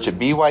the church at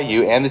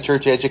BYU and the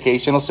church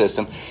educational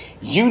system,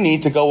 you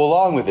need to go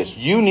along with this.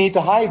 You need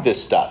to hide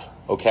this stuff,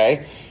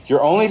 okay?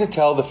 You're only to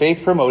tell the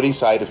faith-promoting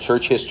side of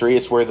church history.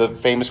 It's where the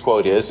famous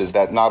quote is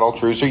that not all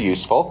truths are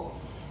useful,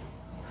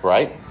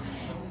 right?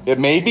 It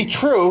may be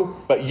true,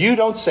 but you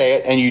don't say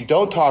it, and you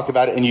don't talk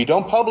about it, and you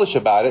don't publish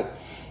about it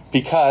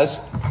because,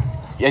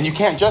 and you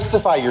can't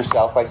justify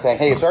yourself by saying,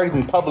 hey, it's already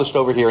been published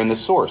over here in this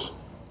source.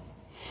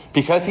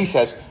 Because he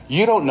says,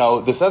 you don't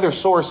know, this other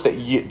source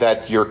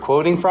that you're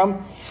quoting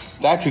from,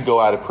 that could go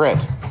out of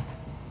print.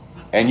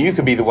 And you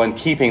could be the one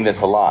keeping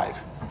this alive.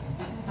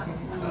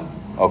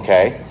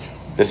 Okay?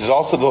 This is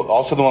also the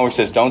one where he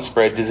says, don't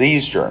spread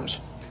disease germs.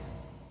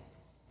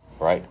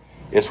 Right?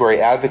 It's where he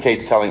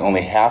advocates telling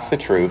only half the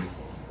truth,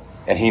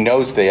 and he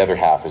knows the other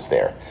half is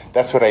there.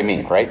 That's what I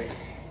mean, right?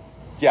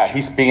 Yeah,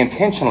 he's being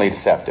intentionally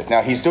deceptive.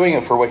 Now, he's doing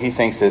it for what he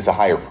thinks is a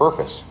higher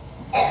purpose.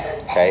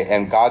 Okay?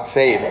 And God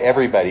saved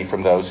everybody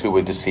from those who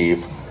would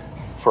deceive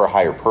for a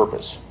higher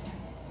purpose.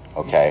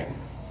 Okay?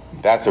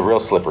 That's a real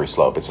slippery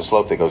slope. It's a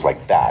slope that goes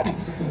like that.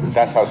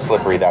 That's how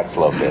slippery that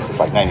slope is. It's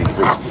like 90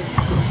 degrees.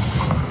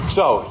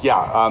 So,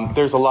 yeah,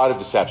 there's a lot of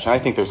deception. I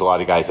think there's a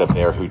lot of guys up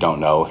there who don't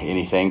know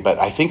anything, but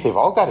I think they've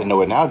all got to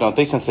know it now, don't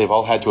they, since they've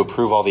all had to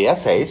approve all the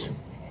essays.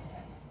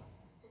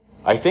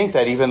 I think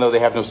that even though they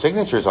have no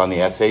signatures on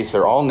the essays,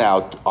 they're all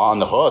now on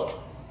the hook.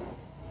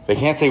 They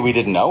can't say we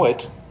didn't know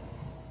it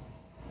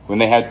when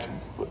they had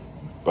to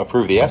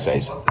approve the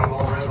essays. Plus, they've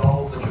all read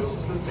all the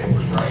Joseph Smith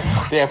papers,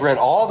 right? They have read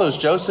all those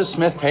Joseph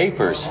Smith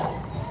papers.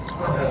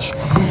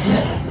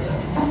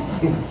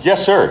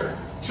 Yes, sir.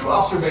 Two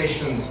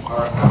observations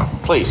are.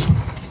 Please.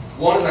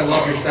 One is I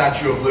love your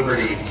Statue of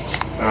Liberty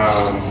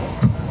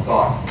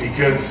thought,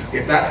 because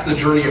if that's the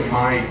journey of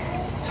my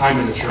time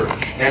in the church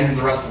and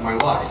the rest of my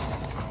life,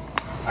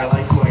 I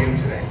like who I am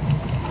today.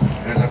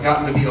 And as I've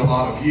gotten to meet a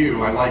lot of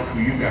you, I like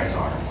who you guys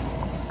are.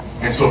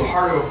 And so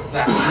part of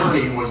that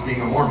journey was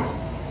being a Mormon,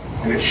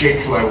 and it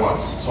shaped who I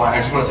was. So I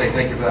just want to say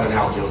thank you for that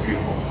analogy. It was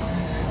beautiful.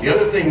 The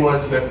other thing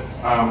was that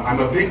I'm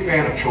a big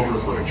fan of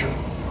children's literature,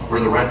 Where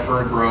the Red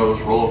Fern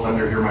Grows, Roll of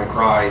Thunder, Hear My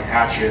Cry,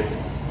 Hatchet,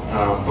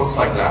 books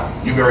like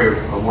that, Newbery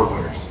Award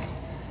winners.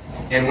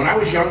 And when I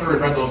was younger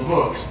and read those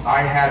books,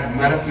 I had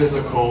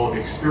metaphysical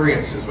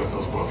experiences with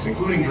those books,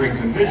 including dreams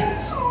and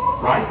visions,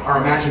 right? Our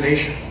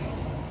imagination.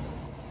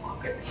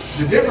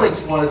 The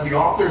difference was the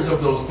authors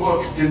of those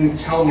books didn't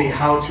tell me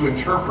how to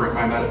interpret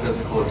my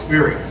metaphysical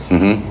experience.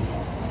 Mm-hmm.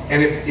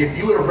 And if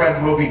you would have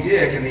read Moby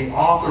Dick and the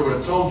author would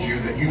have told you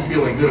that you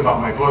feeling good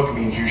about my book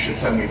means you should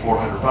send me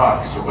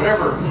 $400 or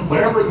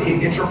whatever the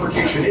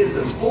interpretation is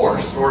that's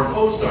forced or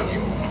imposed on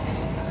you,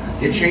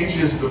 it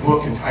changes the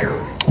book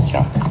entirely.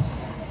 Yeah.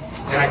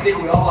 And I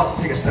think we all have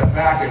to take a step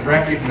back and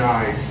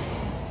recognize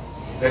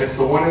that it's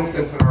the one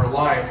instance in our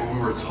life where we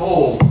were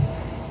told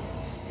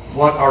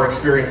what our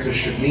experiences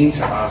should mean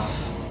to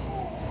us,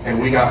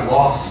 and we got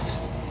lost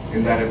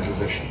in that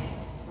imposition.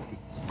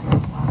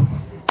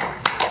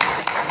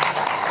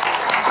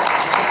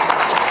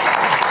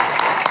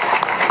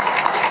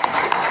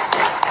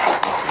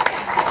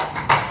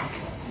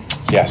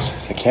 Yes,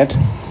 is it Kent?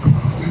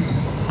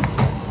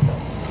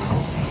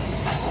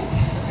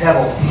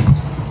 Pebble.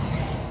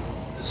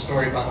 The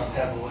story about the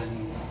pebble in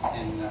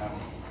the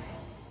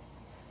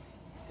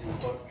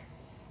book.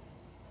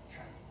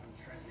 I'm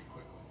trying to be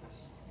quick with this.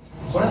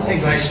 One of the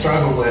things I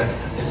struggle with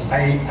is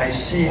I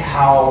see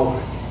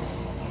how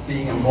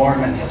being a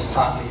Mormon has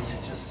taught me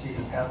to just see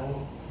the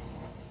pebble.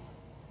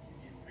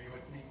 You agree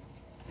with me?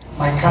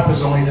 My cup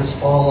is only this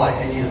full, like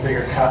I need a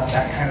bigger cup,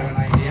 that kind of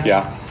an idea.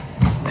 Yeah.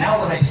 Now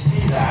that I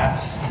see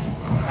that,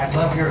 I'd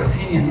love your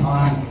opinion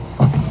on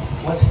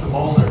what's the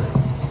boulder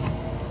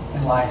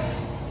in life.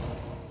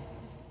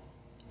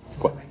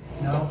 What?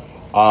 No?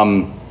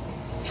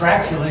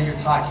 Dracula, you're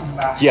talking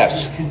about.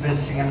 Yes. He's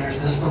convincing him there's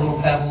this little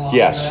pebble on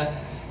yes.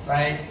 that,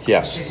 right?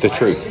 Yes, okay, the so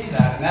truth. I see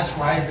that, and that's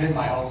where I've been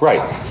my whole right.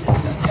 life.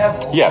 It's the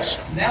pebble. Yes.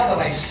 Now that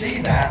I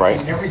see that, right.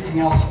 and everything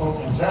else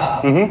opens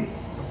up, mm-hmm.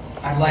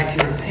 I'd like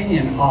your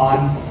opinion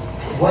on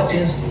what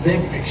is the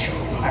big picture.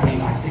 I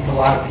mean, I think a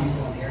lot of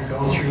people in here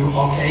go through,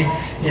 okay,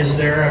 is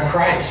there a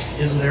Christ?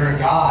 Is there a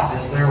God?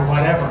 Is there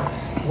whatever?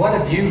 What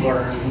have you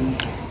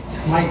learned?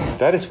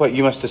 That is what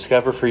you must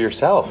discover for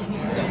yourself.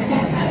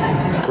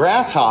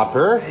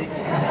 Grasshopper.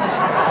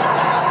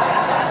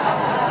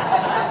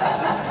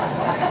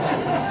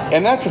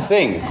 And that's the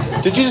thing.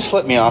 Did you just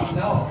flip me off?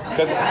 No.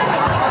 Because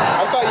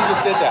I thought you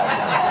just did that.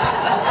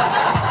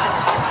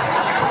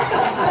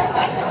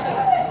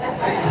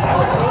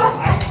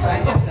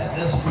 I get that.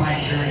 This is my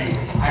journey.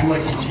 I'm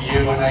looking to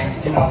you,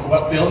 and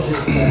what Bill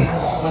just said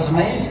was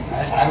amazing.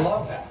 I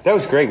love that. That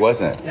was great,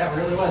 wasn't it? Yeah, it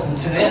really was. And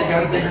today I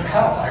got a bigger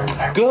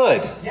cup.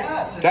 Good.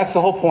 Yeah. That's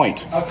the whole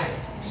point. Okay.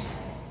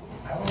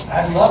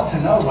 I'd love to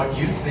know what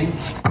you think,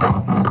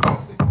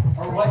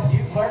 or what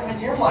you've learned in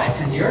your life,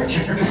 in your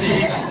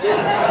journey.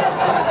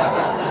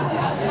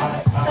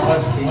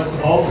 What the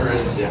boulder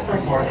is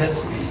before it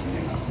hits me,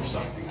 or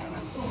something.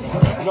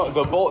 No,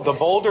 the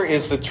boulder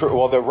is the truth.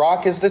 Well, the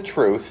rock is the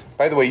truth.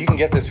 By the way, you can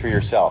get this for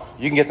yourself.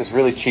 You can get this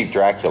really cheap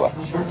Dracula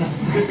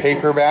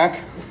paperback.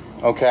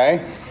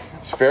 Okay,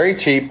 it's very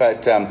cheap,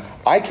 but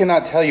I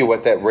cannot tell you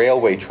what that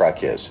railway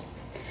truck is.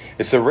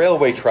 It's the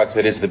railway truck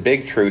that is the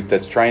big truth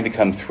that's trying to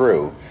come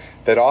through,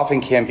 that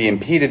often can be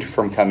impeded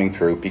from coming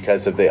through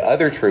because of the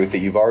other truth that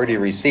you've already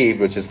received,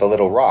 which is the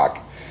little rock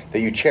that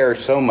you cherish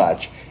so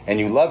much and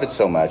you love it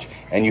so much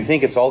and you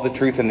think it's all the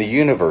truth in the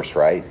universe,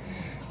 right?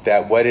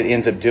 That what it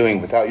ends up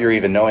doing without your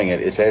even knowing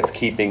it is that it's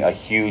keeping a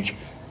huge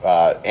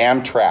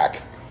Amtrak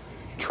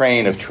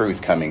train of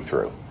truth coming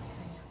through.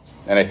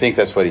 And I think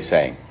that's what he's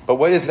saying. But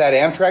what is that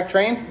Amtrak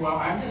train? Well,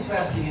 I'm just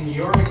asking, in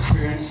your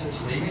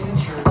experiences leaving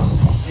the church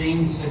and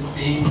seeing and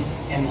being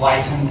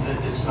enlightened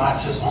that it's not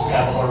just the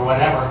devil or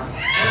whatever,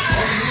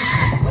 what do you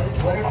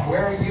see?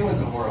 Where are you in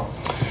the world?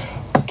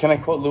 Can I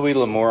quote Louis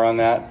L'Amour on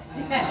that?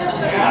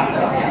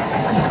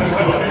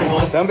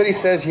 Somebody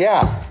says,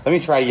 yeah. Let me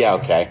try, yeah,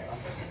 okay.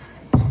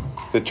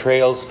 The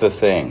trail's the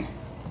thing,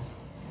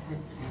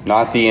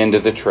 not the end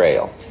of the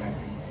trail.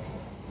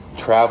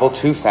 Travel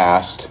too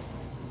fast,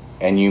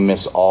 and you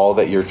miss all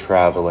that you're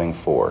traveling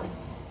for.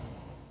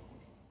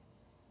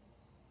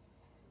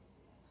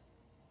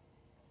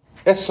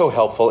 That's so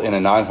helpful in a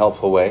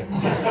non-helpful way.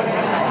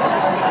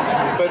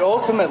 But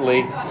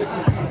ultimately,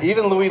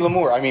 even Louis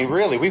L'Amour, I mean,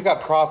 really, we've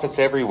got prophets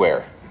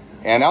everywhere.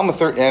 And Alma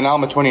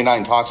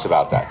 29 talks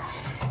about that,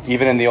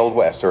 even in the Old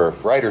West, or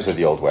writers of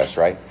the Old West,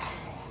 right?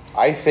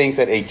 I think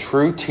that a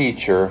true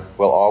teacher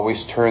will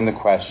always turn the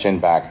question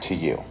back to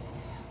you.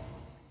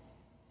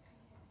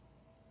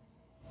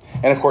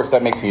 And of course,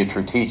 that makes me a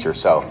true teacher,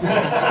 so.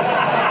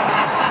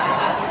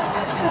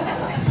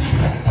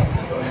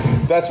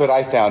 That's what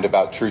I found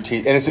about true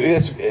teaching. And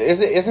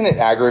isn't it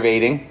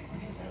aggravating?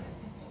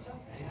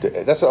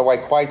 That's why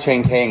Kwai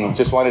Chang Caine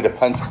just wanted to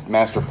punch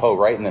Master Po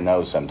right in the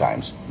nose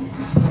sometimes.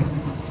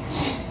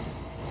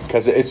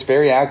 Because it's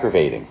very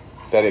aggravating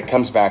that it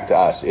comes back to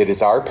us. It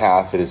is our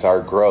path. It is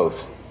our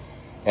growth.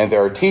 And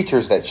there are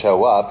teachers that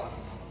show up,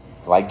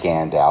 like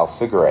Gandalf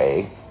the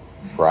Grey,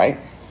 right?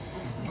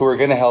 Who are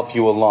going to help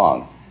you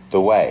along the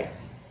way.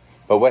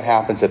 But what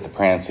happens at the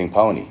prancing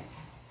pony?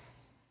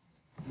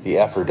 The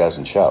effer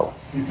doesn't show.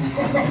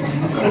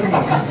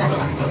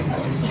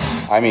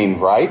 I mean,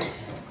 right?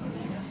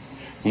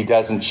 He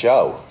doesn't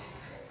show.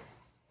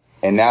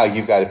 And now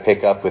you've got to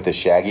pick up with a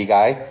shaggy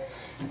guy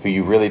who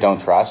you really don't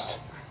trust.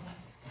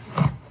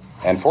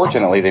 And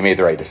fortunately, they made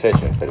the right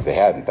decision. But if they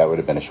hadn't, that would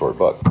have been a short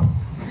book.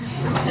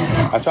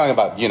 I'm talking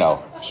about,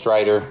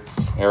 Strider,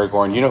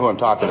 Aragorn. You know who I'm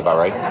talking about,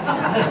 right?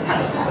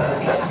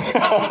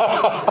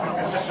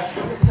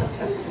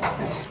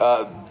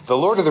 The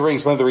Lord of the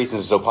Rings, one of the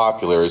reasons it's so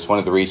popular is one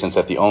of the reasons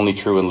that the only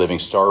true and living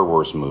Star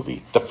Wars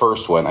movie, the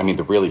first one, I mean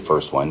the really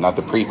first one, not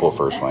the prequel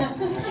first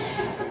one,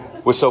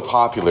 was so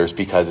popular is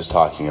because it's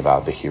talking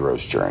about the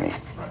hero's journey,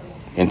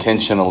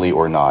 intentionally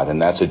or not.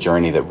 And that's a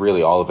journey that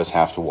really all of us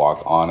have to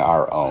walk on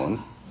our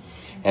own.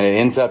 And it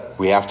ends up,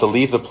 we have to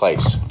leave the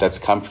place that's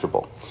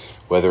comfortable.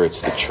 Whether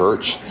it's the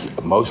church,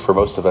 for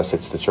most of us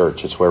it's the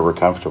church, it's where we're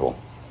comfortable.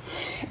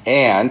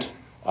 And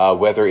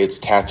whether it's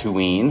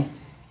Tatooine,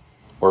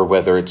 or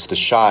whether it's the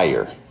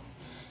Shire,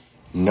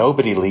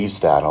 nobody leaves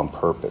that on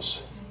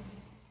purpose.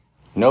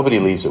 Nobody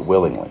leaves it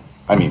willingly.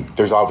 I mean,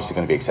 there's obviously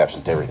going to be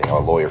exceptions to everything. I'm a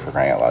lawyer for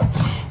crying out loud.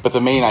 But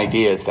the main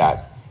idea is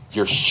that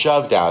you're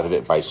shoved out of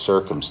it by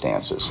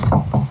circumstances.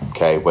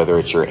 Okay, whether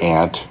it's your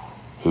aunt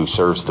who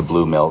serves the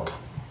blue milk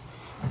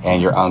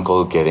and your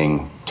uncle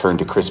getting turned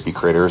to crispy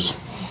critters,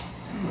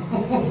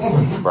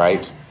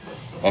 right?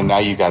 And now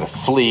you got to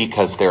flee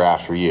because they're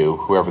after you,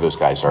 whoever those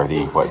guys are,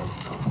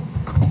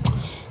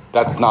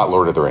 That's not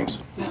Lord of the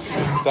Rings.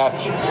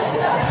 That's,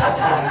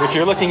 if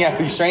you're looking at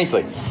these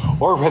strangely.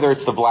 Or whether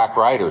it's the Black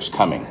Riders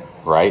coming,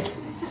 right?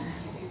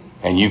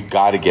 And you've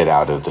got to get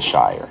out of the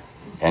Shire.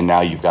 And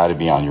now you've got to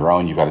be on your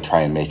own. You've got to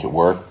try and make it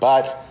work.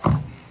 But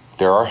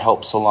there are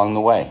helps along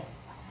the way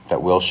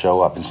that will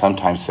show up. And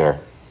sometimes there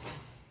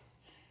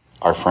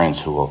are friends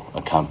who will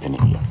accompany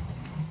you.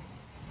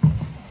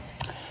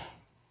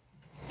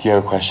 Do you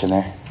have a question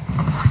there?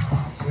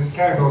 This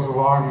kind of goes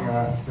along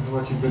with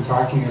what you've been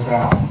talking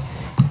about.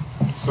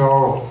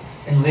 So,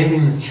 in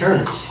leaving the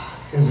church,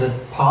 is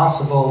it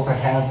possible to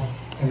have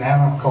an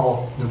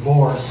amicable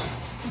divorce?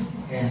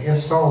 And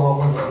if so,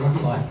 what would it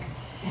look like?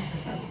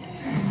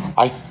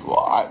 I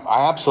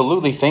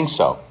absolutely think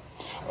so.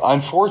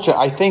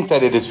 Unfortunately, I think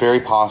that it is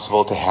very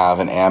possible to have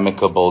an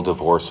amicable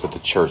divorce with the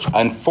church.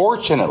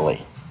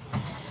 Unfortunately,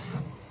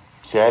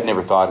 see, I had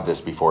never thought of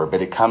this before,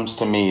 but it comes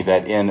to me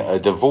that in a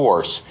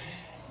divorce,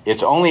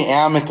 it's only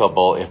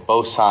amicable if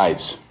both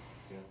sides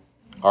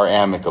are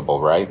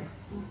amicable, right?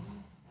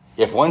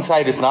 If one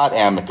side is not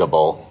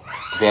amicable,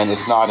 then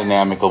it's not an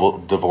amicable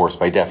divorce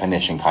by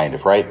definition, kind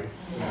of, right?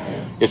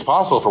 It's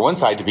possible for one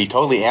side to be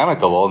totally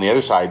amicable and the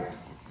other side,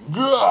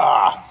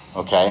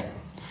 okay?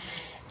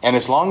 And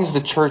as long as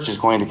the church is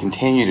going to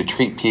continue to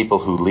treat people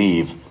who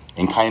leave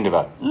in kind of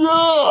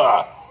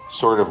a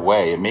sort of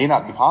way, it may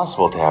not be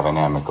possible to have an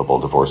amicable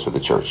divorce with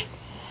the church.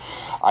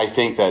 I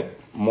think that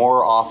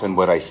more often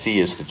what I see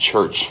is the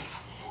church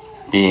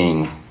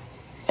being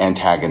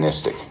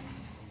antagonistic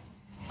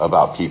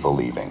about people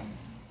leaving.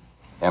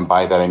 And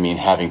by that I mean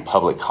having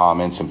public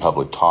comments and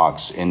public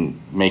talks and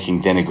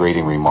making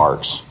denigrating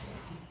remarks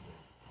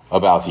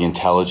about the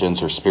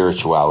intelligence or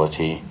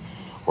spirituality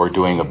or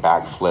doing a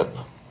backflip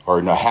or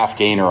a half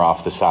gainer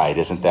off the side,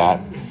 isn't that?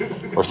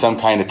 Or some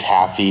kind of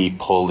taffy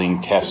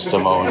pulling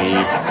testimony.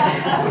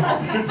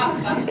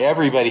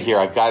 Everybody here,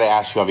 I've got to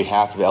ask you on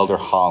behalf of Elder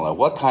Holland,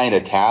 what kind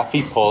of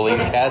taffy pulling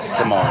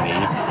testimony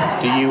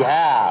do you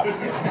have?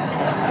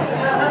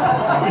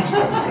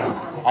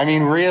 I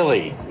mean,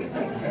 really.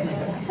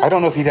 I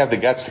don't know if he'd have the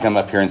guts to come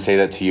up here and say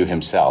that to you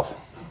himself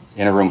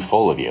in a room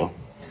full of you,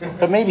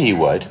 but maybe he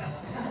would.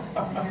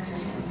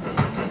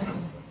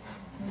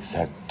 Is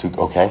that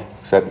okay?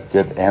 Is that a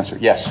good answer?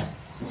 Yes.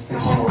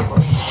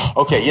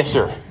 Okay, yes,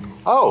 sir.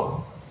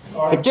 Oh,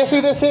 guess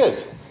who this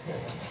is?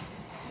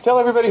 Tell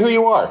everybody who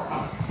you are.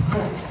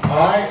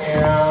 I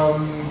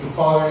am the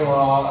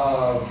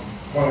father-in-law of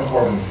one of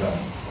Corbin's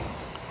sons.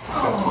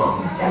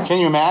 Can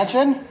you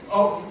imagine?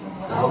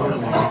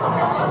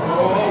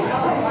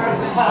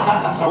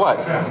 What?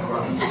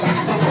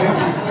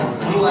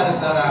 You let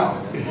that out.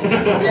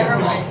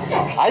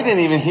 I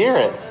didn't even hear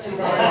it.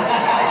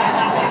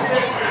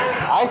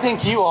 I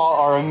think you all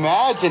are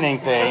imagining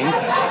things.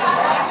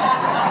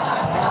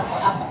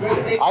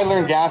 I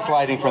learned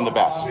gaslighting from the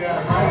best. No,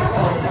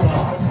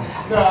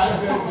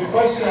 the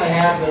question I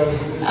have, though,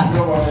 is a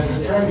real one. As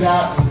it turns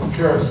out in the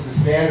church, the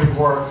standard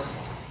works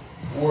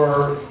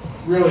were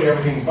really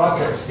everything but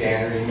their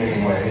standard in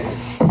many ways.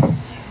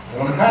 And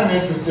what I'm kind of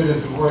interested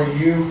is where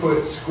you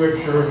put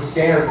scripture,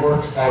 standard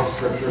works type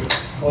scripture,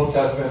 Old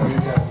Testament, New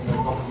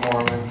Testament, Book of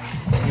Mormon,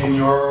 in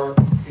your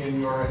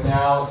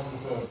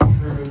analysis of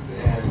truth.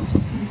 And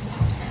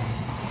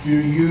do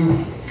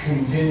you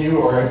continue,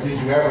 or did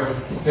you ever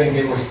think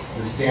it was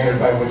the standard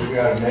by which we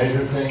ought to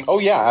measure things? Oh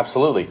yeah,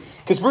 absolutely.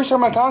 Because Bruce R.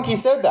 McConkie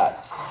said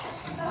that.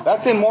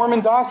 That's in Mormon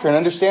doctrine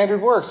under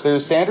standard works.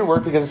 There's a standard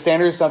work because a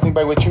standard is something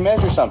by which you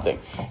measure something.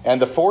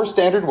 And the 4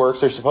 standard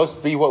works are supposed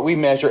to be what we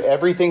measure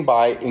everything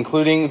by,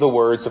 including the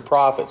words of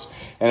prophets.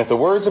 And if the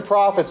words of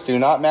prophets do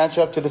not match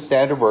up to the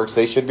standard works,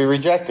 they should be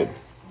rejected.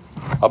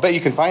 I'll bet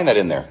you can find that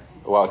in there.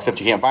 Well, except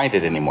you can't find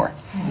it anymore.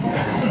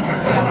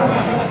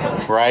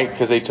 Right?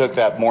 Because they took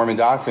that Mormon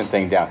doctrine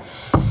thing down.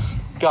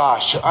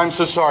 Gosh, I'm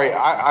so sorry.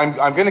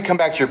 I'm going to come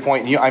back to your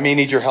point. I may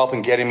need your help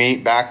in getting me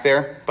back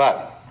there.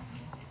 But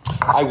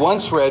I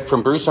once read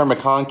from Bruce R.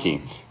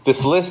 McConkie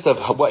this list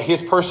of what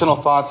his personal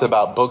thoughts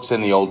about books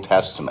in the Old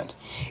Testament.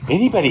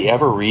 Anybody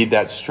ever read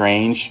that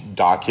strange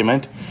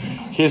document?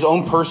 His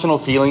own personal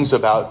feelings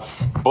about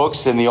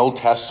books in the Old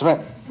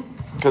Testament?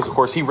 Because, of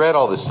course, he read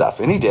all this stuff,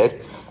 and he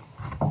did.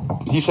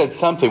 He said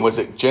something, was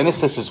it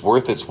Genesis is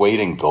worth its weight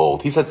in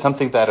gold? He said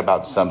something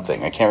about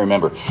something. I can't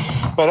remember.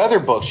 But other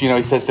books,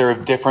 he says they're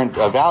of different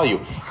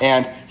value.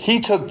 And he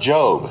took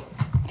Job,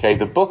 okay,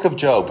 the book of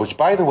Job, which,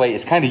 by the way,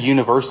 is kind of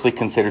universally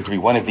considered to be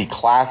one of the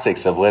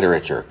classics of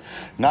literature.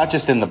 Not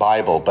just in the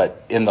Bible,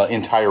 but in the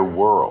entire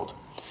world.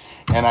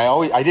 And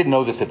I didn't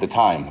know this at the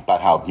time about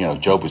how,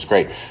 Job was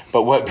great.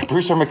 But what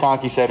Bruce R.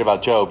 McConkie said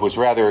about Job was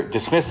rather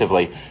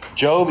dismissively,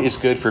 Job is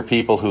good for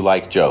people who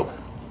like Job.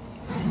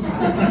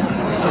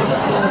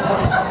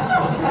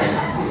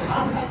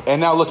 And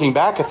now looking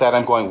back at that,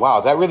 I'm going,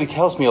 wow, that really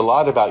tells me a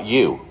lot about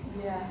you.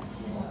 Yeah.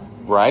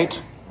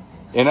 Right?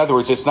 In other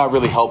words, it's not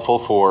really helpful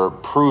for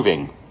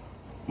proving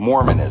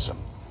Mormonism.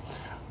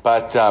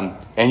 But,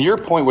 and your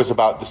point was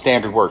about the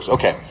standard works.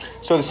 Okay,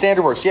 so the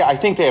standard works, yeah, I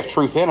think they have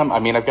truth in them. I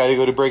mean, I've got to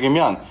go to Brigham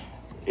Young.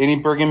 Any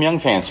Brigham Young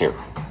fans here?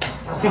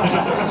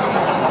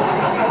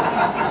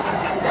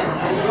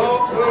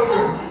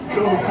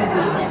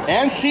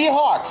 And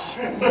Seahawks.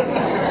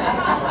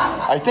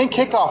 I think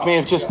kickoff may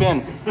have just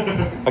been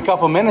a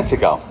couple minutes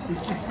ago.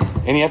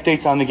 Any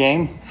updates on the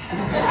game?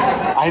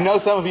 I know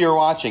some of you are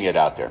watching it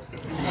out there.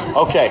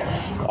 Okay.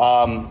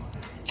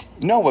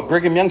 No, what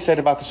Brigham Young said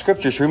about the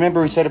scriptures.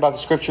 Remember, he said about the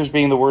scriptures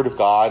being the word of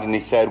God, and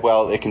he said,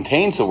 well, it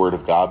contains the word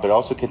of God, but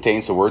also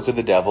contains the words of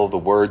the devil, the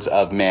words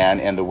of man,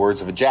 and the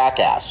words of a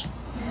jackass.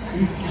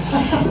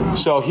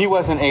 So he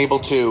wasn't able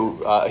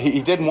to,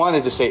 he didn't want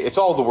to just say, it's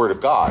all the word of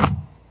God.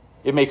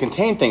 It may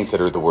contain things that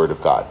are the word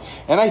of God.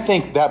 And I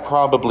think that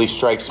probably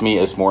strikes me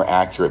as more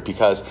accurate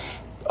because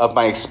of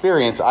my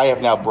experience. I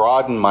have now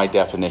broadened my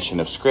definition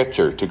of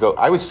scripture to go,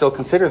 I would still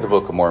consider the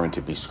Book of Mormon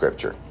to be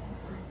scripture.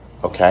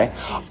 Okay?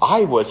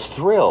 I was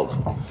thrilled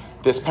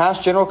this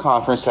past general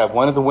conference to have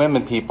one of the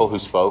women people who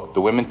spoke,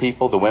 the women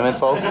people, the women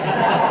folk.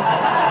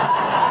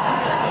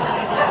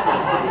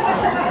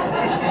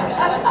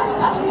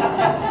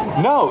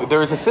 No, there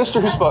was a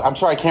sister who spoke. I'm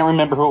sorry, I can't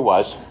remember who it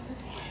was.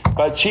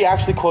 But she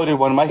actually quoted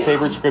one of my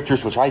favorite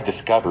scriptures, which I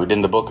discovered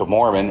in the Book of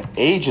Mormon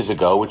ages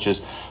ago, which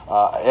is,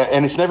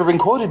 and it's never been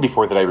quoted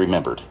before that I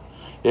remembered.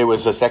 It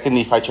was 2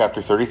 Nephi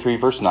chapter 33,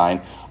 verse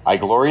 9. I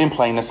glory in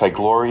plainness, I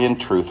glory in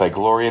truth, I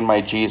glory in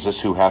my Jesus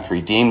who hath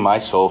redeemed my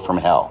soul from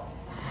hell.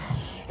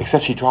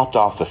 Except she dropped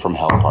off the from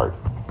hell part.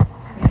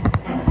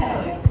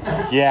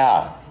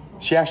 Yeah,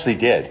 she actually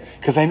did.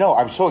 Because I know,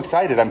 I'm so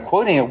excited, I'm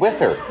quoting it with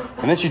her.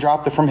 And then she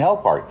dropped the from hell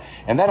part.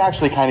 And that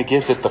actually kind of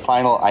gives it the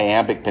final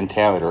iambic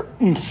pentameter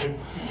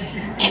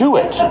to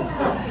it.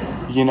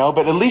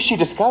 But at least she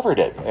discovered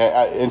it.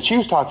 And she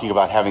was talking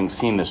about having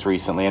seen this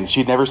recently, and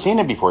she'd never seen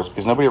it before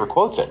because nobody ever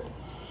quotes it.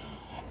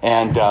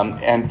 And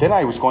then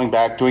I was going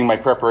back doing my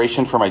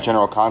preparation for my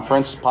General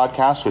Conference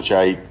podcast, which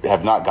I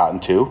have not gotten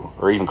to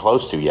or even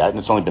close to yet, and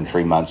it's only been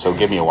 3 months, so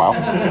give me a while.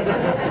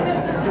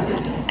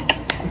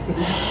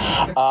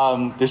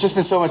 There's just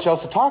been so much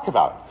else to talk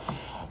about.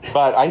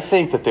 But I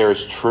think that there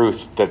is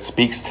truth that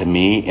speaks to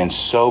me in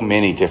so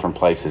many different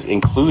places,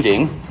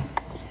 including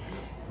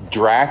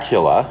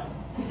Dracula,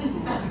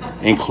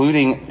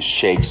 including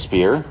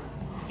Shakespeare,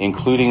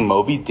 including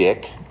Moby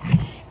Dick,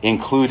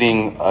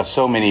 including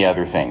so many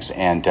other things.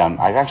 And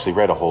I've actually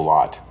read a whole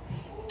lot,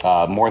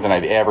 more than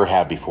I've ever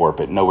had before,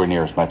 but nowhere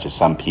near as much as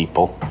some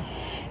people.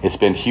 It's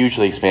been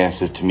hugely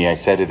expansive to me. I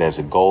set it as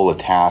a goal, a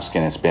task,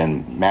 and it's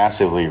been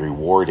massively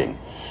rewarding.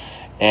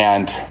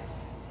 And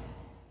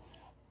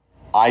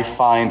I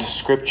find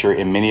scripture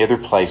in many other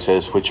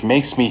places, which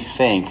makes me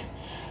think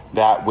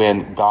that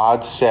when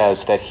God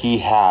says that he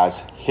has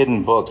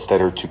hidden books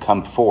that are to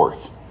come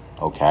forth,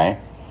 okay?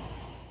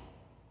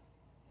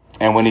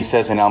 And when he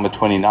says in Alma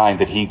 29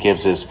 that he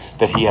gives us,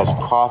 that he has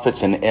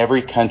prophets in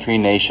every country,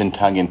 nation,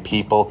 tongue, and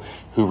people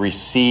who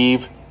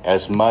receive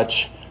as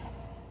much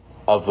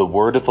of the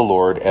word of the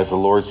Lord as the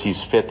Lord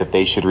sees fit that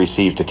they should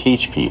receive to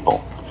teach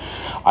people.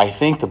 I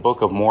think the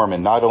Book of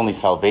Mormon, not only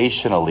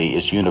salvationally,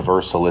 is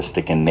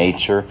universalistic in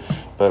nature,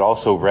 but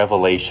also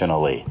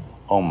revelationally.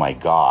 Oh my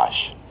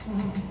gosh.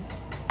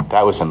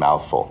 That was a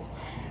mouthful.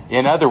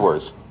 In other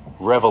words,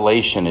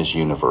 revelation is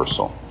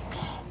universal.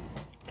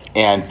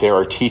 And there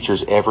are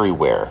teachers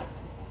everywhere.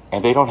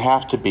 And they don't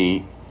have to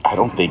be, I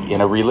don't think, in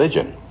a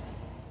religion.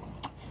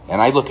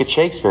 And I look at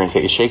Shakespeare and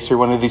say, is Shakespeare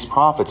one of these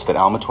prophets that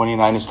Alma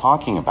 29 is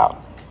talking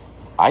about?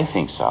 I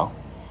think so.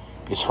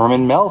 Is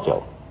Herman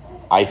Melville?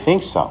 I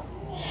think so.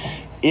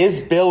 Is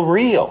Bill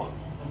real?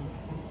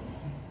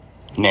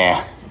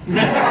 Nah.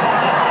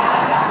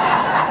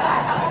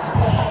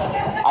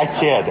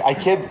 I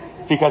kid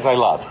because I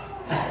love.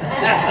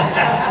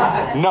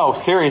 No,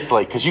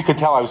 seriously, because you could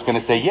tell I was going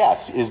to say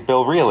yes, is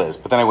Bill real is,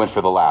 but then I went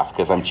for the laugh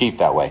because I'm cheap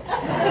that way.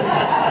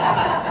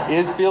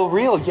 Is Bill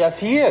real? Yes,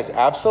 he is.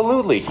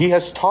 Absolutely. He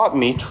has taught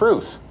me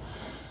truth.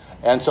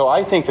 And so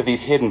I think that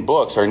these hidden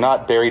books are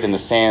not buried in the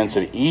sands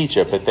of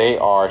Egypt, but they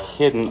are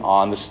hidden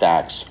on the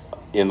stacks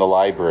in the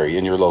library,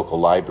 in your local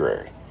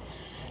library,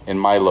 in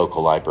my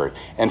local library.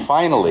 And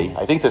finally,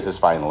 I think this is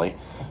finally,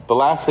 the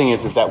last thing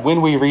is that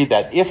when we read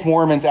that, if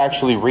Mormons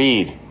actually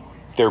read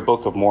their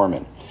Book of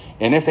Mormon,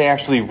 and if they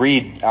actually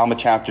read Alma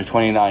chapter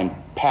 29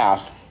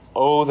 past,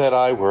 oh, that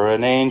I were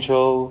an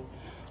angel,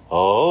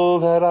 oh,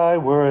 that I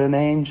were an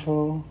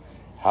angel,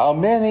 how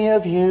many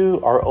of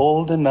you are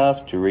old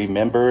enough to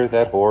remember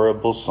that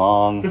horrible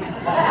song?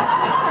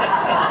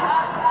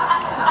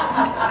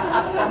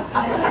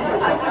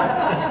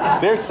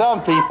 There's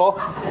some people.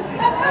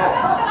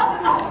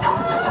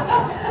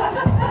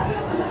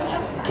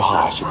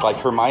 Gosh, it's like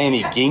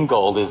Hermione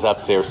Gingold is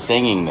up there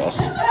singing this.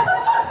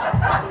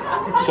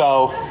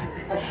 So,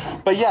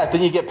 but yeah,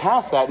 then you get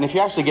past that, and if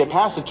you actually get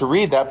past it to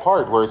read that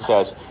part where it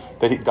says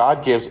that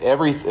God gives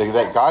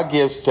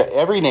to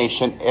every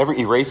nation,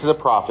 he raises the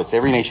prophets,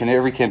 every nation,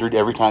 every kindred,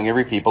 every tongue,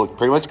 every people, it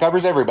pretty much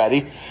covers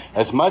everybody,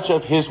 as much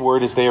of his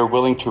word as they are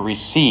willing to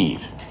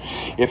receive.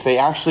 If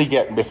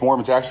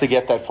Mormons actually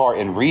get that far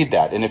and read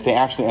that, and if they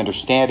actually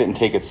understand it and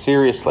take it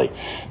seriously,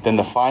 then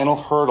the final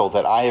hurdle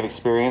that I have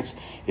experienced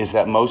is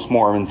that most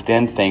Mormons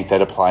then think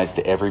that applies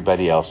to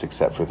everybody else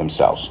except for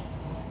themselves.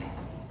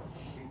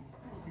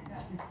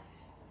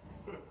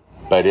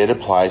 But it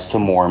applies to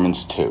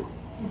Mormons too.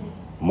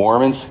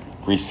 Mormons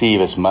receive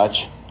as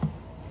much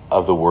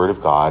of the Word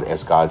of God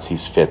as God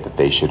sees fit that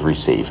they should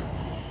receive.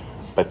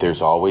 But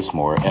there's always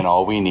more, and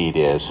all we need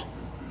is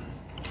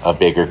a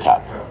bigger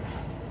cup.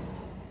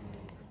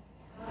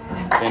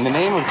 In the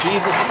name of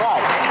Jesus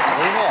Christ,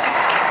 amen.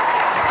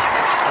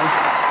 Thank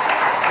you.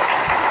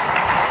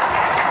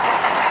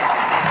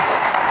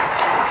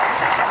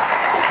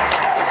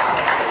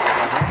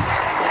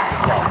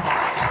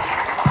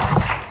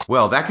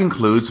 Well, that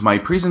concludes my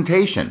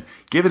presentation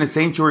given at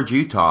St. George,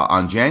 Utah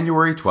on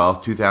January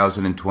 12th,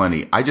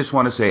 2020. I just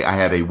want to say I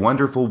had a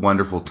wonderful,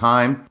 wonderful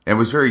time and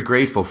was very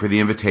grateful for the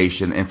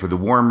invitation and for the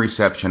warm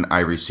reception I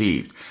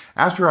received.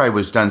 After I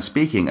was done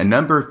speaking, a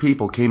number of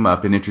people came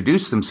up and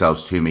introduced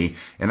themselves to me,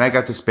 and I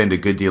got to spend a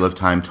good deal of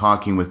time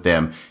talking with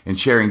them and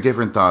sharing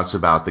different thoughts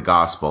about the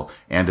gospel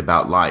and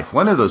about life.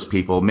 One of those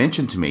people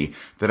mentioned to me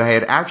that I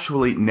had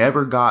actually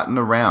never gotten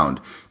around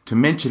to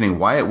mentioning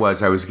why it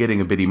was I was getting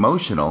a bit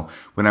emotional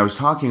when I was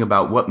talking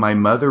about what my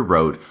mother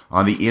wrote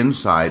on the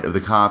inside of the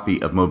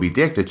copy of Moby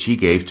Dick that she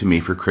gave to me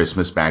for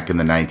Christmas back in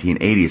the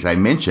 1980s. I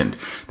mentioned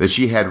that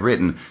she had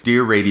written,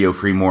 Dear Radio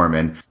Free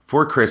Mormon,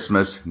 for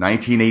Christmas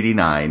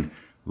 1989,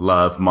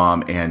 love,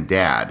 Mom and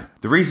Dad.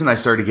 The reason I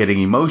started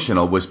getting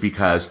emotional was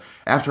because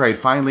after I had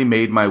finally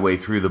made my way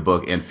through the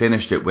book and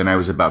finished it when I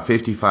was about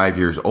 55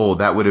 years old,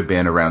 that would have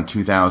been around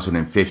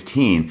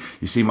 2015.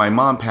 You see, my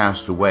mom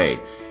passed away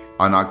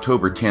on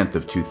October 10th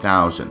of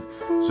 2000.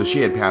 So she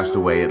had passed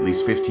away at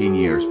least 15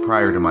 years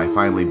prior to my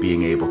finally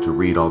being able to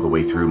read all the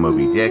way through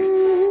Moby Dick.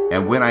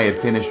 And when I had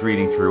finished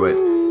reading through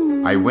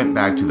it, I went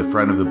back to the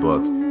front of the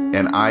book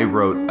And I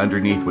wrote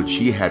underneath what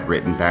she had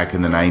written back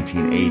in the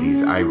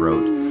 1980s, I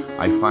wrote,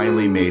 "I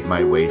finally made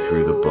my way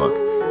through the book.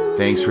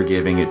 Thanks for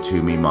giving it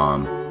to me,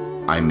 Mom.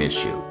 I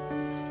miss you."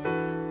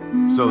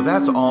 So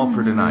that's all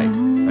for tonight.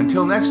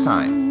 Until next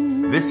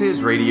time, this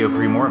is Radio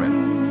Free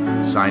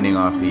Mormon, signing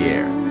off the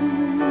air.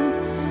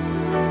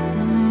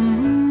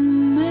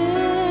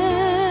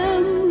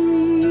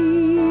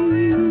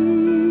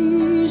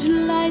 Memories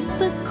light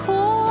the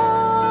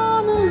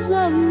corners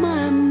of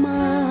my mind.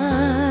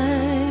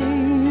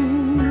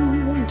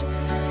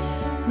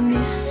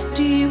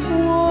 Misty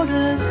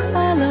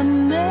watercolor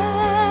memories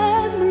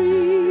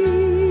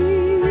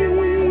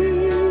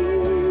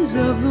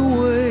of the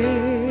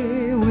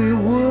way we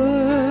were.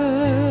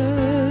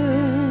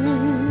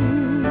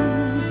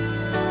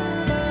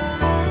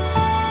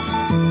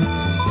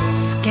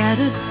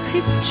 Scattered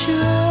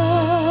pictures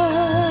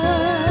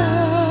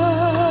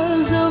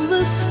of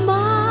the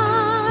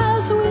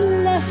smiles we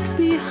left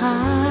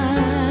behind,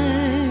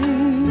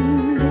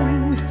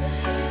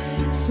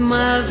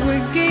 smiles we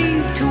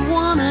gave to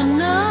one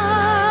another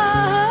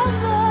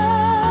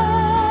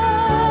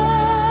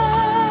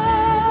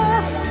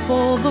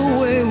for the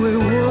way we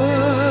were.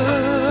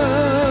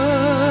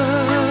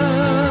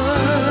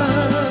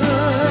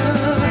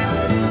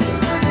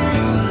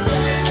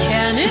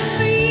 Can it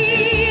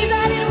be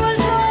that it was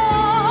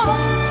all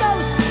so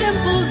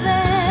simple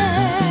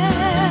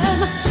then?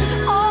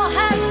 Or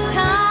has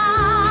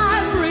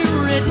time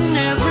rewritten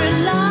every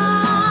line?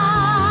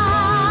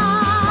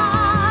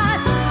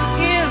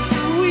 If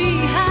we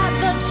had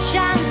the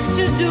chance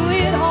to do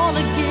it all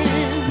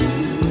again,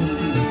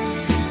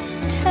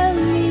 tell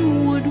me,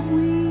 would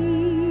we?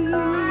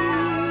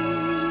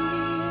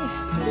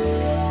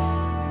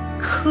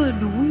 Could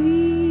we?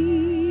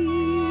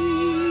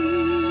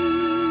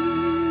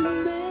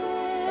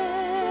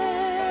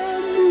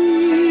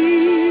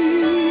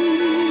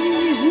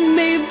 Memories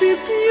may be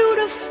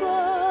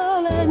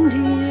beautiful and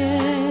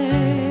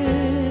yet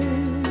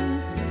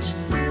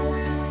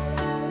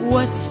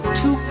what's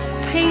too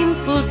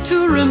painful to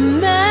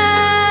remember,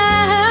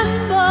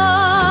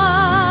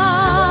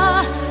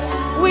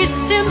 we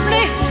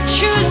simply